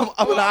 I'm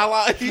an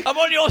ally. I'm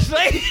on your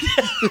side.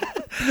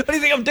 What do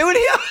you think I'm doing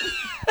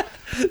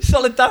here?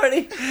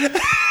 Solidarity.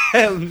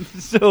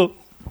 So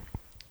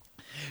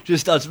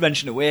just starts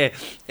wrenching away,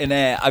 and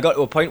I got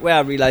to a point where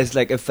I realised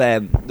like if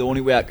the only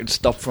way I could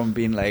stop from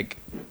being like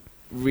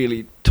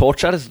really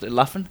tortured is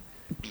laughing.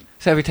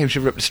 So every time she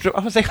ripped a strip, I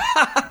was like,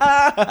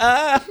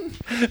 I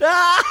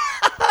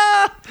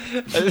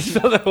just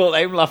felt the whole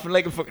time laughing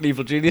like a fucking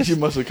evil genius. She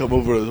must have come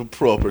over as a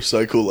proper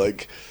psycho.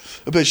 Like,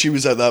 I bet she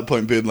was at that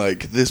point being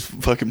like, "This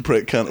fucking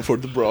prick can't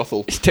afford the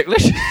brothel." It's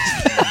ticklish.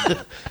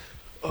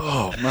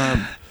 Oh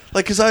man,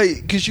 like,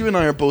 because you and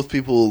I are both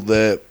people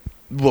that,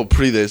 well,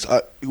 pre this,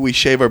 we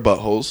shave our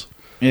buttholes,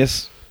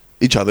 Yes,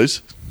 each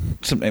other's.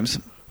 sometimes.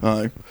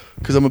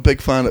 Because I'm a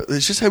big fan of.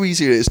 It's just how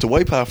easy it is to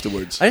wipe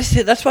afterwards. I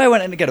just that's why I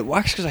went in to get it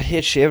waxed, because I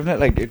hate shaving it.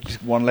 Like it's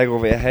just one leg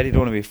over your head. You don't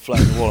want to be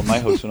flying on the wall of my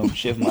house when I'm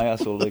shaving my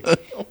asshole. Like, you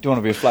don't want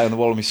to be a fly on the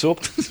wall of my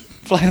soap.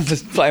 Fly on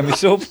my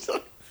soap.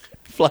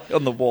 Fly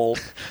on the wall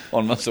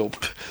on my soap.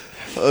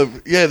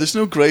 Yeah, there's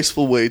no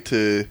graceful way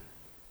to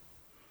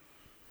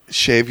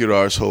shave your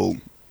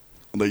arsehole.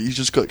 Like, you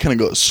just kind of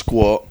got to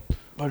squat.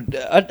 But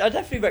I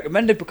definitely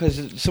recommend it,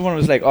 because someone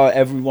was like, "Oh,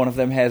 every one of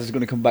them hairs is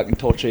going to come back and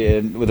torture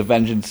you with a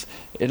vengeance."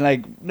 And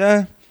like,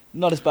 nah,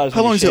 not as bad as.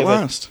 How when long you does it shave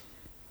last?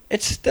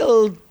 It's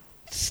still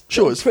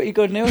Sure, it's pretty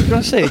good now. I was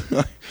going to say.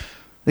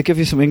 They give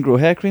you some ingrow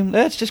hair cream.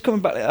 Yeah, it's just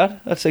coming back like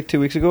that. That's like 2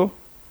 weeks ago.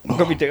 I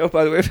got me dick up,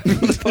 by the way, from the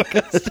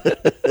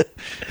podcast.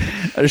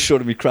 I just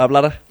showed him my crab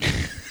ladder.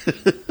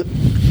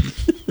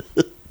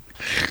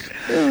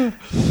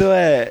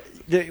 So,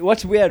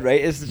 what's weird,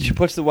 right, is that she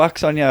puts the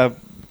wax on your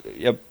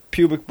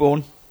pubic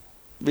bone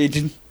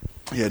region,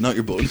 Yeah, not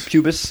your bones.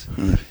 pubis,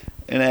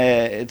 and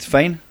it's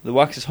fine. The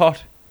wax is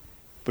hot,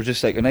 but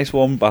just like a nice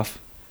warm bath.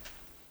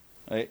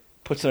 Right,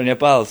 puts it on your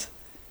balls.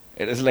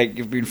 It is like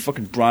you've been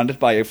fucking branded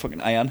by a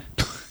fucking iron.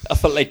 I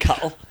felt like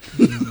cattle.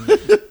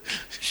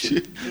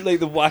 Like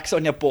the wax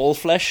on your ball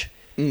flesh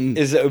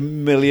is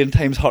 1,000,000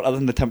 times hotter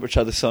than the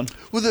temperature of the sun.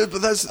 Well,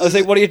 but that's. I was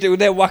like, what are you doing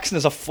there? Waxing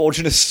as a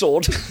forging a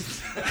sword.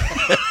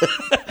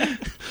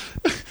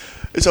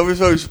 It's always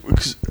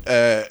because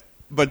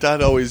my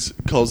dad always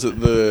calls it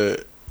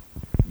the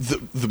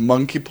the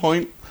monkey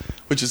point,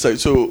 which is like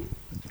so.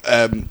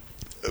 I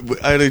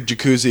had a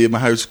jacuzzi in my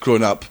house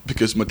growing up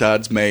because my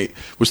dad's mate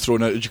was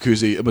throwing out a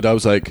jacuzzi, and my dad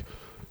was like,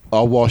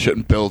 "I'll wash it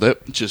and build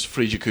it." Just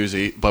free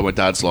jacuzzi by my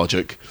dad's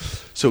logic.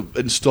 So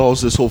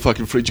installs this whole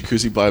fucking free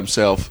jacuzzi by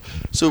himself.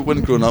 So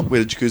when growing up, we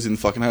had a jacuzzi in the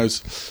fucking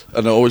house,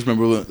 and I always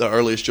remember the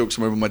earliest jokes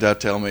I remember my dad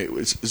telling me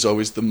is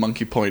always the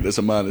monkey point as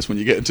a man is when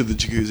you get into the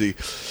jacuzzi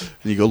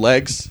and you go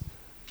legs,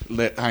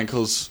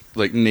 ankles,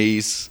 like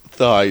knees,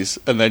 thighs,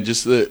 and then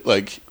just the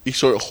like you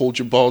sort of hold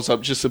your balls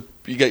up just so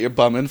you get your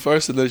bum in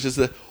first, and then it's just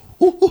the.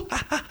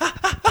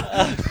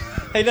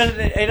 Hey,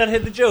 don't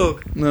hit the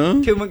joke.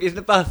 No. 2 monkeys in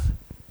the bath.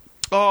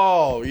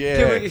 Oh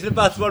yeah. 2 monkeys in the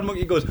bath. One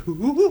monkey goes. And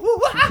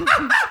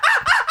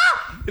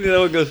the other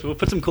one goes. We'll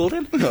put some cold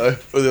in. No.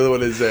 Or the other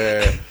one is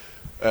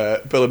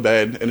Bill and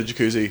Ben in a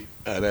jacuzzi,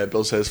 and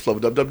Bill says "flub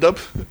dub dub dub,"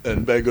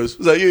 and Ben goes,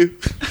 "Was that you?"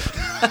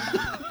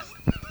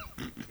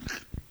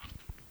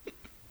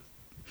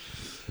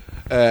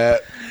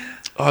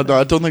 Oh no,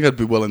 I don't think I'd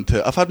be willing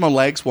to. I've had my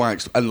legs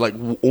waxed, and like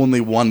only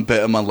one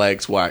bit of my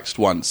legs waxed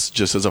once,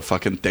 just as a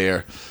fucking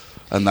dare,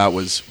 and that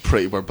was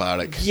pretty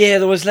barbaric. Yeah,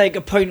 there was like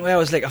a point where I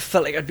was like, I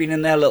felt like I'd been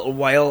in there a little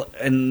while,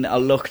 and I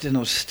looked, and there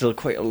was still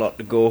quite a lot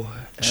to go.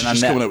 And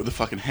Just coming out with the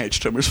fucking hedge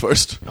trimmers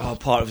first. Oh,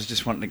 part of us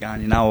just wanting to go.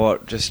 And you know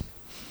what? Just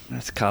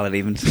let's call it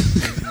even.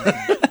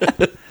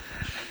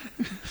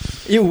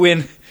 You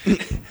win.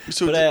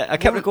 So But, I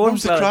kept it going. What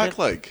was the crack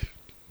like?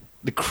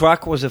 The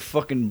crack was a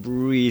fucking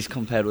breeze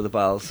compared with the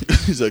balls.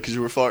 Is that because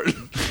you were farting?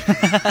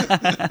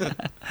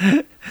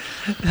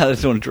 That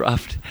was on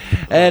draft.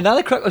 Now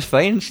the crack was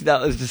fine.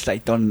 That was just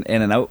like done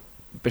in and out.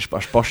 Bish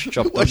bosh bosh.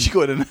 Chopped. Why'd she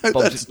go in and out?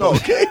 That's not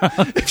okay.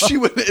 If she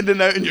went in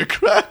and out in your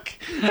crack,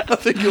 I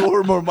think you owe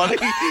her more money.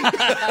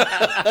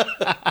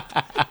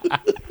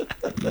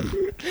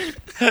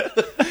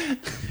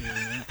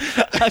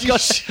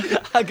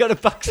 I got a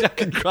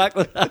backstacking crack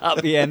with a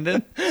happy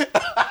ending.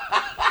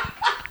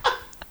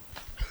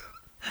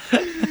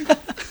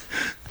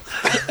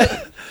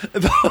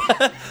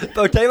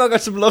 About time I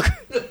got some luck.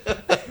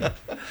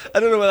 I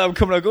don't know whether I'm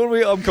coming or going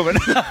with you. I'm coming.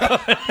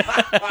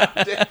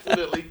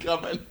 Definitely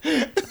coming.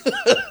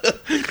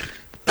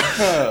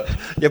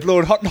 You're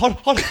blowing hot.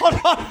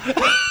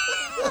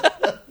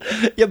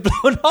 You're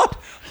blowing hot,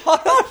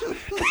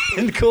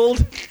 and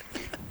cold.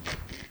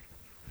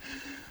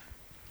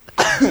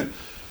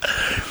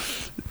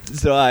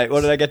 So, alright,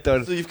 what did I get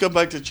done? So you've come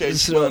back to change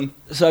So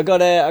I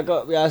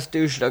got my ass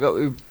douched. I got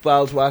my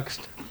balls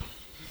waxed.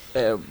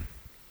 I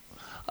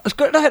was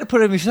going to know how to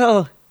put in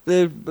myself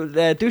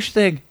the douche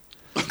thing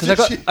because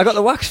I got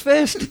the wax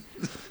first.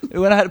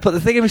 And when I had to put the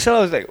thing in myself,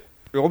 I was like,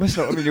 "You're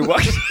missing out on your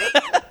wax."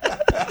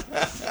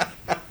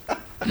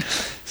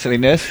 Silly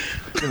nurse.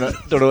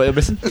 Don't know what you're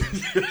missing.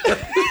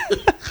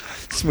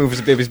 Smooth as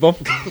a baby's bum.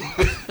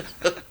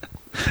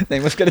 They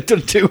must get it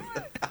done too.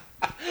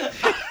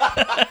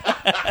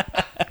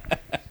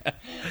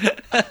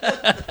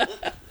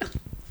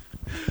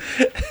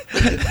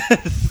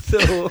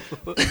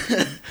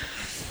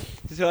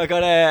 So I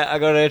got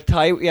a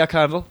tie with your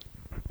candle.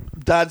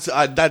 That's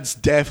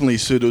definitely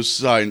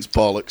pseudoscience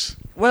bollocks.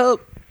 Well,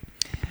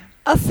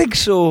 I think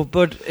so,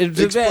 but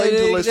Explain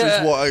to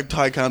listeners what a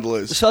tie candle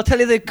is. So I'll tell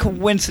you the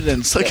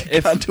coincidence. It's like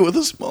a candle with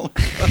a small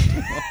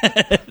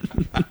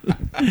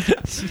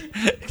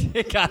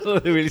a candle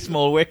with a really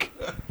small wick.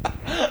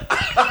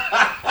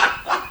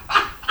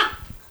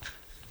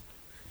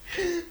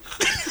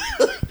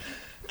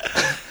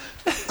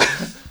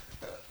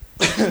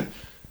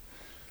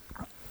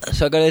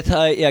 So I got a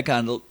tie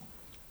candle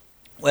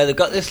where they've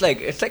got this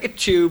like it's like a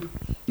tube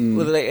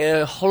with like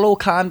a hollow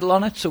candle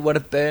on it. So when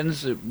it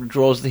burns, it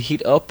draws the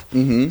heat up.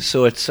 Mm-hmm.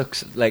 So it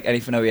sucks like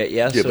anything out of it.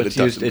 Yeah. So but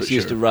it's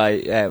used to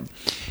ride.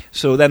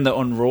 So then they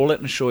unroll it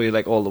and show you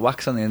like all the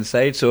wax on the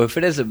inside. So if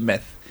it is a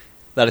myth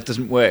that it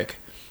doesn't work,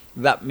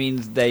 that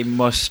means they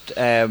must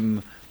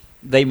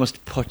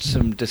put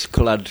some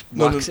discoloured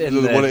wax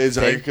in there. What it is,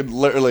 I could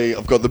literally,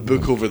 I've got the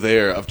book over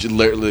there.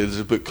 There's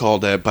a book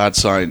called Bad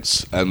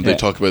Science, and they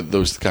talk about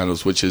those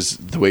candles, which is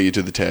the way you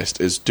do the test,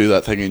 is do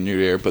that thing in your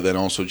ear, but then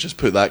also just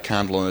put that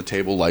candle on a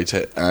table, light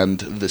it, and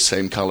the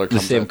same colour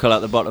comes out. The same colour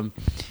at the bottom.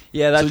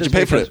 Yeah, So did you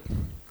pay for it?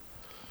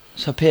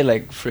 So I paid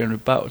like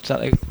 £300. Is that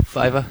like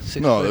 £5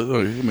 £6?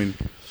 No, I mean...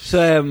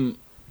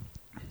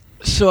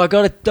 So I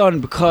got it done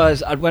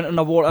because I went in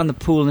the water and the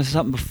pool, and this has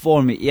happened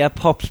before. My ear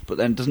pops, but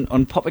then it doesn't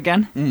unpop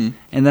again. Mm.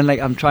 And then like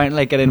I'm trying to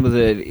like get in with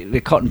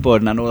the cotton bud,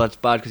 and I know that's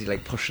bad because you're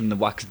like pushing the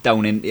wax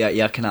down into your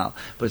ear canal,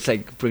 but it's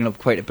like bringing up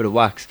quite a bit of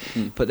wax.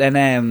 But then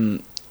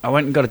I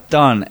went and got it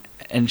done,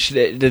 and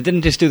they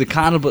didn't just do the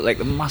candle, but like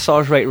the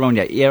massage right around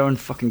your ear and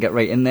fucking get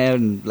right in there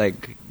and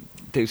like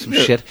do some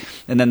shit.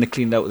 And then they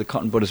cleaned out with the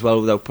cotton bud as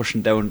well without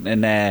pushing down.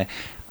 And I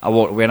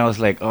walked away and I was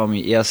like, oh, my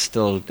ear's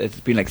still, it's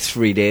been like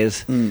 3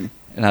 days.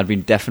 and I'd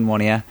been deaf in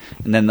one ear.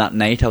 And then that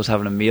night I was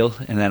having a meal,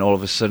 and then all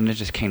of a sudden it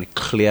just kind of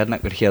cleared, and I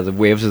could hear the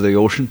waves of the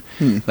ocean,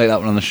 like that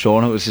one on the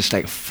shore. And it was just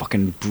like a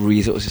fucking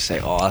breeze. It was just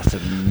like, oh, that's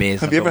amazing.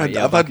 Have you ever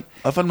had?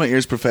 I've had my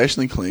ears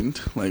professionally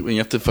cleaned. Like when you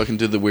have to fucking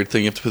do the weird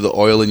thing, you have to put the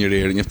oil in your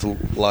ear, and you have to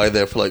lie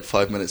there for like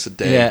 5 minutes a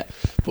day,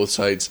 both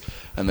sides,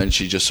 and then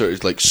she just sort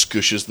of like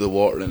scooshes the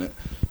water in it.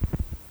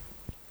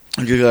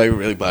 I get like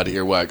really bad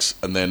earwax,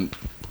 and then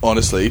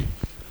honestly,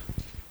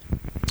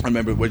 I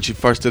remember when she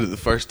first did it the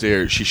first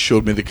year, she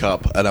showed me the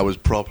cup, and I was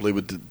properly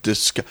with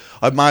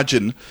I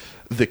imagine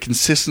the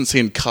consistency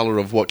and colour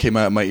of what came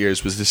out of my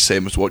ears was the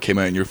same as what came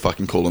out in your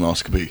fucking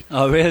colonoscopy.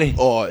 Oh, really?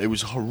 Oh, it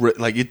was horrific.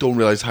 Like, you don't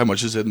realise how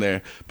much is in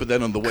there. But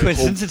then on the way home...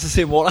 Coincidence, it's the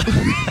same water.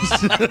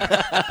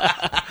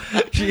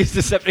 She used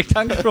the septic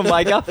tank from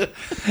my gap.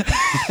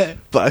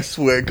 But I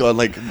swear to God,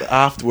 like,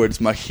 afterwards,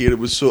 my hearing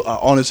was so...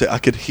 honestly, I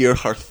could hear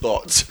her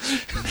thoughts.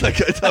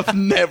 Like, I've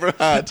never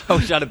had... I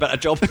wish I had a better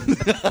job.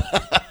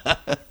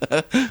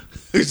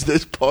 Who's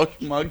this posh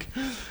mug?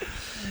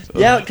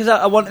 Yeah, because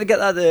I wanted to get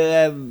that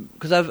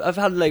because I've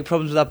had like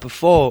problems with that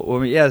before.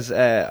 With my ears,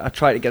 I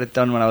tried to get it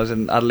done when I was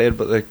in Adelaide,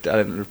 but I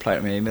didn't reply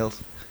to my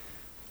emails.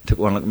 Took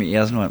one look at my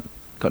ears and went,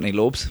 "Got any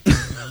lobes?"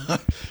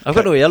 I've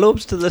got no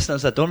earlobes to the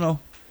listeners that don't know.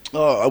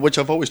 Oh, which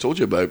I've always told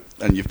you about,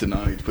 and you've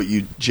denied, but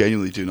you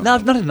genuinely do not. No,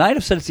 I've not denied.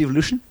 I've said it's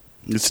evolution.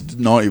 It's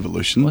not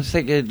evolution. What's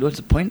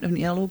the point of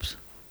earlobes?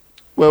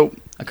 Well,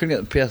 I couldn't get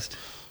them pierced.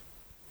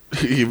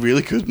 You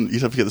really couldn't.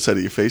 You'd have to get the side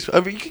of your face.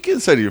 I mean, you could get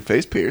the side of your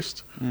face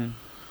pierced.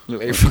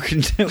 Look like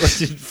fucking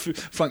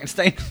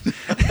Frankenstein.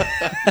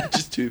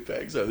 Just 2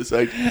 pegs out the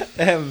side.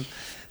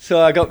 So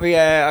I got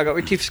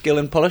my teeth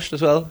scaling polished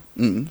as well.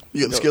 You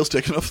got the scales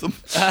taken off them.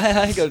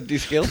 I got to do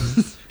scale.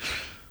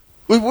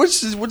 Wait, what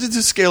does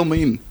the scale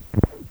mean?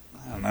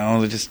 I don't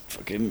know. They just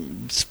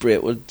fucking spray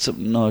it with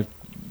something or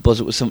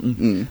buzz it with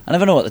something. I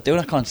never know what they're doing.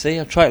 I can't see.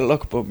 I try to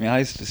look, but my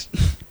eyes just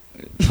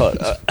it's hard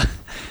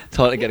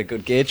to get a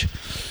good gauge.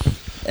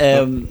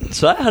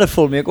 So I had a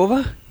full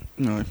makeover.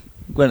 No.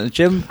 Went to the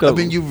gym.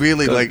 You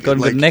really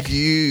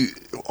you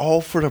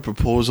offered a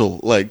proposal.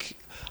 Like,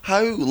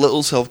 how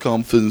little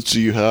self-confidence do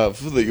you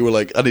have that you were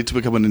like, I need to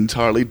become an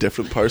entirely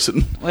different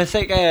person? Well, it's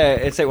like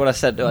what I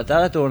said to her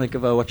dad. I don't want to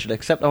give her what she'd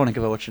accept. I want to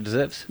give her what she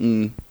deserves.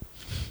 This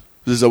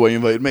is the way you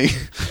invited me.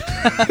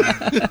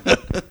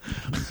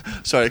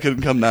 Sorry, I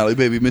couldn't come, Natalie.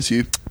 Baby, miss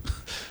you.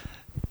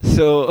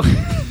 So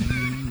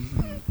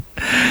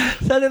I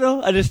don't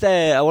know.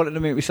 I wanted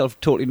to make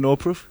myself totally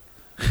no-proof.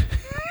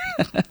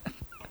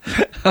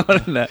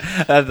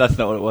 That's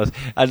not what it was.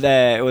 And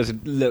it was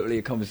literally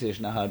a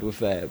conversation I had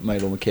with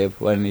Milo McCabe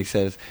when he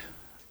says,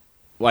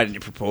 "Why didn't you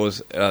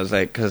propose?" And I was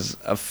like, "Because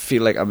I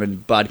feel like I'm in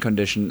bad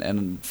condition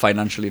and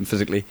financially and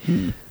physically,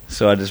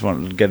 so I just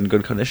wanted to get in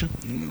good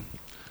condition."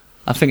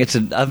 I think it's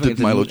Did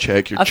Milo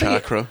check your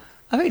chakra?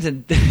 I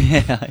think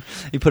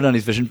he put it on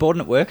his vision board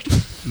and it worked.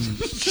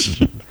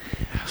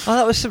 Oh,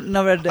 that was something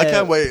I read. I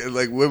can't wait.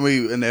 Like, when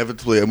we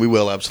inevitably, and we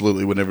will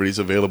absolutely, whenever he's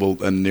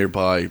available and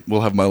nearby,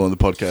 we'll have Milo on the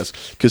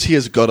podcast, because he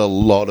has got a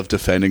lot of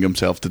defending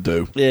himself to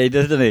do. Yeah, he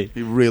does, doesn't he?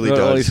 He really does.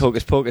 All his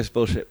hocus pocus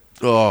bullshit.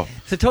 Oh.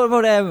 So talking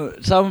about I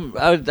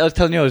was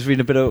telling you I was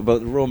reading a bit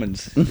about the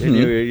Romans, and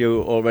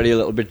you're already a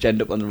little bit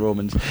genned up on the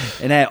Romans,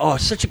 and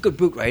it's such a good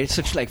book, right? It's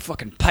such like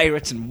fucking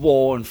pirates and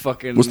war and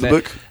fucking. What's the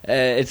book?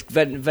 It's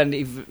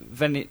Veni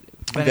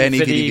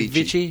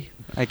Vici.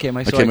 I came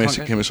I saw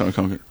and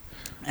conquered.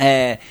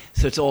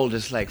 So it's all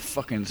just like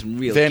fucking some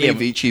real Veni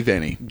Vici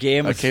Veni.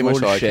 Game of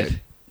Thrones shit.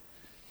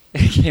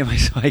 Game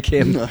I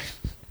came. No.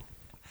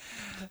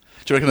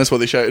 Do you reckon that's what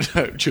they shouted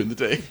out during the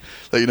day?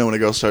 Like, when a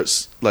girl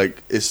starts,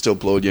 like, is still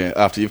blowing you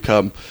after you've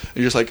come, and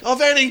you're just like, "Oh,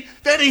 Veni!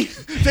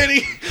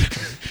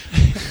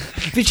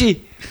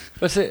 Vici!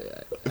 What's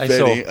it?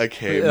 Veni, I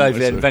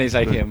came. Veni's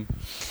I came.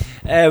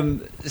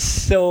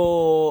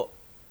 So,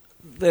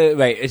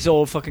 it's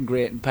all fucking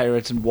great, and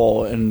pirates and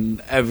war,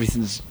 and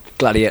everything's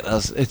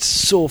gladiators. It's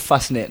so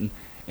fascinating.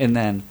 And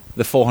then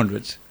the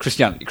 400s,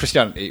 Christianity.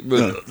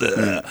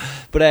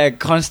 But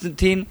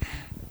Constantine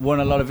won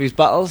a lot of his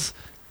battles,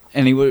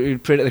 and he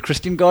would pray to the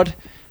Christian god.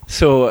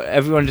 So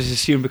everyone just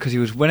assumed because he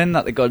was winning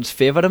that the gods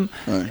favoured him.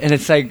 Right. And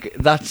it's like,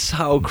 that's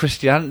how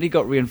Christianity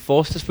got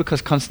reinforced, is because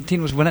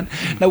Constantine was winning.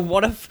 Now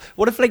what if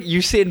like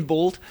Usain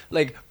Bolt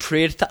like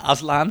prayed to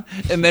Aslan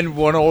and then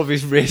won all of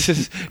his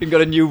races and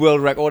got a new world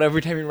record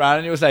every time he ran,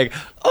 and he was like,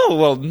 "Oh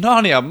well,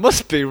 Narnia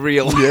must be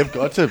real." Yeah,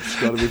 it's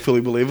got to be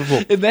fully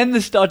believable. And then they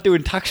start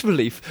doing tax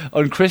relief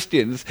on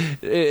Christians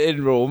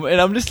in Rome,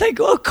 and I'm just like,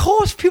 oh, of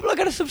course people are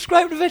going to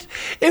subscribe to it.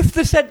 If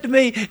they said to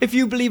me, if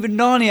you believe in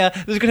Narnia,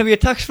 there's going to be a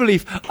tax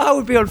relief, I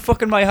would be on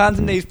fucking my hands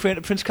and knees praying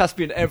to Prince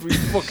Caspian every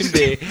fucking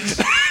day.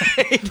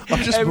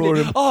 I'm just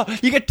bored. Oh,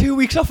 you get 2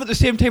 weeks off at the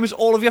same time as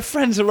all of your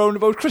friends around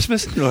about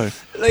Christmas. Right.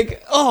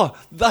 Like, oh,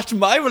 that's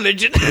my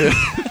religion.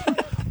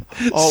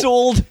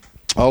 Sold.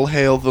 All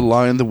hail the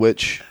Lion, the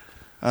Witch,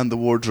 and the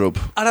wardrobe.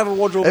 I'd have a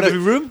wardrobe in every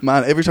room.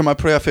 Man, every time I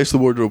pray, I face the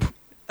wardrobe.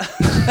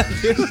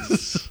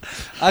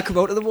 I come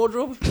out of the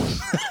wardrobe.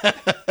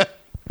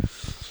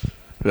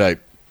 Right.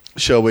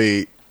 Shall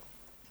we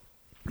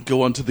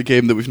go on to the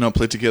game that we've not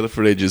played together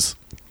for ages.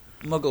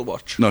 Muggle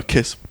Watch. No,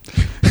 Kiss.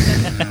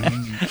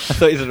 I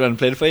thought you said run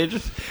played for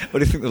ages. What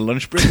do you think the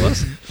lunch break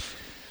was?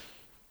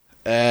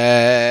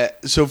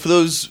 So for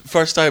those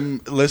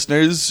first-time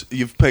listeners,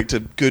 you've picked a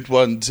good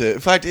one to... In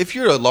fact, if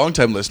you're a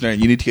long-time listener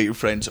and you need to get your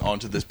friends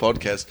onto this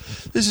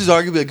podcast, this is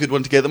arguably a good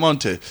one to get them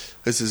onto.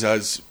 This is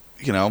as,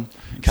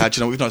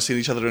 catching up. We've not seen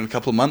each other in a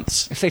couple of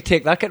months. If they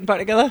take that, getting back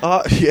together?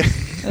 Yeah.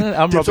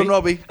 I'm Tips Robbie. on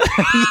Robbie.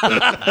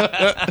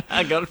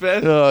 I got it,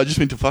 man. I just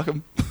mean to fuck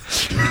him.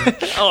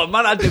 Oh,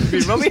 man, I didn't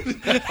mean Robbie.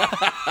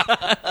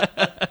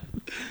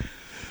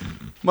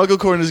 Muggle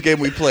Corner is a game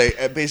we play.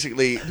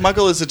 Basically,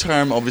 Muggle is a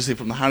term, obviously,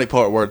 from the Harry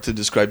Potter word to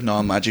describe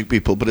non-magic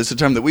people, but it's a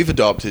term that we've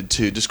adopted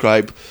to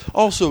describe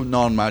also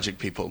non-magic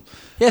people.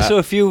 Yeah, so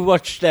if you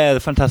watched The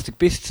Fantastic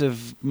Beasts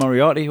of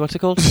Moriarty, what's it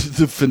called?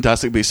 The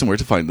Fantastic Beasts and Where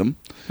to Find Them.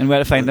 And where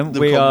to find them?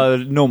 We are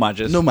no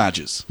mages. No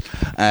mages.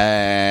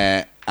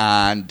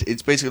 And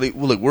it's basically,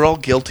 well, look, we're all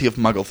guilty of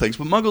Muggle things,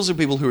 but Muggles are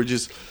people who are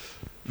just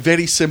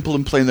very simple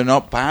and plain. They're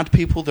not bad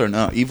people, they're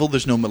not evil,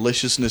 there's no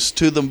maliciousness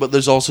to them, but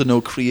there's also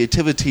no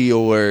creativity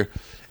or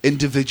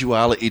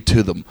individuality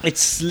to them.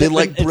 It's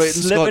slipping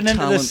into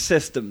the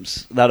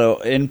systems that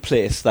are in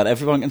place that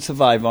everyone can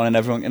survive on and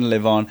everyone can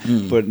live on,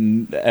 but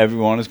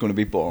everyone is going to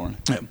be boring.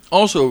 Yeah.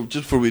 Also,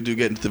 just before we do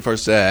get into the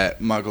first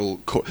Muggle...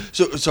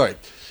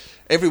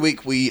 Every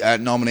week we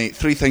nominate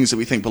 3 things that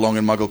we think belong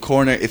in Muggle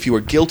Corner. If you are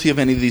guilty of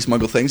any of these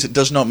Muggle things, it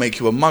does not make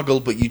you a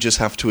Muggle, but you just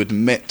have to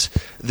admit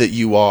that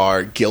you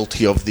are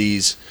guilty of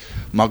these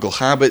Muggle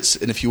habits.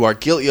 And if you are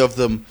guilty of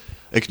them,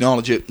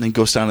 acknowledge it and then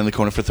go stand in the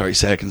corner for 30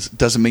 seconds. It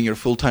doesn't mean you're a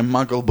full-time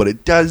Muggle, but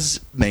it does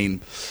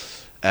mean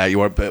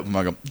you are a bit of a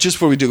Muggle. Just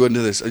before we do go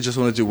into this, I just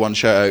want to do one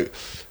shout-out.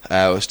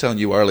 I was telling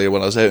you earlier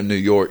when I was out in New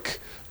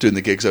York doing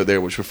the gigs out there,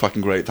 which were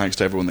fucking great. Thanks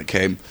to everyone that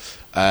came.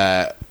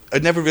 I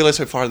never realised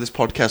how far this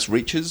podcast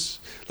reaches.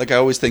 Like, I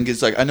always think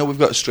it's like, I know we've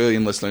got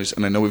Australian listeners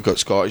and I know we've got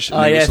Scottish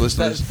and English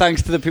listeners.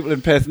 Thanks to the people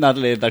in Perth and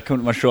Adelaide that come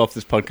to my show off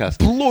this podcast.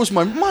 Blows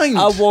my mind.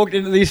 I walked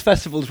into these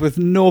festivals with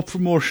no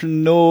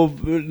promotion, no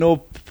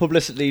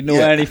publicity,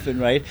 anything,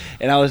 right?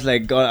 And I was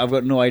like, God, I've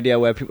got no idea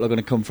where people are going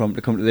to come from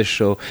to come to this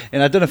show.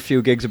 And I've done a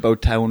few gigs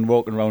about town,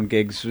 walking around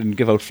gigs and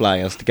give out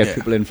flyers to get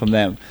people in from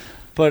them.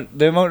 But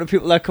the amount of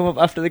people that come up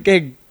after the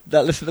gig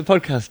that listen to the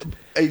podcast,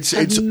 I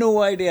have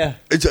no idea.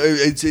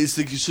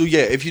 So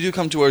yeah, if you do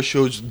come to our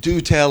shows,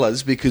 do tell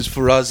us, because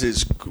for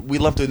us, we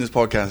love doing this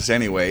podcast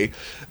anyway.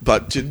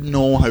 But to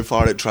know how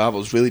far it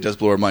travels really does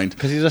blow our mind.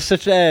 Because these are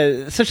such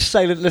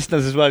silent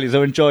listeners as well.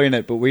 They're enjoying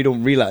it, but we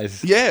don't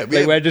realise. Yeah,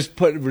 we're just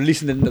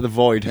releasing it into the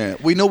void. Yeah,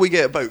 we know we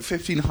get about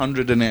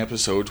 1,500 an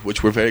episode,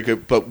 which we're very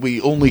good, but we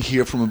only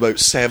hear from about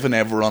 7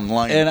 ever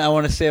online. And I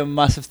want to say a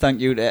massive thank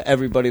you to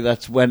everybody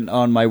that's went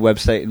on my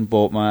website and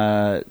bought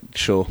my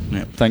show.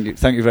 Yeah.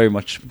 Thank you very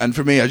much. And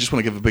for me, I just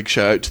want to give a big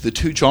shout out to the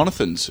 2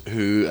 Jonathans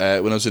who,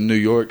 when I was in New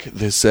York,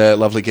 this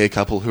lovely gay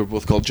couple who are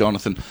both called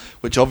Jonathan,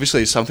 which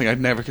obviously is something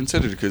I'd never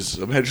considered because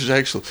I'm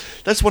heterosexual.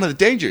 That's one of the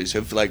dangers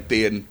of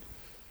being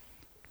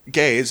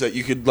gay, is that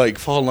you could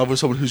fall in love with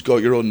someone who's got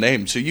your own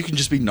name, so you can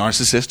just be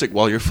narcissistic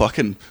while you're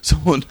fucking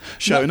someone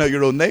shouting out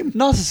your own name.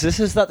 Narcissus,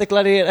 is that the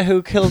gladiator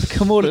who killed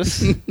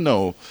Commodus?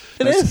 No,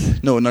 it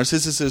is. No,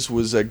 Narcissus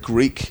was a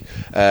Greek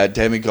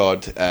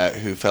demigod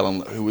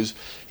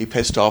he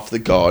pissed off the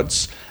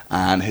gods,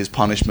 and his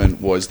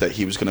punishment was that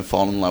he was going to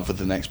fall in love with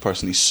the next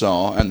person he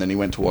saw, and then he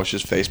went to wash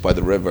his face by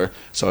the river,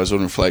 saw his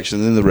own reflection,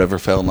 and in the river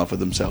fell in love with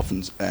himself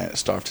and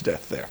starved to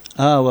death there.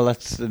 Oh, well,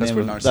 that's the name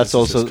where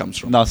Narcissus comes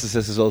from.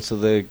 Narcissus is also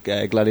the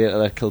gladiator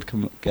that killed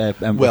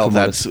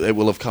Commodus. It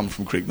will have come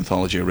from Greek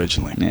mythology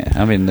originally. Yeah,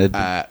 I mean,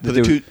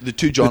 the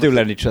two Jonathans, they do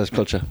learn each other's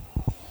culture.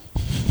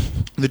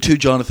 The 2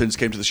 Jonathans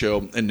came to the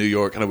show in New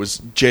York, and I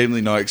was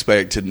genuinely not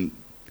expecting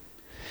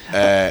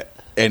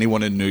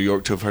anyone in New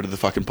York to have heard of the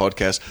fucking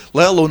podcast,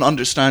 let alone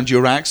understand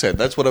your accent.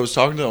 That's what I was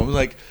talking to them. I was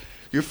like,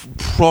 you're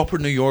proper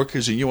New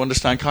Yorkers and you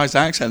understand Kai's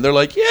accent. They're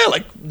like, yeah,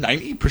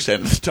 90%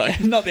 of the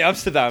time. Not the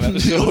Amsterdam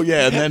episode. Oh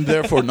yeah, and then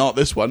therefore not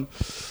this one.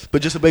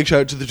 But just a big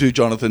shout out to the 2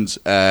 Jonathans.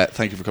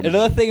 Thank you for coming.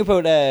 Another thing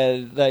about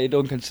that you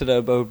don't consider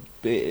about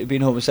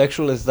being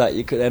homosexual is that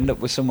you could end up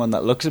with someone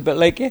that looks a bit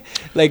like you.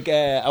 Like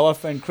our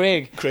friend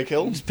Craig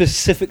Hill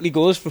specifically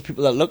goes for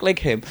people that look like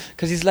him,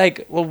 because he's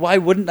like, well, why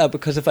wouldn't I?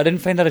 Because if I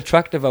didn't find that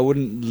attractive, I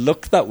wouldn't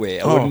look that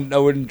way. I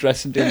wouldn't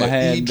dress and do my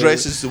hair. He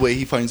dresses the way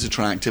he finds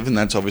attractive, and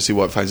that's obviously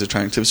what finds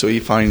attractive. So he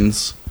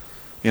finds,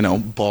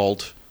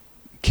 bald,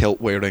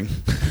 kilt wearing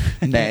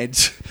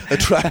Neds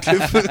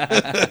attractive.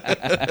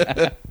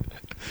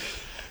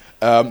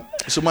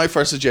 So my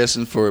first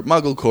suggestion for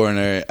Muggle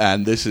Corner,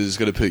 and this is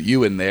going to put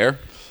you in there: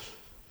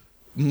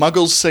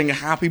 Muggles sing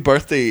happy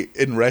birthday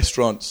in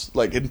restaurants,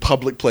 in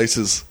public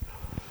places.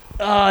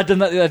 Oh, I done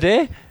that the other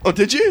day. Oh,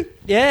 did you?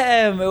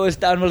 Yeah, it was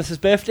Dan Willis's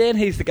birthday, and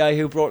he's the guy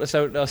who brought us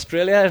out to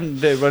Australia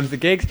and runs the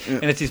gigs. Yeah.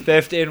 And it's his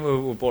birthday, and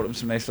we bought him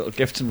some nice little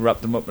gifts and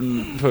wrapped them up.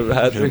 And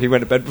he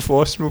went to bed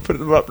before us, and we put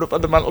them wrapped up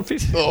on the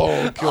mantelpiece.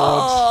 Oh, God.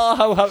 Oh,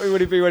 how happy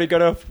would he be when he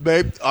got up?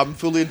 Babe, I'm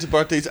fully into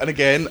birthdays, and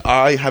again,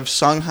 I have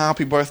sung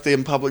happy birthday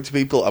in public to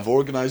people. I've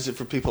organised it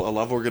for people. I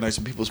love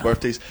organising people's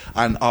birthdays,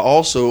 and I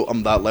also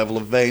am that level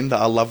of vain that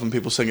I love when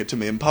people sing it to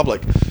me in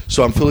public.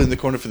 So I'm fully in the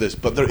corner for this,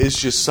 but there is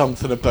just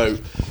something about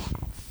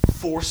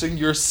forcing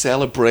your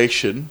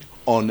celebration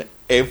on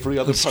every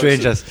other person.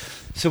 Strangers.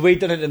 So we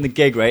done it in the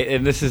gig, right?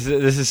 And this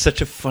is such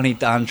a funny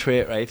Dan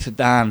trait, right? So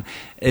Dan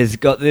has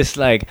got this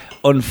like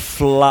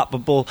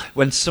unflappable,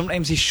 when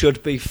sometimes he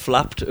should be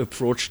flapped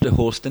approach to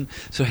hosting.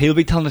 So he'll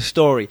be telling a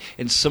story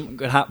and something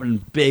could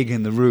happen big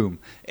in the room,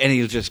 and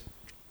he'll just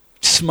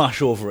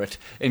smash over it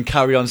and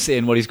carry on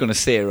saying what he's going to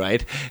say,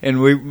 right?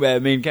 And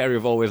me and Kerry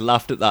have always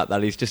laughed at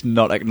that he's just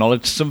not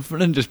acknowledged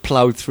something and just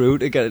ploughed through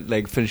to get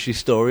like finish his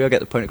story or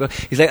get the point across.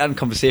 He's like that in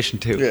conversation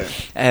too. Yeah.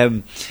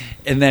 And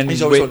then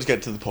He's always wanted to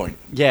get to the point.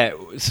 Yeah,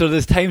 so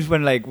there's times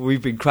when like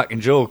we've been cracking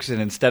jokes, and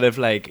instead of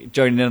like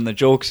joining in on the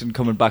jokes and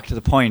coming back to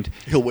the point,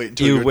 He'll wait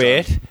until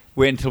you're done.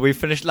 Wait until we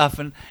finish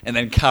laughing and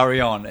then carry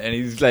on. And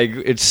he's like,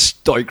 it's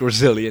stoic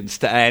resilience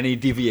to any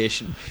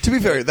deviation. To be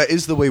fair, that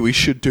is the way we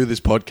should do this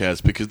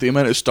podcast, because the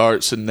amount of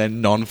starts and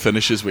then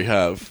non-finishes we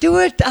have. Do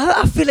it.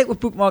 I feel like we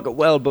bookmark it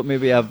well, but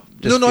maybe I've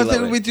just I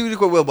think we do it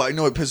quite well, but I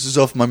know it pisses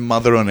off my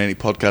mother on any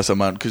podcast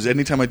I'm on, because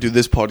anytime I do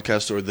this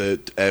podcast or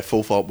the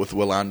Full Fault with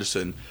Will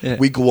Anderson,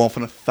 we go off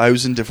in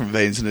 1,000 different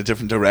veins in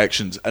different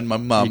directions, and my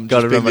mum,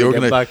 just being the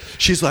organizer,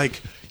 she's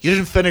like, you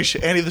didn't finish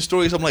any of the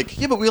stories. I'm like,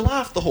 yeah, but we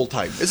laughed the whole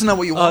time. Isn't that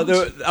what you want?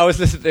 I was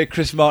listening to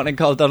Chris Martin and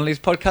Carl Donnelly's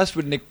podcast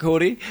with Nick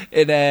Cody,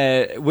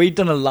 and we'd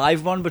done a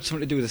live one, but something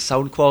to do with the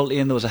sound quality,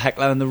 and there was a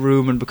heckler in the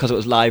room, and because it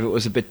was live, it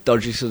was a bit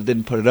dodgy, so they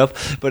didn't put it up.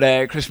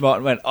 But Chris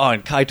Martin went,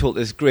 and Kai told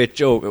this great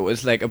joke. It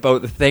was like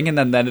about the thing, and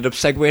then ended up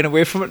segueing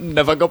away from it and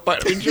never got back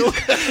to the joke.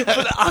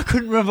 But I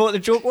couldn't remember what the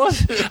joke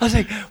was. I was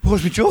like, what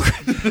was my joke?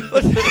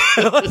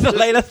 What's the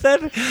line I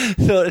said?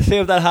 So to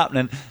save that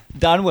happening,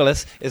 Dan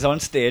Willis is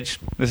on stage.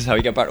 This is how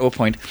you get back to a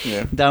point.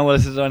 Yeah. Dan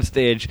Willis is on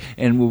stage,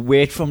 and we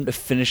wait for him to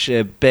finish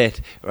a bit,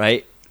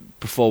 right,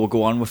 before we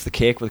go on with the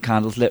cake with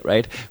candles lit,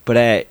 right?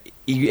 But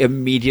he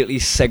immediately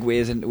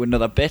segues into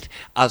another bit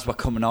as we're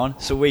coming on.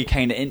 So we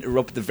kind of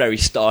interrupt at the very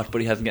start, but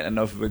he hasn't got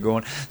enough of it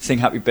going. Sing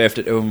happy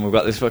birthday to him. We've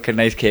got this fucking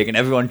nice cake, and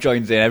everyone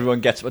joins in.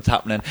 Everyone gets what's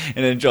happening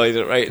and enjoys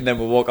it, right? And then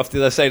we'll walk off to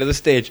the other side of the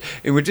stage,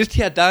 and we just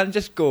hear Dan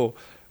just go,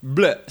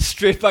 bleh,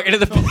 straight back into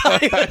the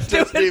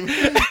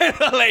and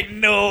I'm like,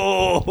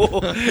 no,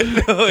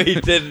 he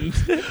didn't.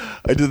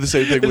 I did the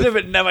same thing as if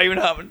it never even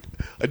happened.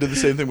 I did the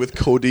same thing with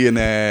Cody in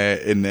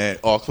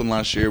Auckland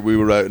last year. We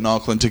were out in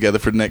Auckland together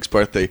for Nick's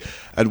birthday,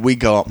 and we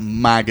got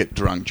maggot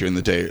drunk during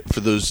the day.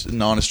 For those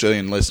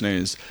non-Australian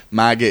listeners,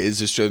 maggot is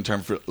the Australian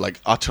term for like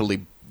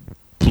utterly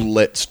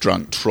blitz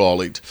drunk,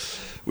 trolleyed.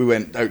 We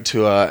went out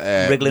to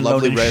a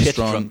lovely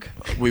restaurant.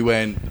 We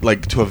went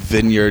like to a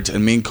vineyard,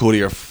 and me and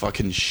Cody are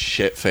fucking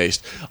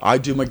shit-faced. I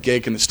do my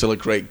gig, and it's still a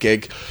great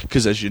gig,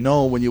 because as you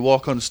know, when you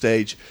walk on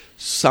stage,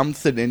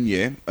 something in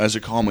you as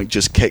a comic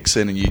just kicks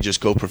in, and you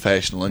just go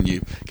professional and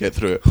you get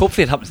through it.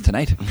 Hopefully it happens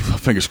tonight.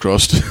 Fingers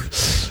crossed.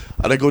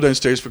 And I go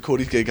downstairs for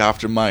Cody's gig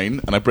after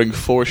mine, and I bring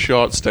 4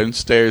 shots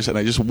downstairs, and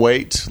I just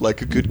wait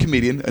like a good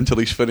comedian until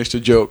he's finished a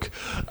joke,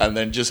 and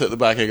then just at the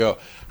back I go,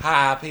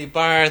 happy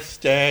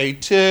birthday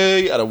to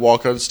you, and I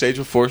walk on stage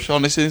with 4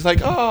 shots, and he's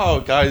like,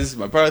 oh guys, it's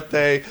my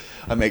birthday.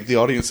 I make the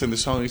audience sing the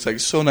song, and he's like,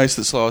 so nice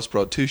that Sloss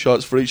brought 2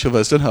 shots for each of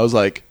us, and I was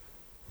like,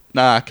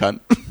 nah, I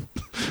can't.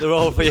 They're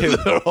all for you.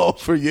 They're all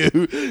for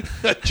you.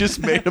 I just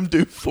made him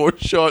do 4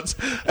 shots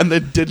and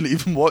then didn't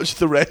even watch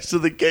the rest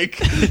of the gig.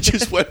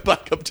 Just went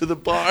back up to the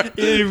bar. You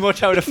didn't even watch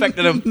how it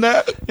affected him.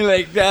 Nah. You're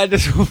like,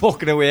 just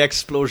walking away,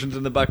 explosions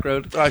in the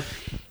background.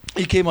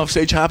 He came off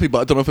stage happy, but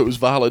I don't know if it was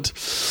valid.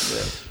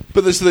 Yeah.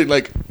 But this is the thing,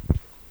 like,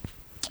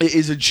 it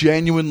is a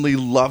genuinely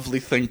lovely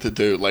thing to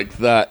do. Like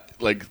that,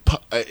 like,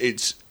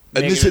 it's...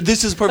 And this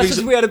is perfect. That's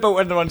what's weird about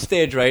when they're on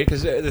stage, right?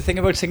 Because the thing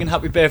about singing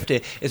Happy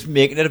Birthday is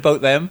making it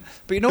about them.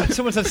 But you know, when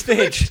someone's on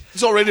stage,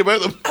 it's already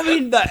about them. I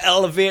mean, they're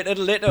elevated,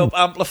 lit up,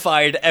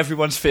 amplified.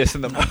 Everyone's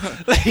facing them.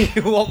 Like,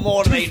 what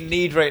more do they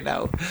need right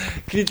now?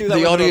 Can you do that?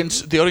 The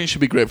audience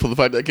should be grateful for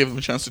the fact that I gave them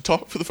a chance to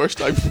talk for the first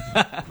time.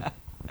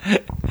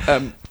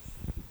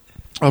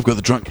 I've got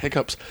the drunk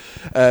hiccups.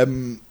 I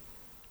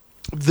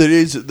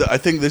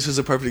think this is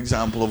a perfect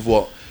example of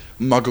what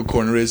Muggle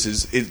Corner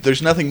is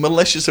there's nothing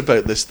malicious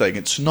about this thing.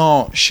 It's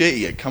not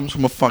shitty. It comes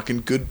from a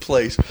fucking good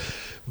place.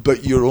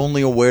 But you're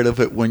only aware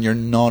of it when you're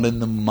not in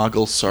the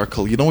Muggle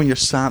circle. You know, when you're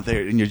sat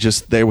there and you're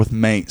just there with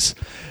mates,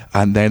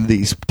 and then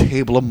these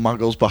table of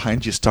Muggles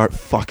behind you start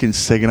fucking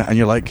singing it, and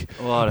you're like,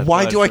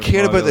 why do I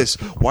care about this?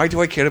 Why do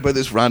I care about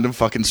this random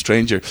fucking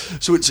stranger?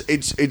 So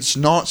it's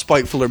not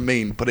spiteful or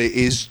mean, but it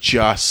is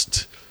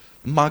just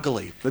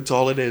muggly. That's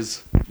all it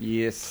is.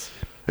 Yes.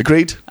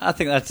 Agreed? I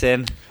think that's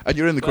in. And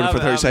you're in the corner Well, for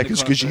 30 I'm in the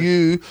seconds because corner.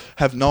 you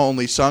have not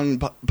only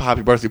sung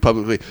Happy Birthday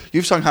publicly,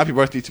 you've sung Happy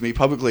Birthday to me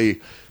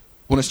publicly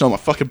when it's not my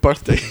fucking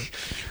birthday.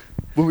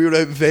 When we were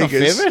out in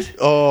Vegas. favourite?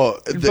 Oh,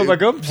 Bubba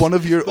Gumps? one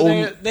of your But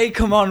own... they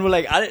come on with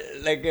like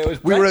it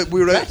was We were out,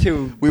 Brett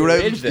who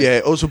arranged it.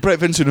 yeah. Also, Brett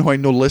Vincent, who I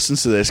know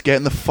listens to this, get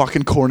in the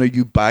fucking corner,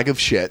 you bag of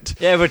shit.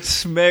 Yeah, but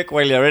smirk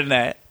while you're in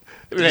there.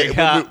 Like,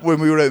 When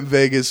we were out in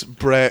Vegas,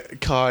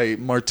 Brett, Kai,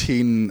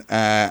 Martine,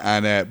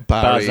 and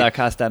Barry, Baza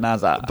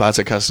Castanaza.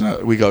 Baza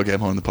Castaneda, we gotta get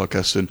him on the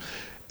podcast soon.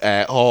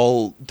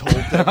 All told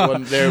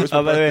everyone there it was my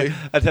Oh, by the way,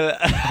 birthday.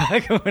 I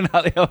tell you,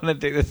 Natalie, I want to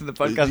do this in the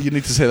podcast. You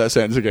need to say that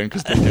sentence again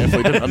because they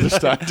definitely didn't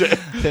understand it.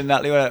 Then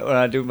Natalie, when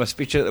I do my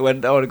speech at the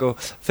end, I want to go,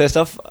 first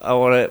off, I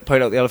want to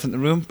point out the elephant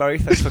in the room. Barry,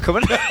 thanks for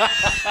coming.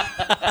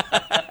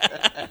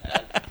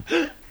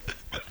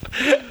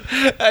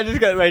 I just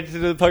got right to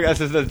the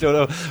podcast. I don't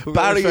know.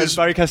 Barry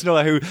Barry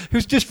Castaneda,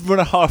 who's just run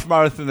a half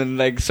marathon in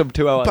like some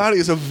 2 hours. Barry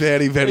is a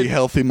very, very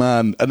healthy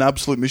man, an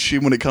absolute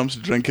machine when it comes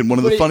to drinking. One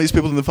of the But funniest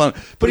people in the fun.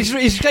 But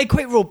he's like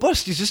quite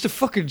robust. He's just a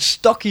fucking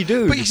stocky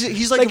dude. But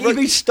he's like a he'd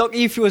be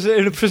stocky if he was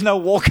in a prisoner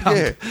war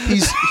camp.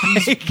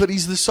 yeah, but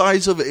he's the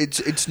size of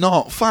it. It's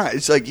not fat.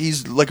 It's like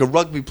he's like a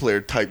rugby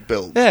player type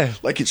build. Yeah.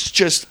 like it's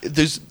just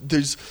there's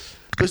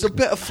a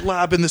bit of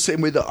flab in the same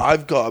way that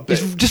I've got a bit.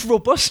 He's just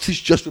robust. He's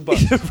just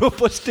robust. He's a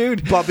robust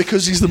dude. But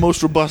because he's the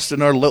most robust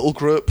in our little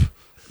group,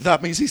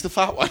 that means he's the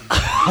fat one.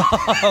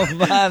 Oh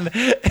man,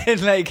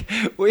 and like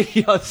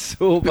we are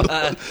so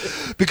bad.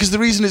 Because the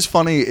reason it's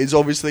funny is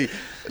obviously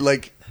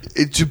like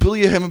to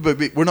bully him about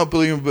we're not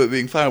bullying him about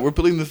being fat. We're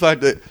bullying the fact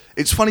that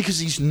it's funny because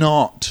he's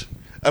not,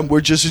 and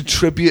we're just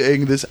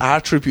attributing this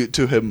attribute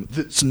to him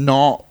that's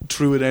not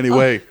true in any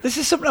way. This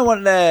is something I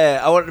wanted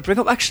to bring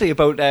up actually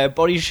about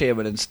body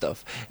shaming and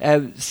stuff.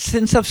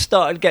 Since I've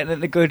started getting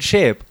into good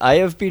shape, I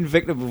have been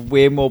victim of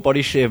way more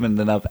body shaming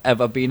than I've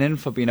ever been in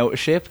for being out of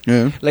shape.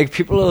 Yeah. Like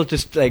people will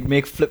just like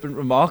make flippant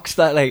remarks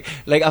that like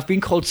I've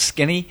been called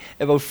skinny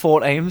about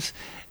 4 times.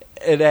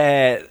 And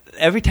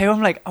every time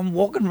I'm like, I'm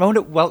walking around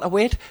at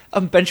welterweight,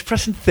 I'm bench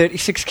pressing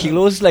 36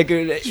 kilos. Like, To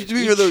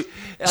be fair, though,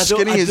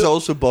 skinny is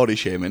also body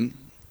shaming.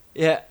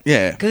 Yeah.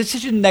 Yeah. Because it's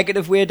such a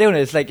negative way of doing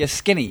it. It's like, you're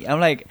skinny. I'm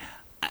like,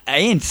 I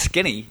ain't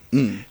skinny.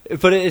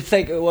 But it's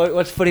like,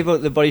 what's funny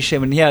about the body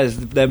shaming here is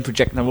them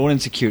projecting their own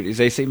insecurities.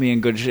 They see me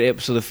in good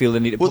shape, so they feel they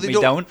need to put me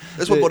down.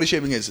 That's what body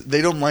shaming is.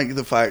 They don't like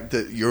the fact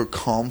that you're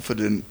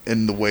confident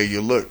in the way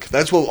you look.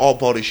 That's what all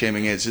body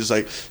shaming is. It's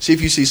like, see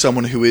if you see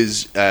someone who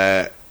is,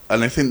 and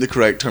I think the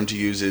correct term to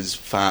use is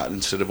fat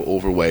instead of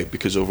overweight,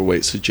 because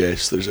overweight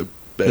suggests there's a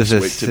best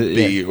weight to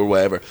be or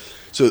whatever.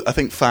 So I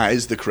think fat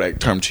is the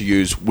correct term to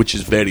use, which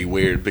is very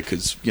weird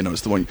because, you know,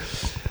 it's the one.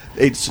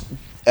 It's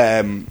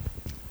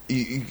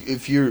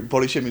if you're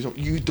body shaming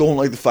someone, you don't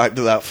like the fact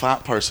that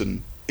fat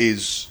person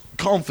is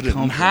confident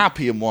and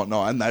happy and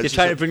whatnot, and that's you're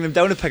trying to bring them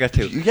down a peg or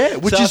two. Yeah,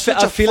 which so is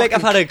I feel like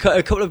I've had a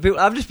couple of people.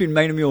 I've just been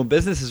minding my own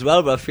business as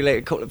well, but I feel like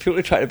a couple of people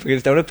are trying to bring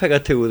us down a peg or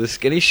two with the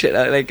skinny shit.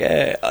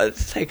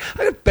 It's like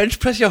I could bench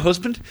press your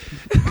husband.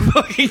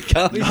 Fucking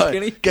can't be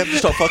skinny. Get him to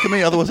stop fucking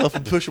me, otherwise I'll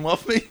push him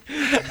off me.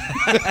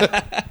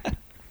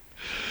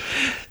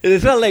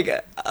 It's not like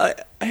I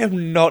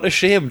am not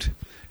ashamed.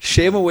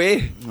 Shame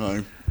away.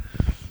 No,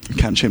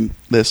 can't shame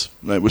this.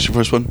 Right, what's your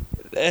first one?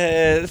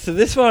 So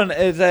this one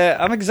is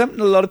I'm exempting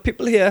a lot of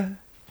people here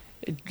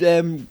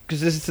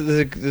because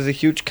there's a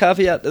huge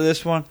caveat to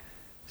this one.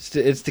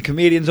 It's the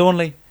comedians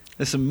only.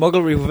 There's some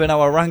mugglery within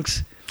our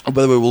ranks. Oh,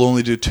 by the way, we'll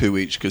only do 2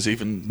 each because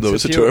even though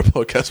it's a tour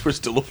podcast, we're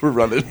still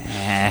overrunning.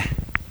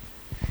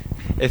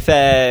 If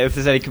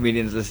there's any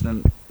comedians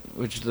listening,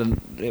 which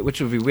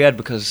would be weird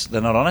because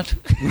they're not on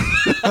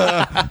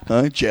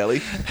it.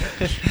 Jelly.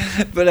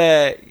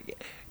 But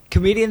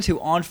comedians who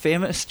aren't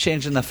famous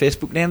changing their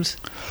Facebook names.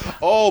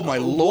 Oh my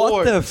lord!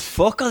 What the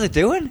fuck are they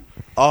doing?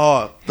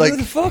 Oh, like what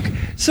the fuck?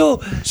 So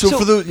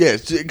for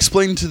the to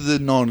explain to the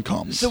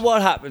non-coms. So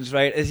what happens,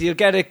 right? Is you'll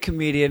get a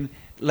comedian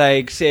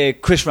like, say,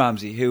 Chris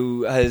Ramsey,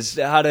 who has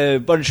had a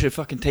bunch of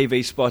fucking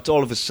TV spots.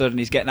 All of a sudden,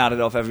 he's getting added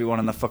off everyone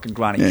on the fucking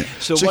granny. Yeah.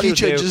 So he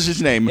changes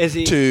his name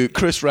to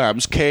Chris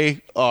Rams,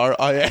 KRISRAMS.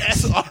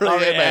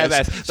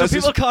 So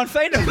people can't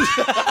find him.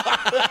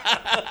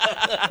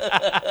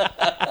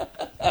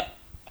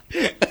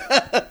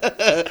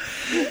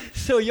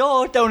 So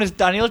you're down as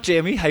Daniel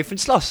Jamie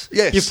 -Sloss.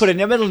 Yes. You put in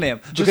your middle name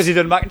because you've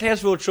done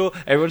McIntyre's Roadshow.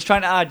 Everyone's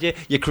trying to add you.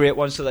 You create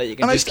one so that you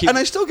can keep. And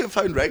I still get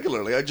found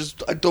regularly. I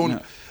don't.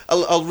 No.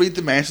 I'll read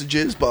the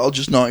messages, but I'll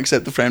just not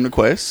accept the friend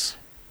requests.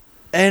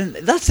 And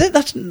that's it.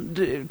 That's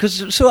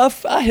because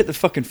I hit the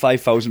fucking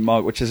 5,000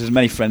 mark, which is as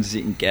many friends as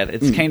you can get.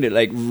 It's kind of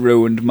like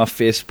ruined my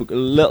Facebook a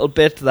little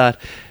bit.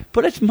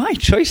 But it's my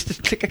choice to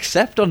click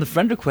accept on the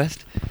friend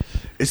request.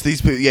 It's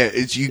these people, yeah.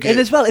 It's you get, and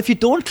as well, if you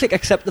don't click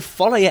accept, they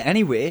follow you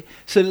anyway.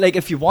 So, like,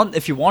 if you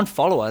want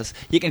followers,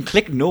 you can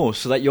click no,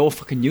 so that your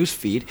fucking news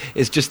feed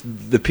is just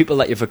the people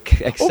that you've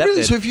accepted. Oh,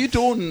 really? So if you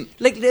don't,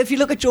 like, if you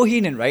look at Joe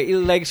Heenan, right?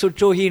 Like, so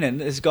Joe Heenan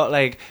has got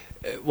like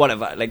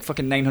whatever, like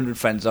fucking 900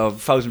 friends or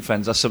 1,000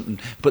 friends or something,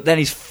 but then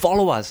his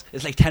followers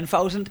is like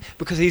 10,000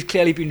 because he's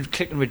clearly been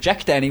clicking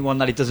reject to anyone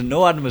that he doesn't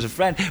know Adam as a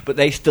friend, but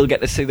they still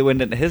get to see the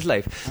wind into his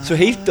life. So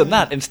he's done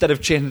that instead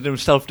of changing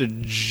himself to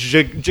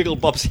Jiggle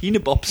Bops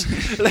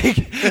Heenabops.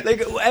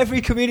 like every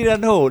comedian I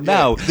know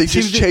now, they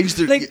just changed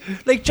their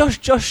like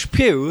Josh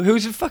Pugh,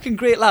 who's a fucking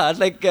great lad,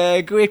 like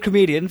a great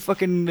comedian,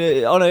 fucking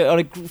on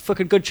a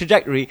fucking good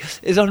trajectory,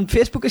 is on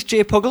Facebook as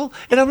Jay Puggle,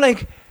 and I'm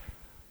like,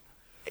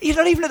 you're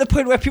not even at the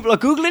point where people are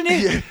Googling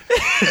you. Yeah.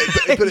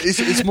 but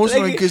it's most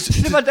annoying because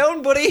simmer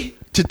down, buddy.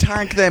 To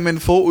tag them in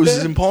photos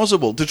is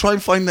impossible. To try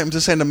and find them to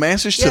send a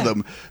message to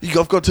them,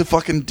 I've got to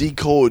fucking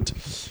decode.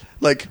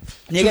 Like,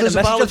 you get a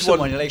message of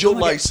someone, you're like, Joe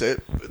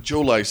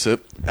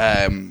Lycett,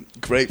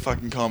 great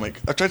fucking comic.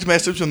 I tried to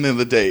message him the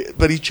other day,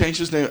 but he changed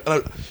his name.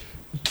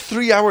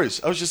 3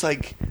 hours. I was just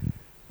like,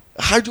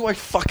 how do I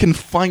fucking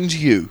find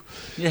you?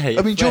 Yeah,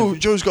 I mean,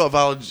 Joe's got a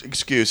valid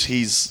excuse.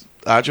 He's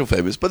Agile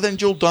famous, but then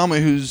Joel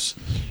Dahmer, who's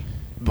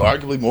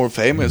arguably more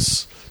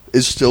famous,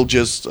 is still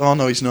just, oh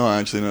no, he's not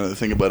actually. Now that I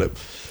think about it,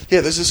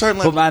 yeah, there's a certain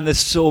level. But man, there's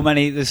so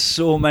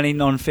many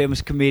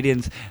non-famous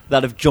comedians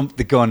that have jumped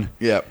the gun.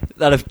 Yeah,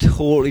 that have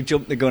totally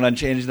jumped the gun and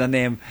changed their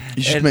name.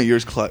 You should make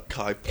yours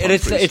Kai. And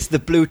it's the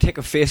blue tick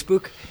of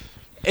Facebook.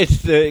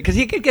 It's the because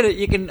you can get it.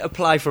 You can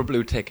apply for a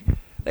blue tick.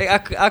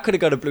 Like I could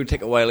have got a blue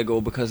tick a while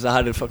ago because I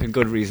had a fucking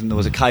good reason. There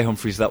was a Kai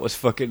Humphries that was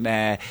fucking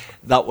that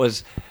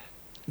was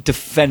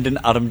defending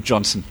Adam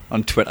Johnson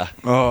on Twitter.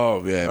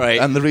 Oh yeah, right.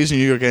 And the reason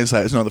you're against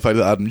that is not the fact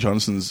that Adam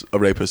Johnson's a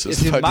rapist.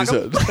 It's the fact he's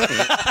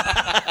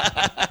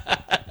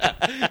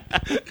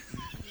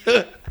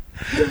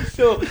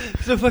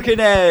So fucking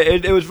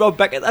it was Rob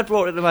Beckett that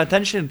brought it to my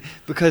attention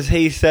because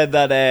he said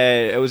that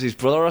it was his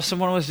brother or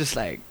someone was just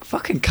like,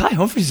 fucking Kai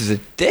Humphries is a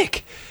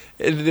dick.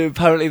 And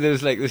apparently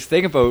there's like this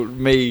thing about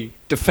me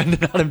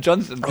defending Adam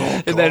Johnson,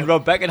 and then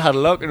Rob Beckett had a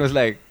look and was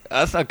like,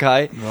 "That's not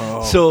Kai."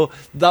 No. So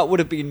that would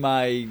have been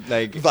my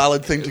like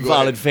valid thing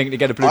to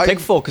get a blue tick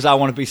for because I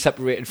want to be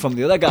separated from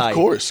the other guy. Of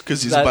course,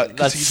 because he's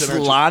that's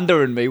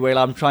slandering me while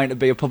I'm trying to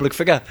be a public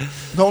figure.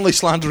 Not only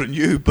slandering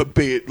you, but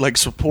be like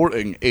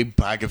supporting a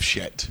bag of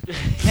shit.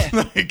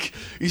 Like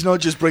he's not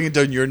just bringing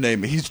down your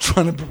name; he's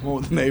trying to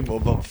promote the name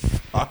of a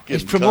fucking.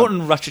 He's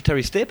promoting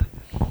Ratchetary Step.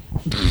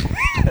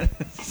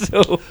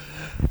 So.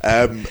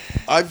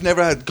 I've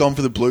never gone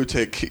for the blue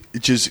tick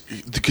just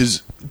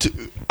because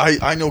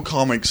I know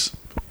comics.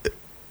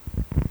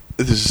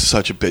 This is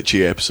such a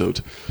bitchy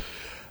episode.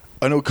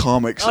 I know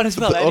comics.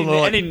 Honestly,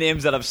 any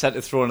names that I've sent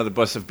to throw under the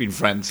bus have been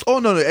friends. Oh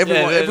no,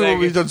 everyone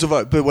we've done so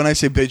far. But when I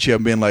say bitchy,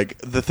 I'm being like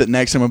the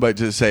next thing I'm about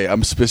to say,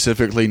 I'm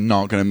specifically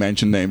not going to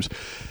mention names.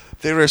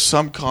 There are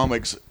some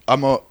comics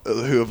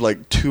who have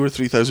like 2,000 or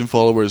 3,000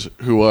 followers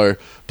who are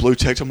blue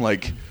ticked. I'm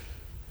like,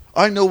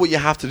 I know what you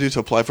have to do to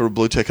apply for a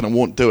blue tick, and I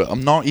won't do it.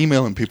 I'm not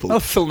emailing people. I'll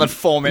fill that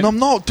form in. No, I'm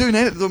not doing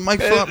it. My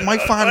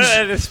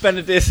fans. Spend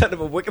a day setting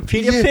up a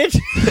Wikipedia page.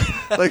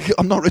 Like,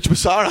 I'm not Rich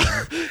Massara.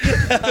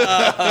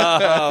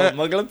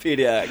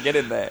 Mugglepedia, get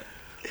in there.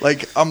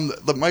 Like,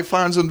 my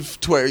fans on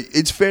Twitter.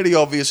 It's fairly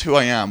obvious who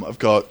I am. I've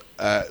got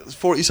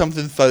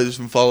 40-something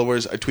thousand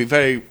followers. I tweet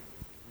very,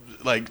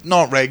 like,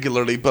 not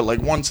regularly, but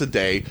like once a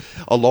day.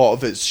 A lot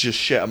of it's just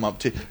shit I'm up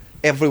to.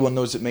 Everyone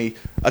knows it me.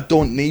 I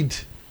don't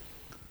need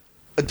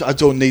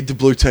the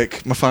blue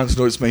tick. My fans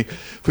know it's me.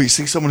 But you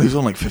see someone who's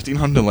on like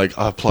 1,500, like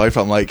I apply for.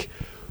 I'm like,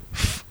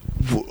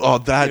 oh,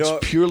 that's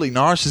purely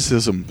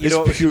narcissism. You know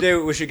what we should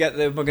do? We should get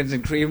the Muggins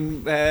and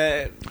Cream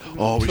Twitter.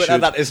 We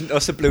should. That isn't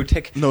us a blue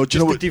tick. No, do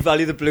you know what?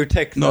 Devalue the blue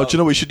tick. No, do you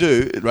know what we should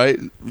do? Right,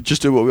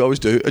 just do what we always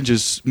do and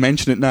just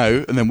mention it now,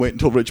 and then wait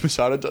until Rich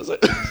Massara does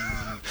it.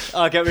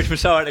 I'll get Rich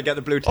Massara to get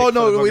the blue tick. Oh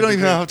no, we don't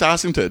even have to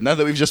ask him to. Now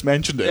that we've just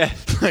mentioned it,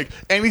 like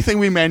anything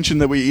we mention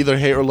that we either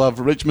hate or love,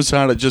 Rich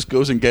Massara just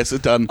goes and gets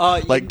it done,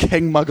 like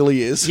King Muggle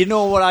he is. You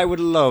know what I would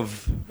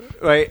love,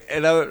 right?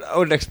 And I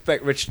wouldn't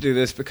expect Rich to do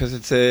this because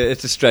it's a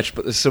stretch.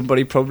 But there's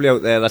somebody probably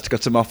out there that's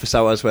got some office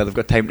hours where they've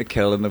got time to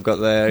kill and they've got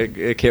their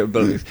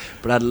capabilities.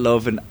 But I'd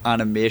love an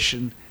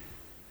animation.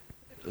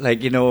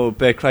 Like, you know,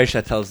 Bert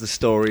Kreischer tells the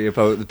story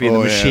about being the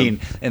machine,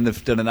 and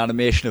they've done an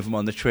animation of him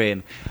on the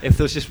train. If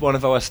there was just one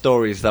of our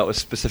stories that was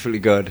specifically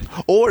good.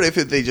 Or if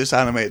they just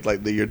animate,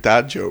 like, your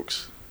dad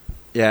jokes.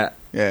 Yeah.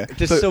 Yeah.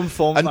 Just some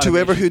form of And to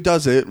whoever who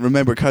does it,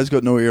 remember, Kai's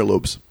got no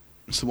earlobes.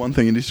 It's the one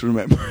thing you need to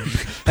remember.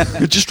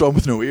 Just draw him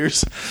with no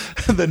ears.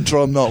 And then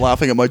draw him not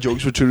laughing at my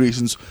jokes for two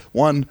reasons.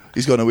 One,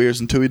 he's got no ears,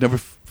 and two, he never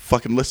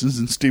fucking listens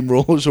and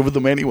steamrollers over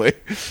them anyway.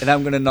 And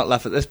I'm going to not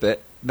laugh at this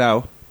bit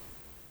now.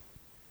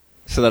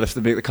 So that if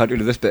they make the country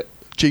to this bit,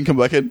 Gene, come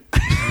back in.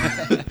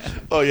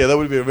 Oh yeah, that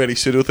would be a very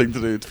pseudo thing to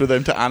do, for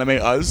them to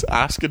animate us,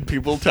 asking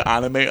people to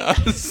animate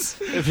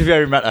us. It'd be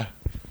very meta.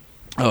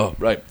 Oh,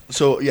 right.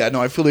 So yeah,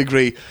 no, I fully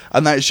agree,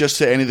 and that is just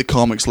to any of the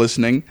comics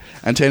listening,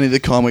 and to any of the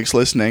comics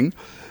listening,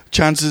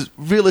 chances,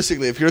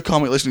 realistically, if you're a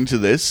comic listening to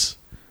this,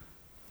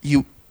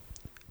 you're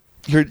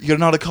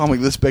not a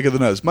comic this bigger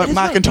than us.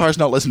 McIntyre's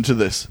not listening to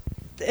this.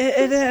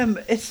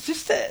 It's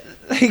just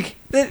like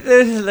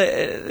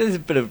there's a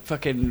bit of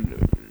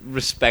fucking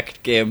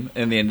respect game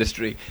in the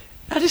industry.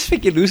 I just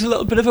think you lose a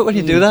little bit of it when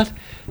you do that.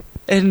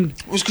 And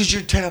It was because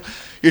you're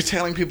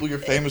telling people you're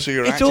famous or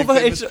you're it's acting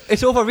famous.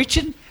 it's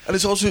overreaching. And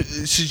it's also,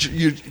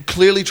 you're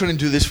clearly trying to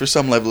do this for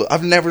some level.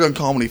 I've never done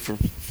comedy for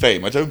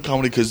fame. I do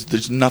comedy because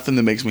there's nothing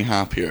that makes me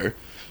happier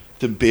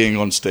than being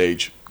on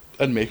stage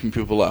and making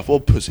people laugh. Well,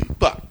 pussy.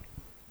 But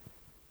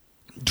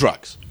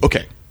drugs.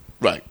 Okay.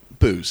 Right.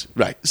 Booze.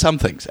 Right. Some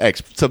things.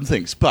 Some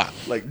things. But,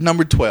 like,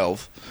 number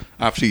 12,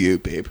 after you,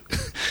 babe.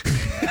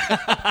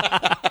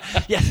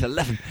 Yes,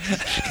 11.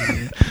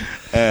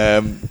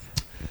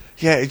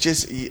 Yeah, I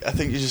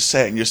think you're just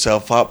setting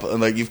yourself up, and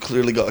like you've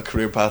clearly got a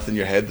career path in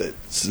your head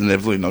that's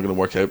inevitably not going to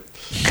work out.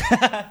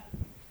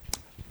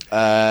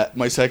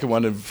 My second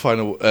one and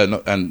final,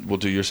 and we'll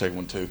do your second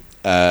one too,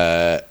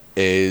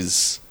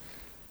 is,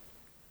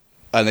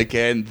 and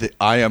again,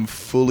 I am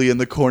fully in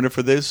the corner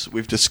for this.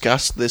 We've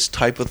discussed this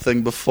type of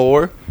thing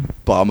before,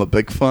 but I'm a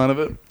big fan of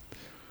it.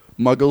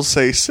 Muggles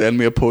say, "Send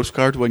me a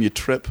postcard when you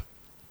trip,"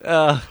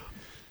 and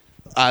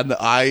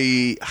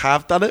I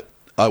have done it.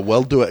 I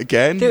will do it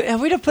again. Dude, have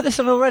we not put this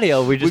on already,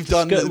 or we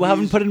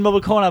haven't put it in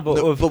Muggle Corner?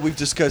 But we've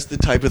discussed the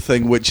type of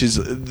thing, which is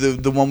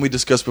the one we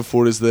discussed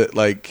before. Is that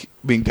like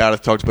me and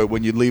Gareth talked about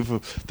when you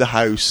leave the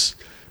house,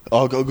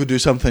 I'll go do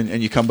something,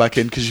 and you come back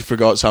in because you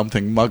forgot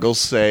something. Muggles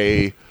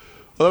say,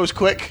 "Oh, that was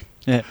quick."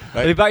 Yeah,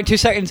 right? I'll be back in 2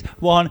 seconds.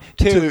 1,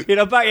 2. You're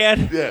not back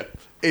yet. Yeah,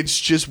 it's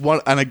just one.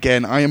 And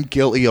again, I am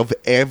guilty of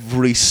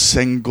every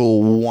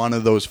single one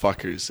of those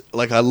fuckers.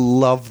 Like I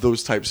love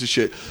those types of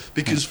shit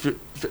because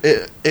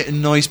it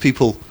annoys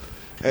people.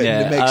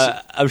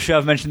 Yeah, I'm sure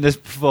I've mentioned this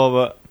before,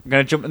 but I'm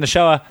going to jump in the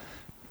shower.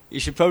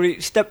 You should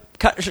probably step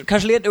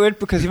casually into it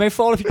because you may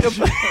fall if you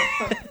jump.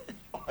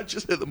 I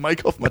just hit the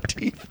mic off my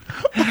teeth.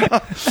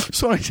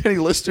 Sorry to any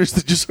listeners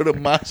that just heard a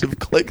massive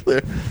click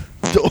there.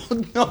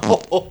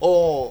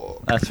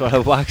 No. That's what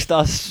a wax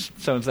does.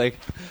 Sounds like.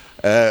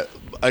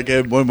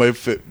 Again, one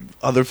of my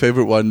other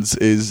favourite ones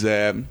is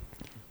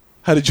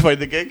how did you find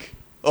the gig?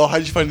 Oh, how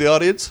did you find the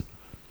audience?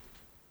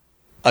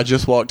 I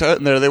just walked out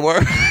and there they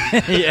were.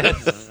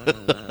 Yes.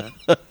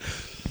 But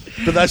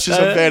that's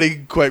just a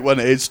very quick one.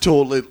 It's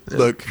totally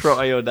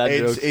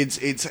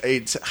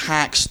it's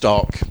hack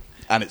stock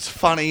and it's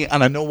funny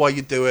and I know why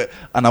you do it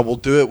and I will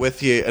do it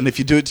with you, and if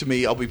you do it to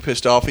me I'll be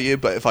pissed off at you,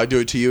 but if I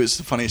do it to you it's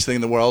the funniest thing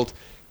in the world.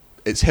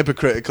 It's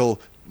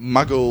hypocritical,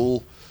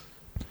 muggle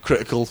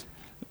critical.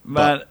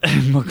 Man,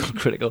 Muggle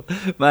critical.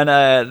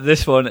 Man,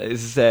 this one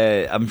is,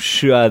 I'm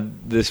sure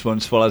this one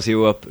swallows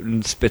you up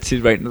and spits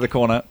you right into the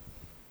corner.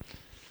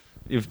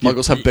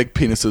 Muggles have big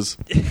penises.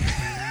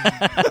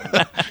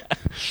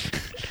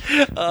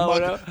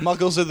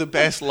 Muggles are the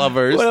best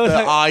lovers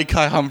that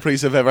Kai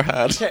Humphries, have ever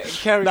had.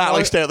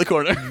 Natalie, stay at the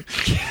corner.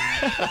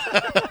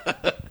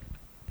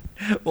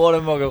 What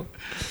a Muggle.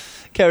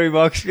 Kerry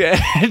Box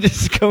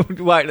just come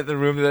right at the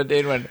room the other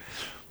day and went,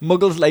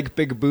 Muggles like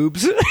big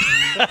boobs.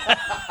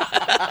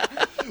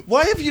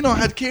 Why have you not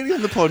had Kerry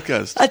on the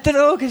podcast? I don't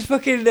know, because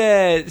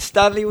fucking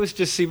Stanley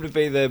just seemed to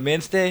be the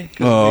mainstay.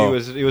 He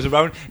was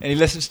around and he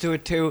listens to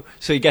it too,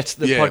 so he gets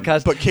the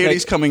podcast. But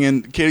Kerry's coming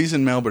in. Kerry's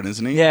in Melbourne,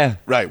 isn't he? Yeah.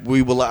 Right.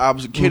 We will.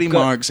 Kerry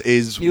Marks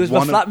is. He was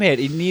my flatmate.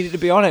 He needed to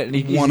be on it, and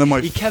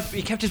he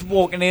kept just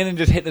walking in and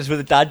just hitting us with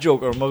a dad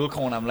joke or a Muggle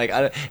corner. I'm like,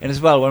 and as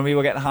well, when we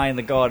were getting high in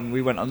the garden,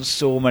 we went on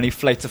so many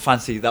flights of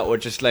fancy that were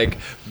just like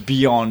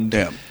beyond.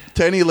 Yeah.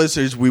 To any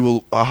listeners, we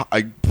will.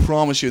 I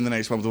promise you, in the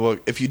next month,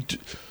 if you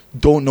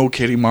don't know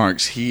Kerry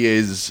Marks, he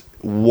is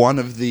one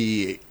of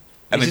the.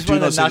 He's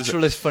one of the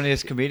naturalist,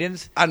 funniest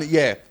comedians. And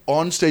yeah,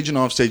 on stage and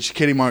off stage,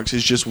 Kerry Marks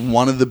is just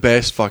one of the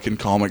best fucking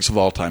comics of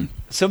all time.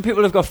 Some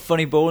people have got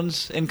funny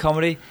bones in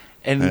comedy.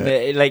 And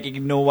you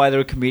know why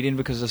they're a comedian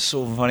because they're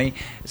so funny.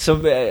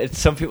 Some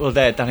people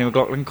there, Danny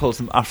McLaughlin calls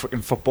them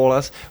African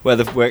footballers, where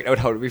they've worked out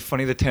how to be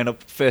funny. They turn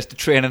up first to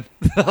training,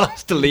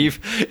 last to leave,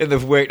 and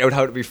they've worked out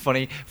how to be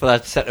funny for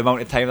that set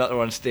amount of time that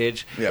they're on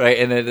stage, right?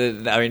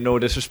 And I mean, no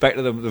disrespect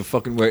to them, they've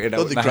fucking worked it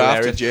out. They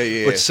grafted,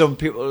 yeah. But some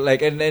people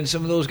and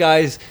some of those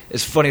guys,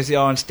 as funny as they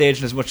are on stage,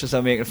 and as much as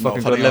they're making a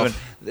fucking good living,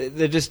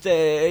 they're just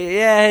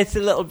it's a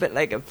little bit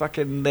like a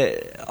fucking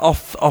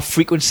off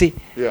frequency,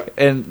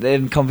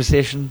 in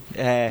conversation.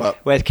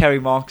 Whereas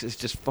Kerry Marks is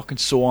just fucking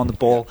so on the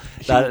ball.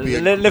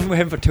 Living with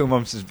him for 2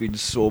 months has been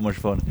so much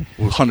fun.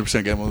 We'll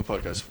 100% get him on the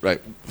podcast.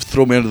 Right,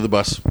 throw me under the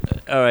bus.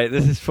 Alright,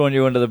 this is throwing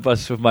you under the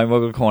bus with my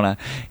Muggle corner.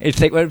 It's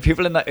like when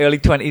people in their early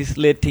 20s,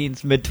 late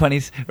teens, mid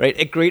 20s, right,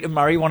 agree to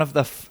marry one of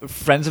the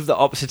friends of the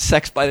opposite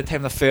sex by the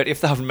time they're 30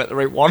 if they haven't met the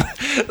right one.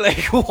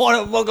 Like, what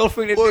a Muggle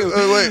thing to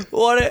do.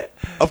 Wait.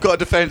 I've got a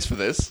defence for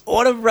this.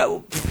 What a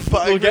we'll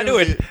get to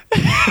it.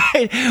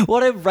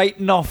 What a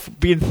writing off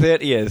being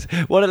 30 is.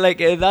 What a, like,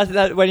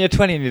 that when you're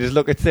 20 and you just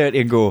look at 30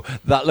 and go,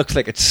 that looks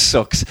like it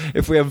sucks.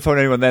 If we haven't found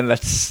anyone, then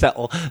let's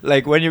settle.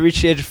 Like, when you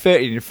reach the age of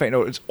 30 and you find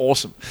out it's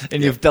awesome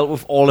and you've dealt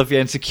with all of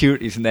your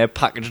insecurities and they're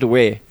packaged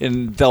away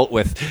and dealt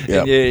with,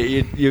 and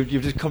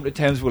you've just come to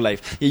terms with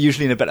life. You're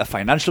usually in a better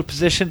financial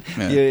position,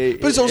 but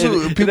it's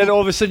also and then all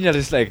of a sudden you're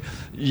just like,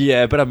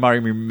 yeah, better marry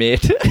me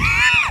mate.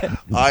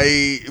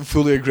 I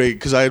fully agree,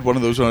 because I had one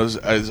of those when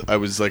I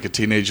was like a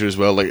teenager as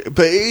well. Like,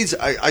 but it is.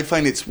 I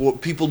find it's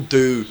what people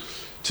do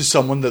to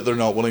someone that they're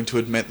not willing to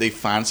admit they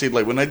fancied.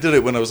 Like when I did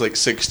it when I was like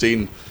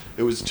 16.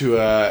 It was to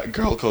a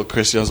girl called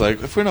Christine. I was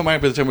like, if we're not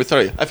married by the time we're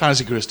 30, I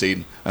fancy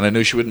Christine. And I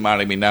knew she wouldn't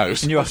marry me now.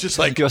 So And I was just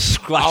like, you're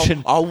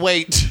scratching. I'll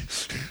wait.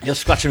 You're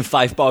scratching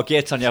 5-bar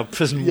gates on your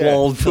prison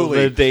wall till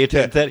the day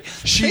to 30.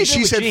 She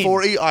said Jean.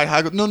 40. I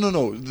haggled.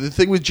 No. The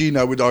thing with Jean,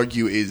 I would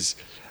argue, is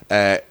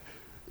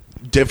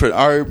different.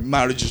 Our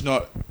marriage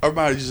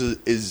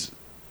is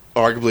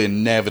arguably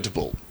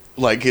inevitable.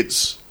 Like,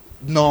 it's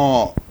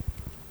not.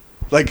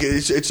 Like,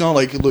 it's not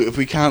like, look, if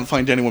we can't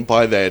find anyone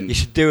by then. You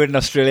should do it in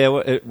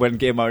Australia when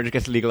gay marriage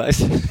gets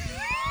legalised.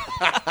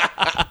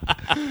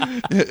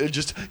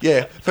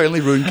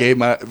 Finally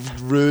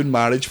ruin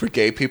marriage for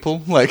gay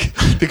people. Like,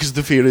 because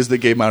the fear is that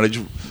gay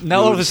marriage.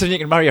 Now all of a sudden you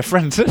can marry a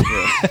friend.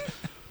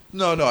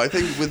 No, I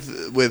think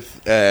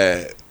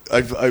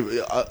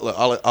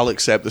I'll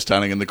accept the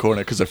standing in the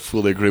corner because I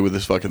fully agree with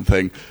this fucking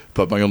thing.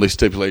 But my only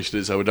stipulation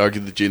is I would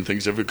argue the Jean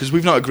thing's different, because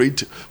we've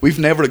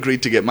never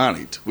agreed to get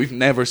married. We've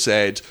never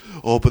said,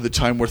 oh, by the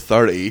time we're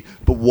 30.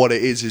 But what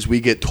it is we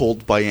get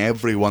told by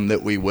everyone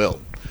that we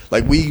will.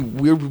 Like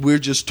we're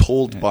just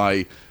told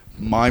by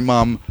my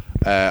mum,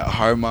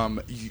 her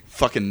mum,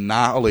 fucking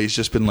Natalie's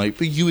just been like,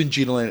 but you and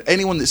Jean,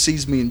 anyone that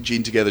sees me and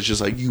Jean together is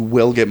just like, you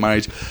will get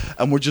married.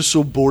 And we're just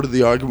so bored of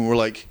the argument. We're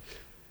like,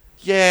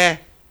 yeah,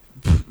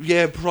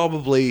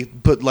 probably,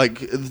 but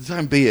like at the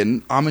time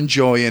being, I'm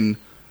enjoying,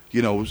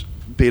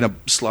 being a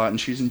slut, and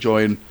she's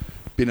enjoying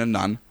being a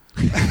nun.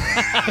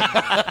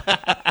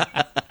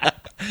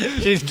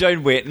 She's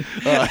enjoying waiting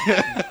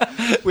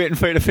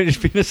for you to finish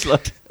being a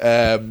slut.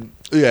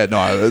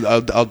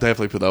 I'll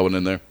definitely put that one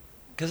in there.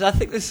 Because I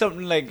think there's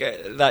something like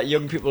that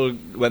young people,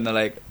 when they're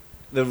like,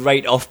 they're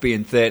right off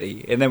being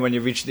 30, and then when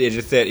you reach the age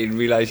of 30 and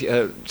realise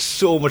you're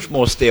so much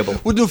more stable.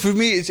 Well, no, for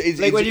me, it's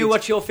like when you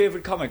watch your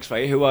favourite comics,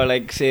 right, who are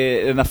like,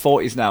 say, in their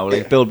 40s now,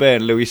 like Bill Burr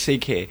and Louis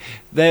C.K.,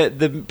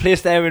 the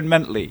place they're in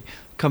mentally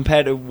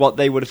compared to what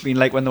they would have been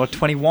like when they were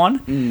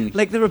 21,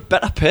 like they're a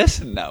better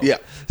person now. Yeah.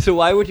 So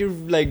why would you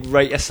like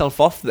write yourself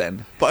off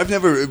then? But I've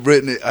never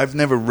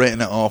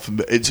written it off.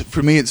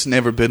 For me, it's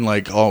never been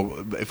like,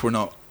 oh, if we're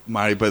not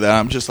married by that,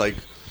 I'm just like,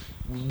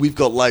 we've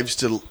got lives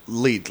to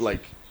lead.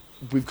 Like,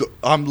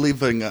 I'm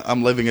living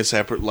a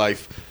separate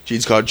life.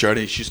 Jean's got a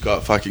journey she's got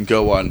to fucking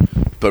go on,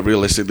 but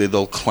realistically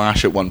they'll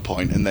clash at one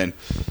point. And then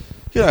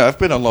I've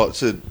been on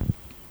lots of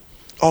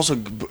also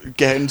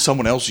getting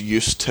someone else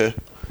used to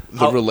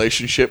the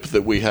relationship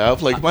that we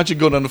have. Like, imagine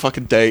going on a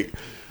fucking date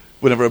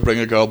whenever I bring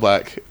a girl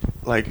back.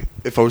 Like,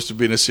 if I was to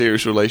be in a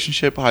serious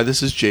relationship, hi,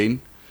 this is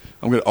Jean,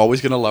 I'm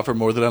always going to love her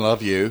more than I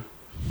love you.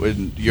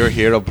 When you're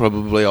here, I'll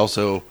probably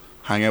also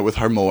hang out with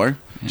her more,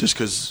 just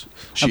because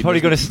I'm probably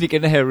going to sneak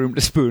into her room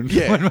to spoon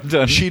when we're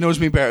done. She knows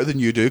me better than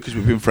you do, because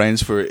we've been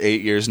friends for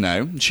 8 years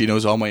now. She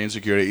knows all my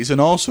insecurities. And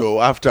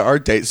also, after our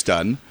date's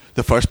done,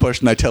 the first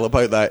person I tell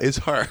about that is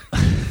her.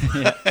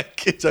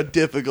 It's a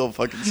difficult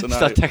fucking scenario.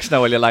 Start texting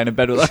her while you're lying in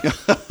bed with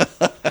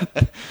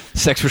her.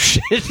 Sex was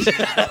shit.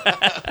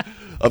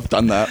 I've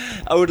done that.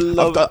 I would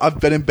love. I've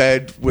been in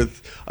bed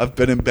with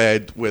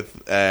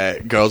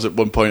girls at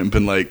one point and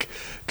been like,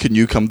 "Can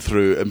you come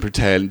through and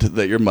pretend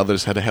that your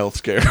mother's had a health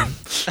scare?"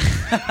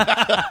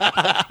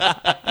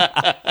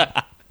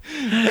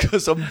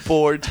 Because I'm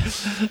bored.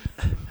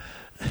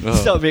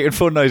 Start making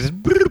phone noises.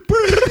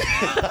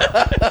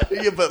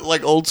 Yeah, but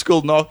like old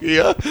school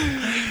Nokia.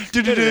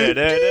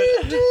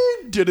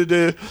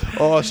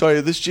 Oh,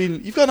 sorry, this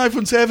Jean. You've got an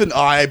iPhone 7.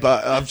 Aye,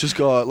 but I've just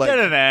got like.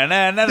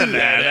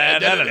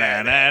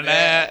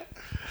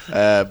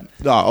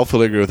 No, I'll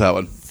fully agree with that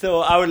one. So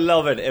I would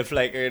love it if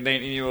like a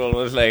 19-year-old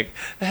was like,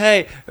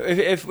 hey,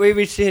 if we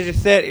reach the age of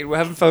 30 and we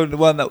haven't found the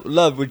one that we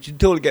love, would you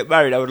totally get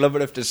married? I would love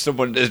it if there's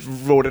someone just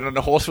rode in on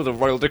a horse with a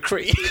royal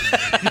decree.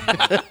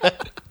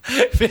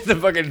 The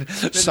fucking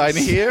sign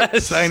here,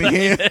 and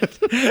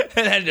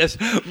then just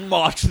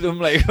march them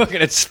like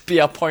fucking at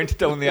spear point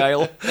down the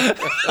aisle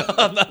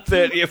on that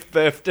 30th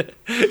birthday.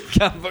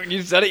 Can't fucking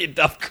use that, you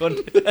daft cunt.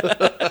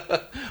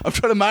 I'm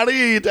trying to marry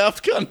you, you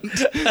daft cunt.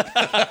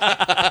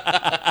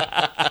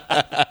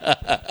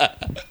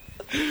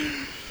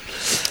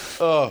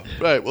 Oh,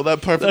 right. Well,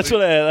 that perfectly.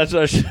 That's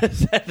what I should have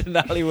said to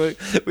Natalie.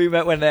 We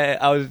met when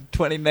I was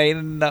 29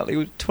 and Natalie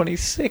was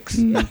 26.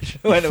 You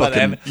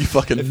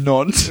fucking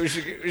nonce. We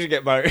should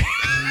get married.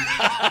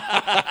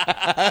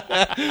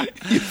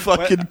 You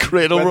fucking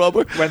cradle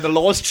robber. When the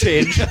laws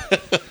change,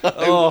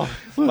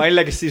 my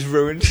legacy's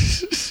ruined.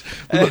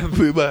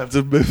 We might have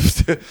to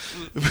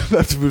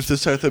move to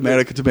South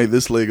America to make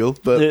this legal.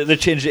 But they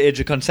changed the age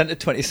of consent to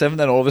 27.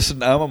 Then all of a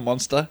sudden, I'm a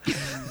monster.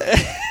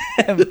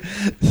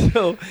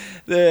 So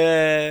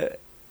I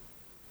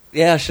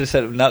should have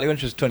said Natalie when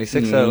she was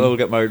 26. So we'll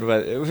get married.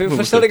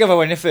 We're still together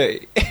when you're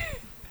 30.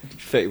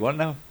 31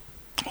 now.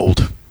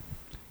 Old.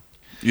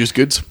 Use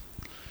goods.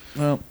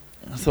 Well,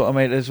 I thought I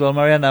might as well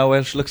marry her now.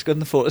 Well, she looks good in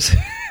the photos.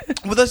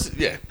 Well, that's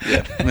yeah.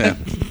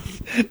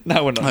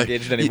 Now we're not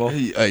engaged anymore.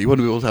 You want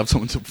to be able to have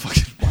someone to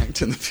fucking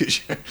wanked in the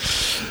future.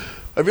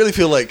 I really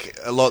feel like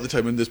a lot of the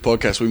time in this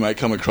podcast we might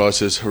come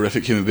across as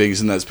horrific human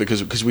beings, and that's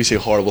because we say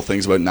horrible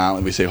things about Nat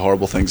and we say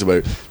horrible things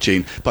about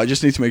Gene. But I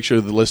just need to make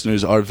sure the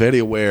listeners are very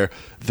aware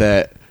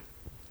that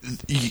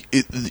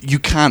you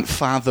can't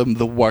fathom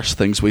the worst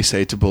things we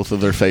say to both of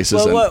their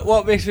faces. Well,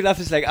 what makes me laugh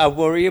is like I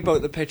worry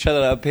about the picture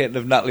that I'm painting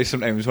of Natalie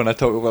sometimes when I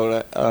talk about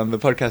it on the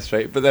podcast,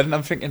 right? But then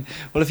I'm thinking,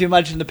 well, if you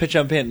imagine the picture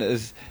I'm painting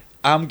is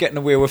I'm getting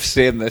away with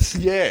saying this.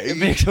 Yeah, it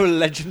makes her a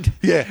legend.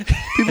 Yeah,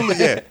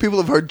 people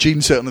have heard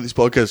Gene sit on these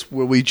podcasts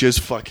where we just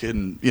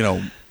fucking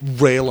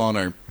rail on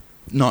her,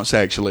 not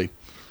sexually,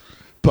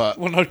 but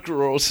we're not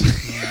gross.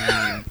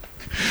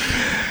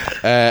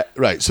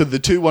 Right, so the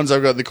two ones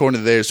I've got in the corner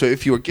there. So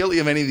if you were guilty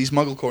of any of these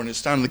muggle corners,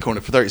 stand in the corner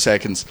for 30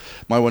 seconds.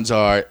 My ones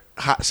are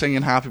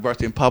singing Happy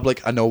Birthday in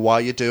public. I know why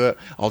you do it.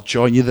 I'll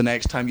join you the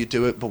next time you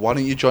do it, but why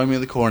don't you join me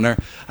in the corner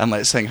and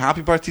let's sing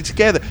Happy Birthday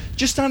together.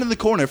 Just stand in the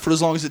corner for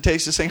as long as it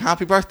takes to sing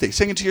Happy Birthday.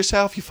 Sing it to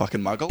yourself, you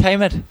fucking muggle.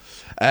 Time it.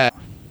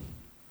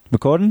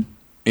 Recording?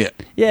 Yeah.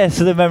 Yeah,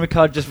 so the memory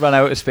card just ran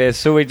out of space,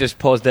 so we just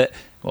paused it.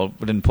 Well,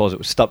 we didn't pause it,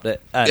 we stopped it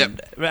and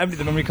emptied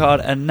the memory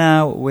card, and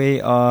now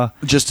we are...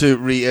 Just to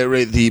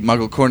reiterate, the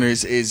Muggle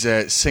Corners is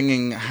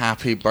singing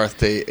Happy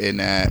Birthday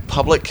in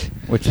public.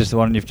 Which is the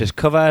one you've just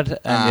covered,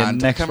 and your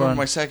next I can't remember one...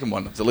 my second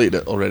one. I've deleted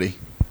it already.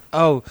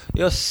 Oh,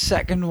 your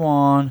second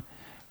one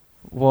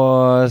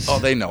was... Oh,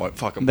 they know it.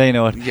 Fuck them. They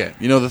know it. Yeah,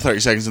 you know the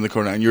 30 seconds in the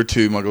corner, and your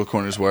two Muggle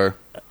Corners were...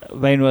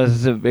 Mine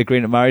was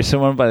agreeing to marry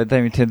someone by the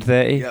time you turned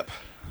 30. Yep.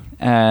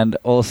 And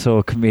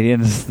also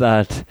comedians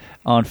that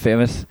aren't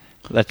famous,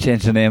 that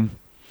change the name.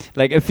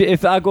 Like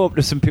if I go up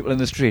to some people in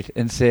the street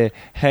and say,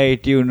 "Hey,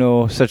 do you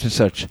know such and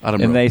such?"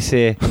 Adam and Rowe. they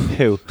say,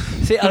 "Who?"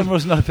 See, Adam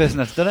Rowe's not a person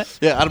that's done it.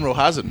 Yeah, Adam Rowe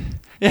hasn't.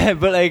 Yeah,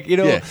 but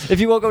if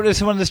you walk up to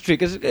someone in the street,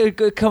 because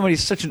comedy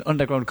is such an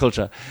underground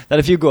culture that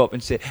if you go up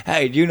and say,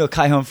 "Hey, do you know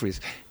Kai Humphries?"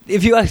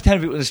 If you ask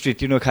 10 people in the street,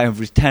 do you know Kai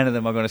Humphries? 10 of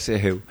them are going to say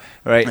who,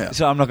 right? Yeah.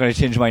 So I'm not going to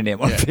change my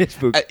name on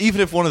Facebook. Even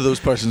if one of those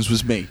persons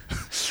was me.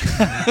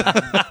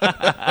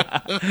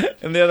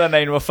 And the other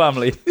 9 were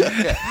family.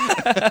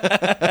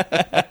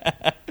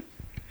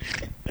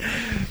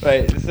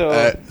 Right,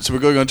 so we're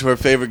going on to our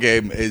favourite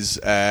game is...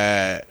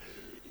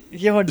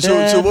 You're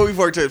So what we've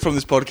worked out from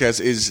this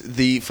podcast is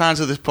the fans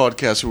of this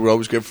podcast, who we're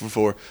always grateful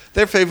for,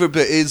 their favourite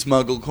bit is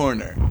Muggle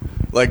Corner.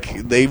 Like,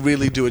 they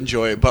really do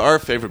enjoy it. But our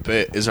favourite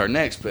bit is our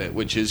next bit,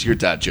 which is your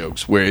dad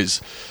jokes. Whereas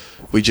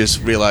we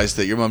just realised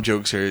that your mum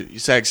jokes are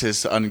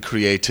sexist,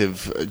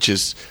 uncreative,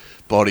 just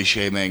body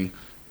shaming,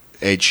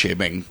 age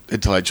shaming,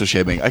 intellectual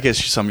shaming. I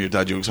guess some of your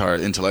dad jokes are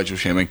intellectual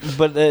shaming.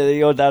 But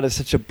your dad is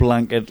such a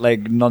blanket,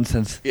 like,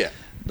 nonsense. Yeah.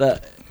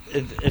 That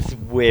it's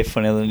way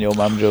funnier than your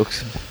mum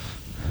jokes.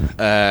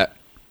 My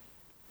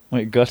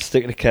God,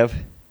 stick to Kev.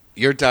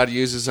 Your dad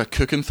uses a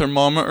cooking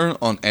thermometer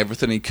on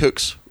everything he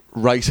cooks.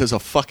 Rice is a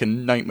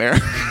fucking nightmare.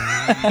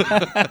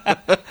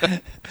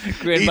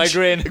 Grain by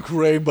grain.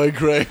 Grain by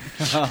grain.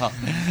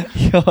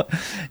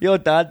 Your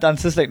dad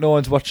dances like no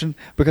one's watching,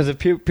 because if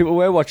people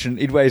were watching,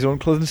 he'd wear his own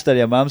clothes instead of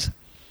your mum's.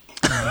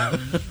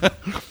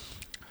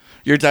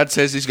 Your dad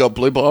says he's got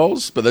blue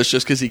balls, but that's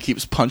just because he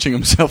keeps punching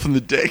himself in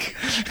the dick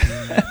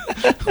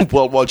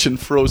while watching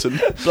Frozen.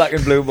 Black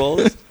and blue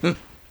balls.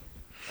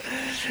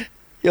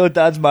 Your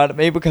dad's mad at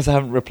me because I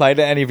haven't replied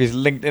to any of his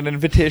LinkedIn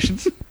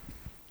invitations.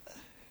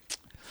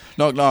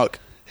 Knock, knock.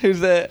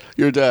 Who's there?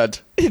 Your dad.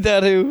 Your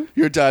dad who?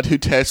 Your dad who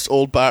tests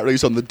old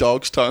batteries on the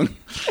dog's tongue.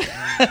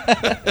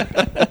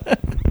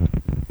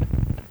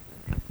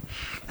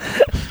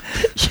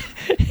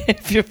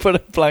 If you put a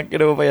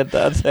blanket over your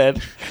dad's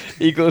head,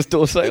 he goes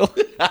docile.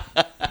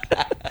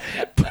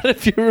 But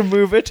if you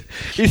remove it,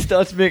 he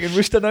starts making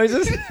rooster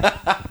noises.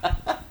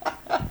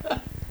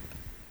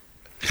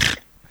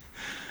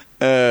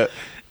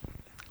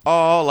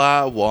 All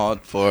I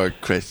want for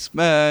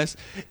Christmas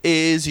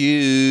is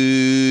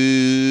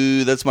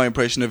you. That's my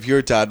impression of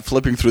your dad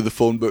flipping through the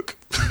phone book.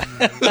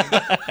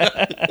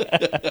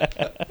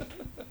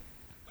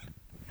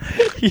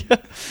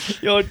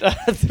 Your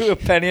dad threw a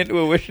penny into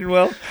a wishing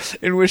well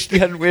and wished he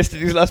hadn't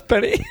wasted his last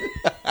penny.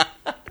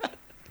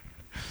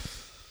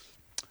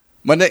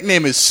 My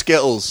nickname is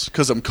Skittles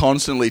because I'm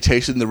constantly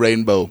tasting the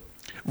rainbow.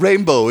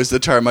 Rainbow is the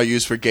term I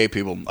use for gay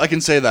people. I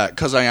can say that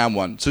because I am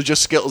one. So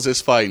just Skittles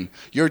is fine.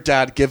 Your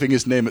dad giving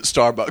his name at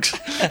Starbucks.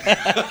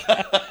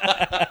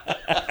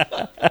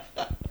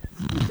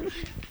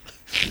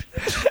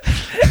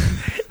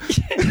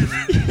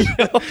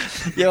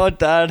 Your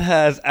dad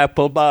has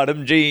apple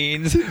bottom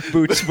jeans,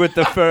 boots with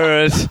the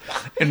furs,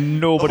 and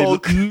nobody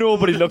looked at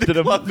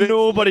him.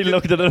 Nobody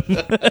looked at him.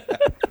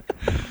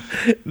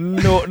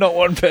 No, not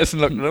one person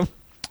looked at him.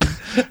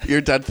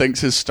 Your dad thinks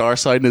his star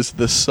sign is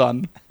the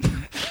sun.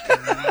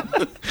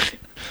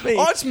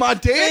 Oh, it's my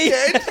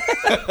day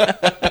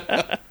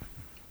again.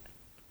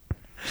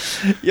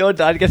 Your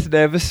dad gets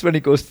nervous when he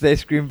goes to the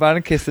ice cream van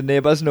in case the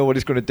neighbours know what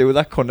he's going to do with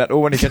that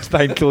cornetto when he gets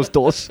behind closed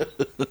doors.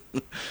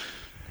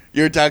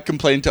 Your dad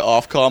complained to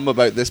Ofcom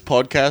about this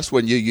podcast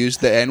when you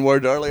used the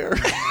N-word earlier.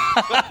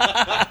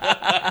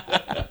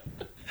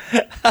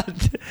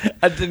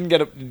 I didn't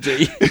get up to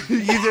D.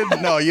 You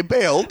didn't. No, you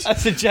bailed. I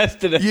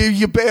suggested it.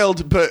 You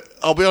bailed, but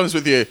I'll be honest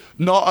with you.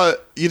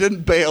 You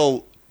didn't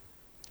bail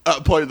at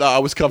a point that I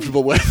was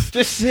comfortable with.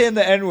 Just saying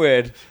the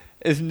N-word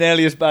is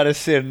nearly as bad as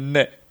saying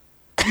N.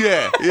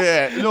 Yeah.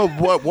 No,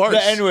 what worse?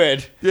 The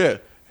N-word. Yeah,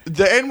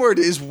 the N-word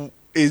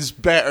is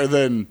better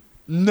than.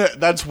 No,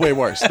 that's way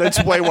worse.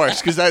 That's way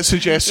worse because that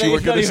suggests you were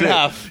going to say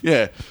half.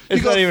 Yeah,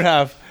 It's not even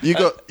half. You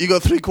got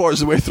 3/4 of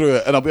the way through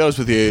it, and I'll be honest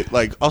with you.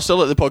 Like, I'll still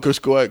let the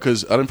podcast go out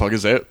because I didn't fucking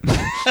say it.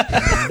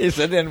 You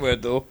said the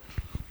N-word though.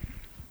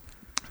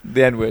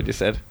 The N-word. You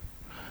said.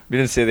 You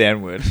didn't say the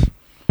N-word.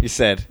 You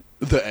said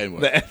The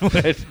N-word. the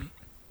N-word.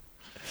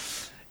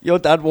 Your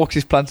dad walks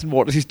his plants and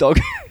waters his dog.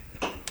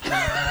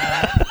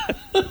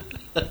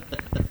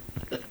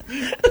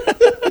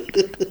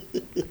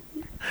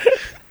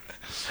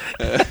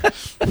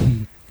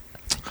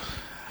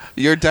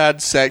 Your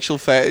dad's sexual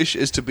fetish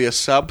is to be a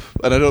sub,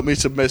 and I don't mean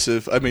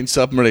submissive, I mean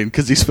submarine,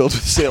 because he's filled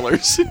with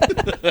sailors.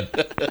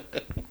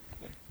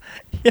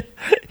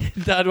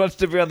 Dad wants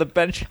to be on the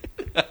bench.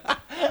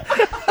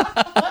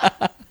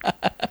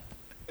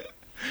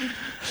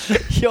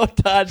 Your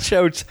dad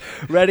shouts,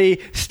 "Ready,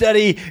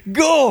 steady,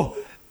 go!"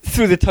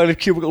 through the toilet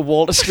cubicle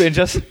wall to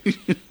strangers.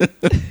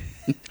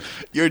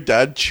 Your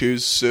dad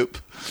chews soup.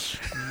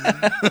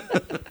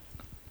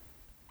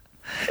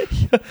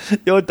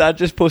 Your dad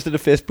just posted a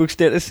Facebook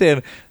status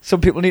saying, "Some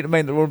people need to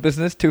mind their own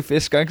business.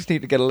 Two-faced skunks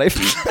need to get a life."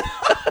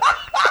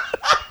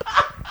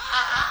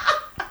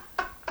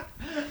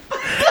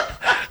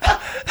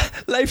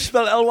 Life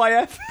spelled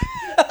LYF.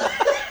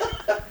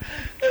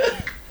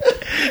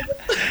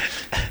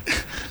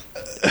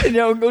 And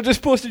your uncle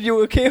just posted,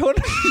 "You okay, hon?"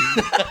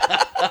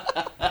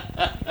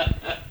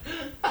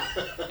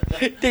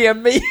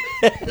 DM me.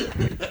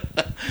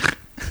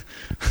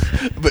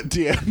 But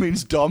DM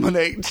means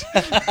dominate.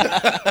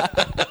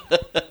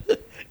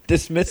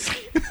 Dismiss.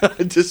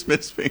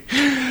 Dismiss me.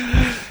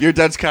 Your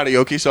dad's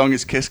karaoke song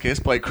is Kiss Kiss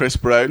by Chris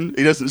Brown.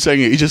 He doesn't sing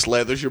it, he just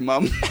leathers your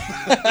mum.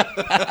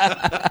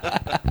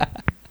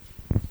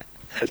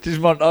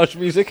 Just montage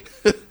music.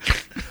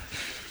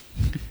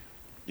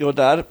 Your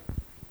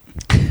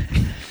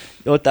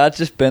dad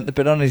just bent the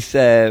bit on his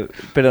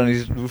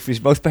roof of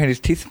his mouth behind his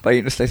teeth by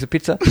eating a slice of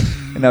pizza,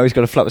 and now he's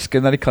got a flap of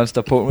skin that he can't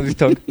stop opening with his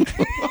tongue.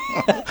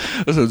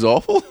 That sounds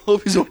awful.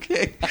 Hope he's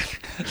okay.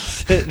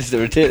 It's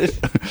irritated.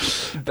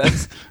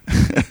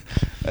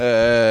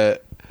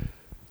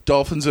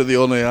 Dolphins are the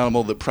only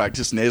animal that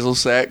practice nasal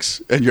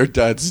sex, and your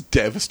dad's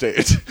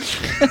devastated.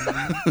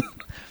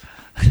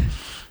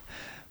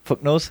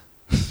 Fuck knows.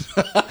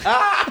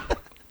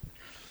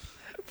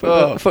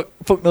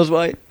 Fuck knows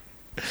why.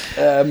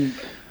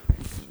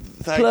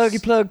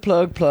 Thanks.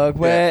 Plug.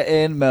 We're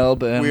in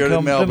Melbourne. We're Come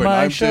in Melbourne. To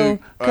my show.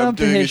 I'm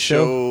doing a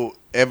show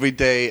every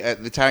day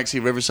at the Taxi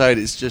Riverside.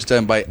 It's just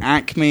down by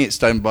Acme. It's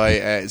down by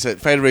it's at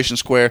Federation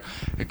Square,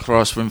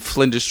 across from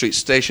Flinders Street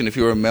Station. If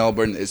you're in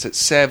Melbourne, it's at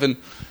 7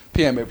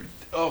 p.m. every.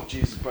 Oh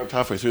Jesus, burped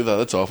halfway through that.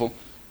 That's awful.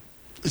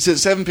 It's at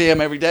 7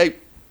 p.m. every day.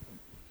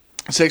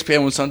 6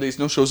 p.m. on Sundays.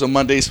 No shows on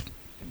Mondays.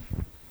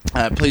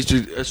 Please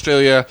do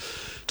Australia.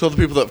 To all the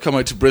people that have come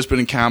out to Brisbane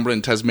and Canberra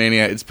and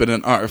Tasmania, it's been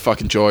an utter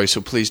fucking joy. So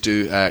please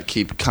do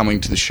keep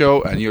coming to the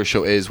show. And your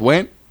show is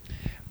when?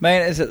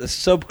 Mine is at the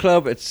Sub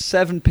Club. It's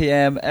 7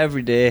 p.m.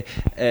 every day.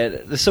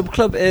 The Sub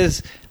Club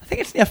is, I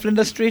think it's near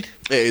Flinders Street.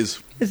 It is.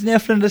 It's near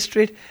Flinders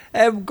Street.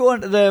 Go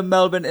onto the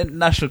Melbourne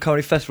International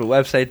Comedy Festival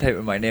website, type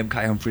in my name,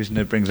 Kai Humphries, and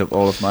it brings up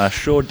all of my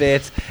show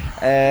dates.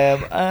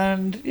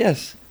 And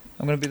yes,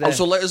 I'm going to be there.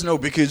 Also, let us know,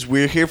 because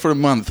we're here for a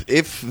month.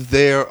 If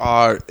there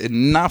are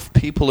enough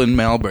people in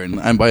Melbourne,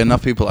 and by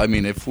enough people I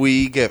mean if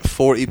we get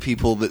 40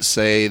 people that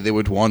say they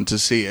would want to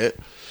see it,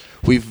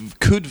 we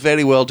could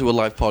very well do a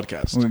live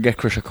podcast. We're going to get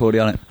Chris or Cody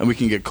on it. And we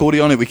can get Cody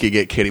on it, we could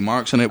get Katie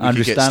Marks on it, we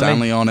Andrew could get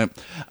Stanley on it.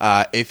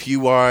 If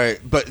you are,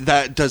 but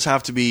that does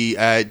have to be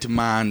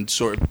demand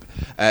sort of,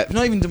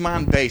 not even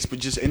demand based, but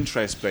just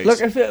interest based.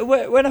 Look, if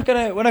we're not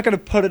gonna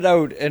put it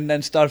out and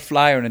then start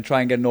flying and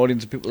try and get an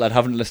audience of people that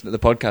haven't listened to the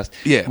podcast.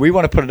 Yeah, we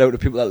want to put it out to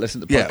people that listen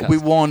to the podcast. Yeah,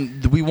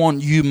 we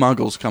want you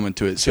muggles coming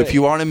to it. So if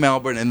you are in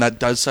Melbourne and that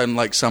does sound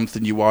like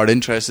something you are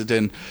interested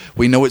in,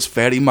 we know it's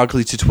very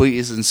muggly to tweet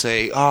us and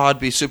say, "Oh, I'd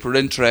be super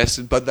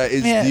interested," but that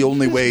is the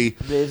only way.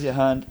 Raise your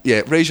hand.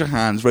 Yeah, raise your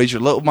hands, raise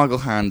your little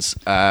muggle hands.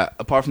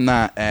 Apart from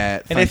that,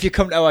 and if you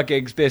come to our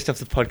gigs based off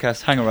the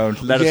podcast, hang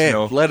around. Let us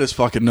know. Let us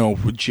fucking know.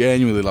 We'd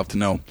genuinely love to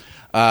know.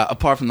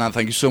 Apart from that,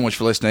 thank you so much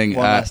for listening.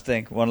 One last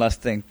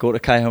thing. Go to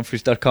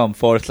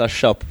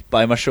kaihumphries.com/shop.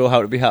 Buy my show,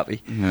 How to Be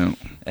Happy. No.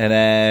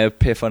 And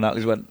pay for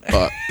Natalie's wedding.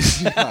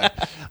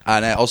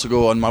 And also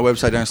go on my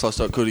website,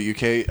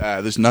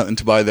 downslots.co.uk. There's nothing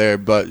to buy there,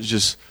 but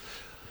just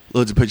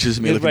loads of pictures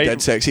of me looking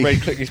dead sexy.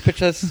 Right-click these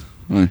pictures.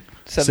 Right.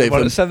 Send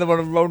them on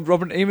a round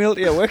robin email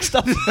to your work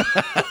stuff.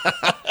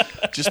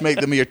 Just make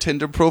them your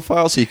Tinder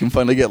profile so you can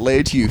finally get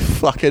laid, you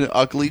fucking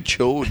ugly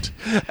chode.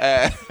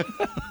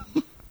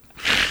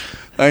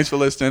 Thanks for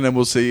listening, and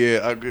we'll see you.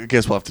 I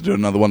guess we'll have to do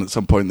another one at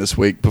some point this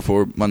week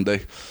before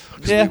Monday.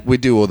 Yeah. We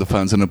do owe the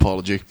fans an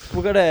apology.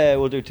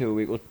 We'll do 2 a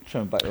week. We'll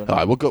try and back. All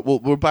right,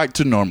 we're back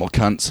to normal,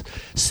 cunts.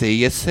 See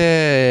you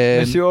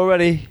soon. Miss you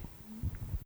already.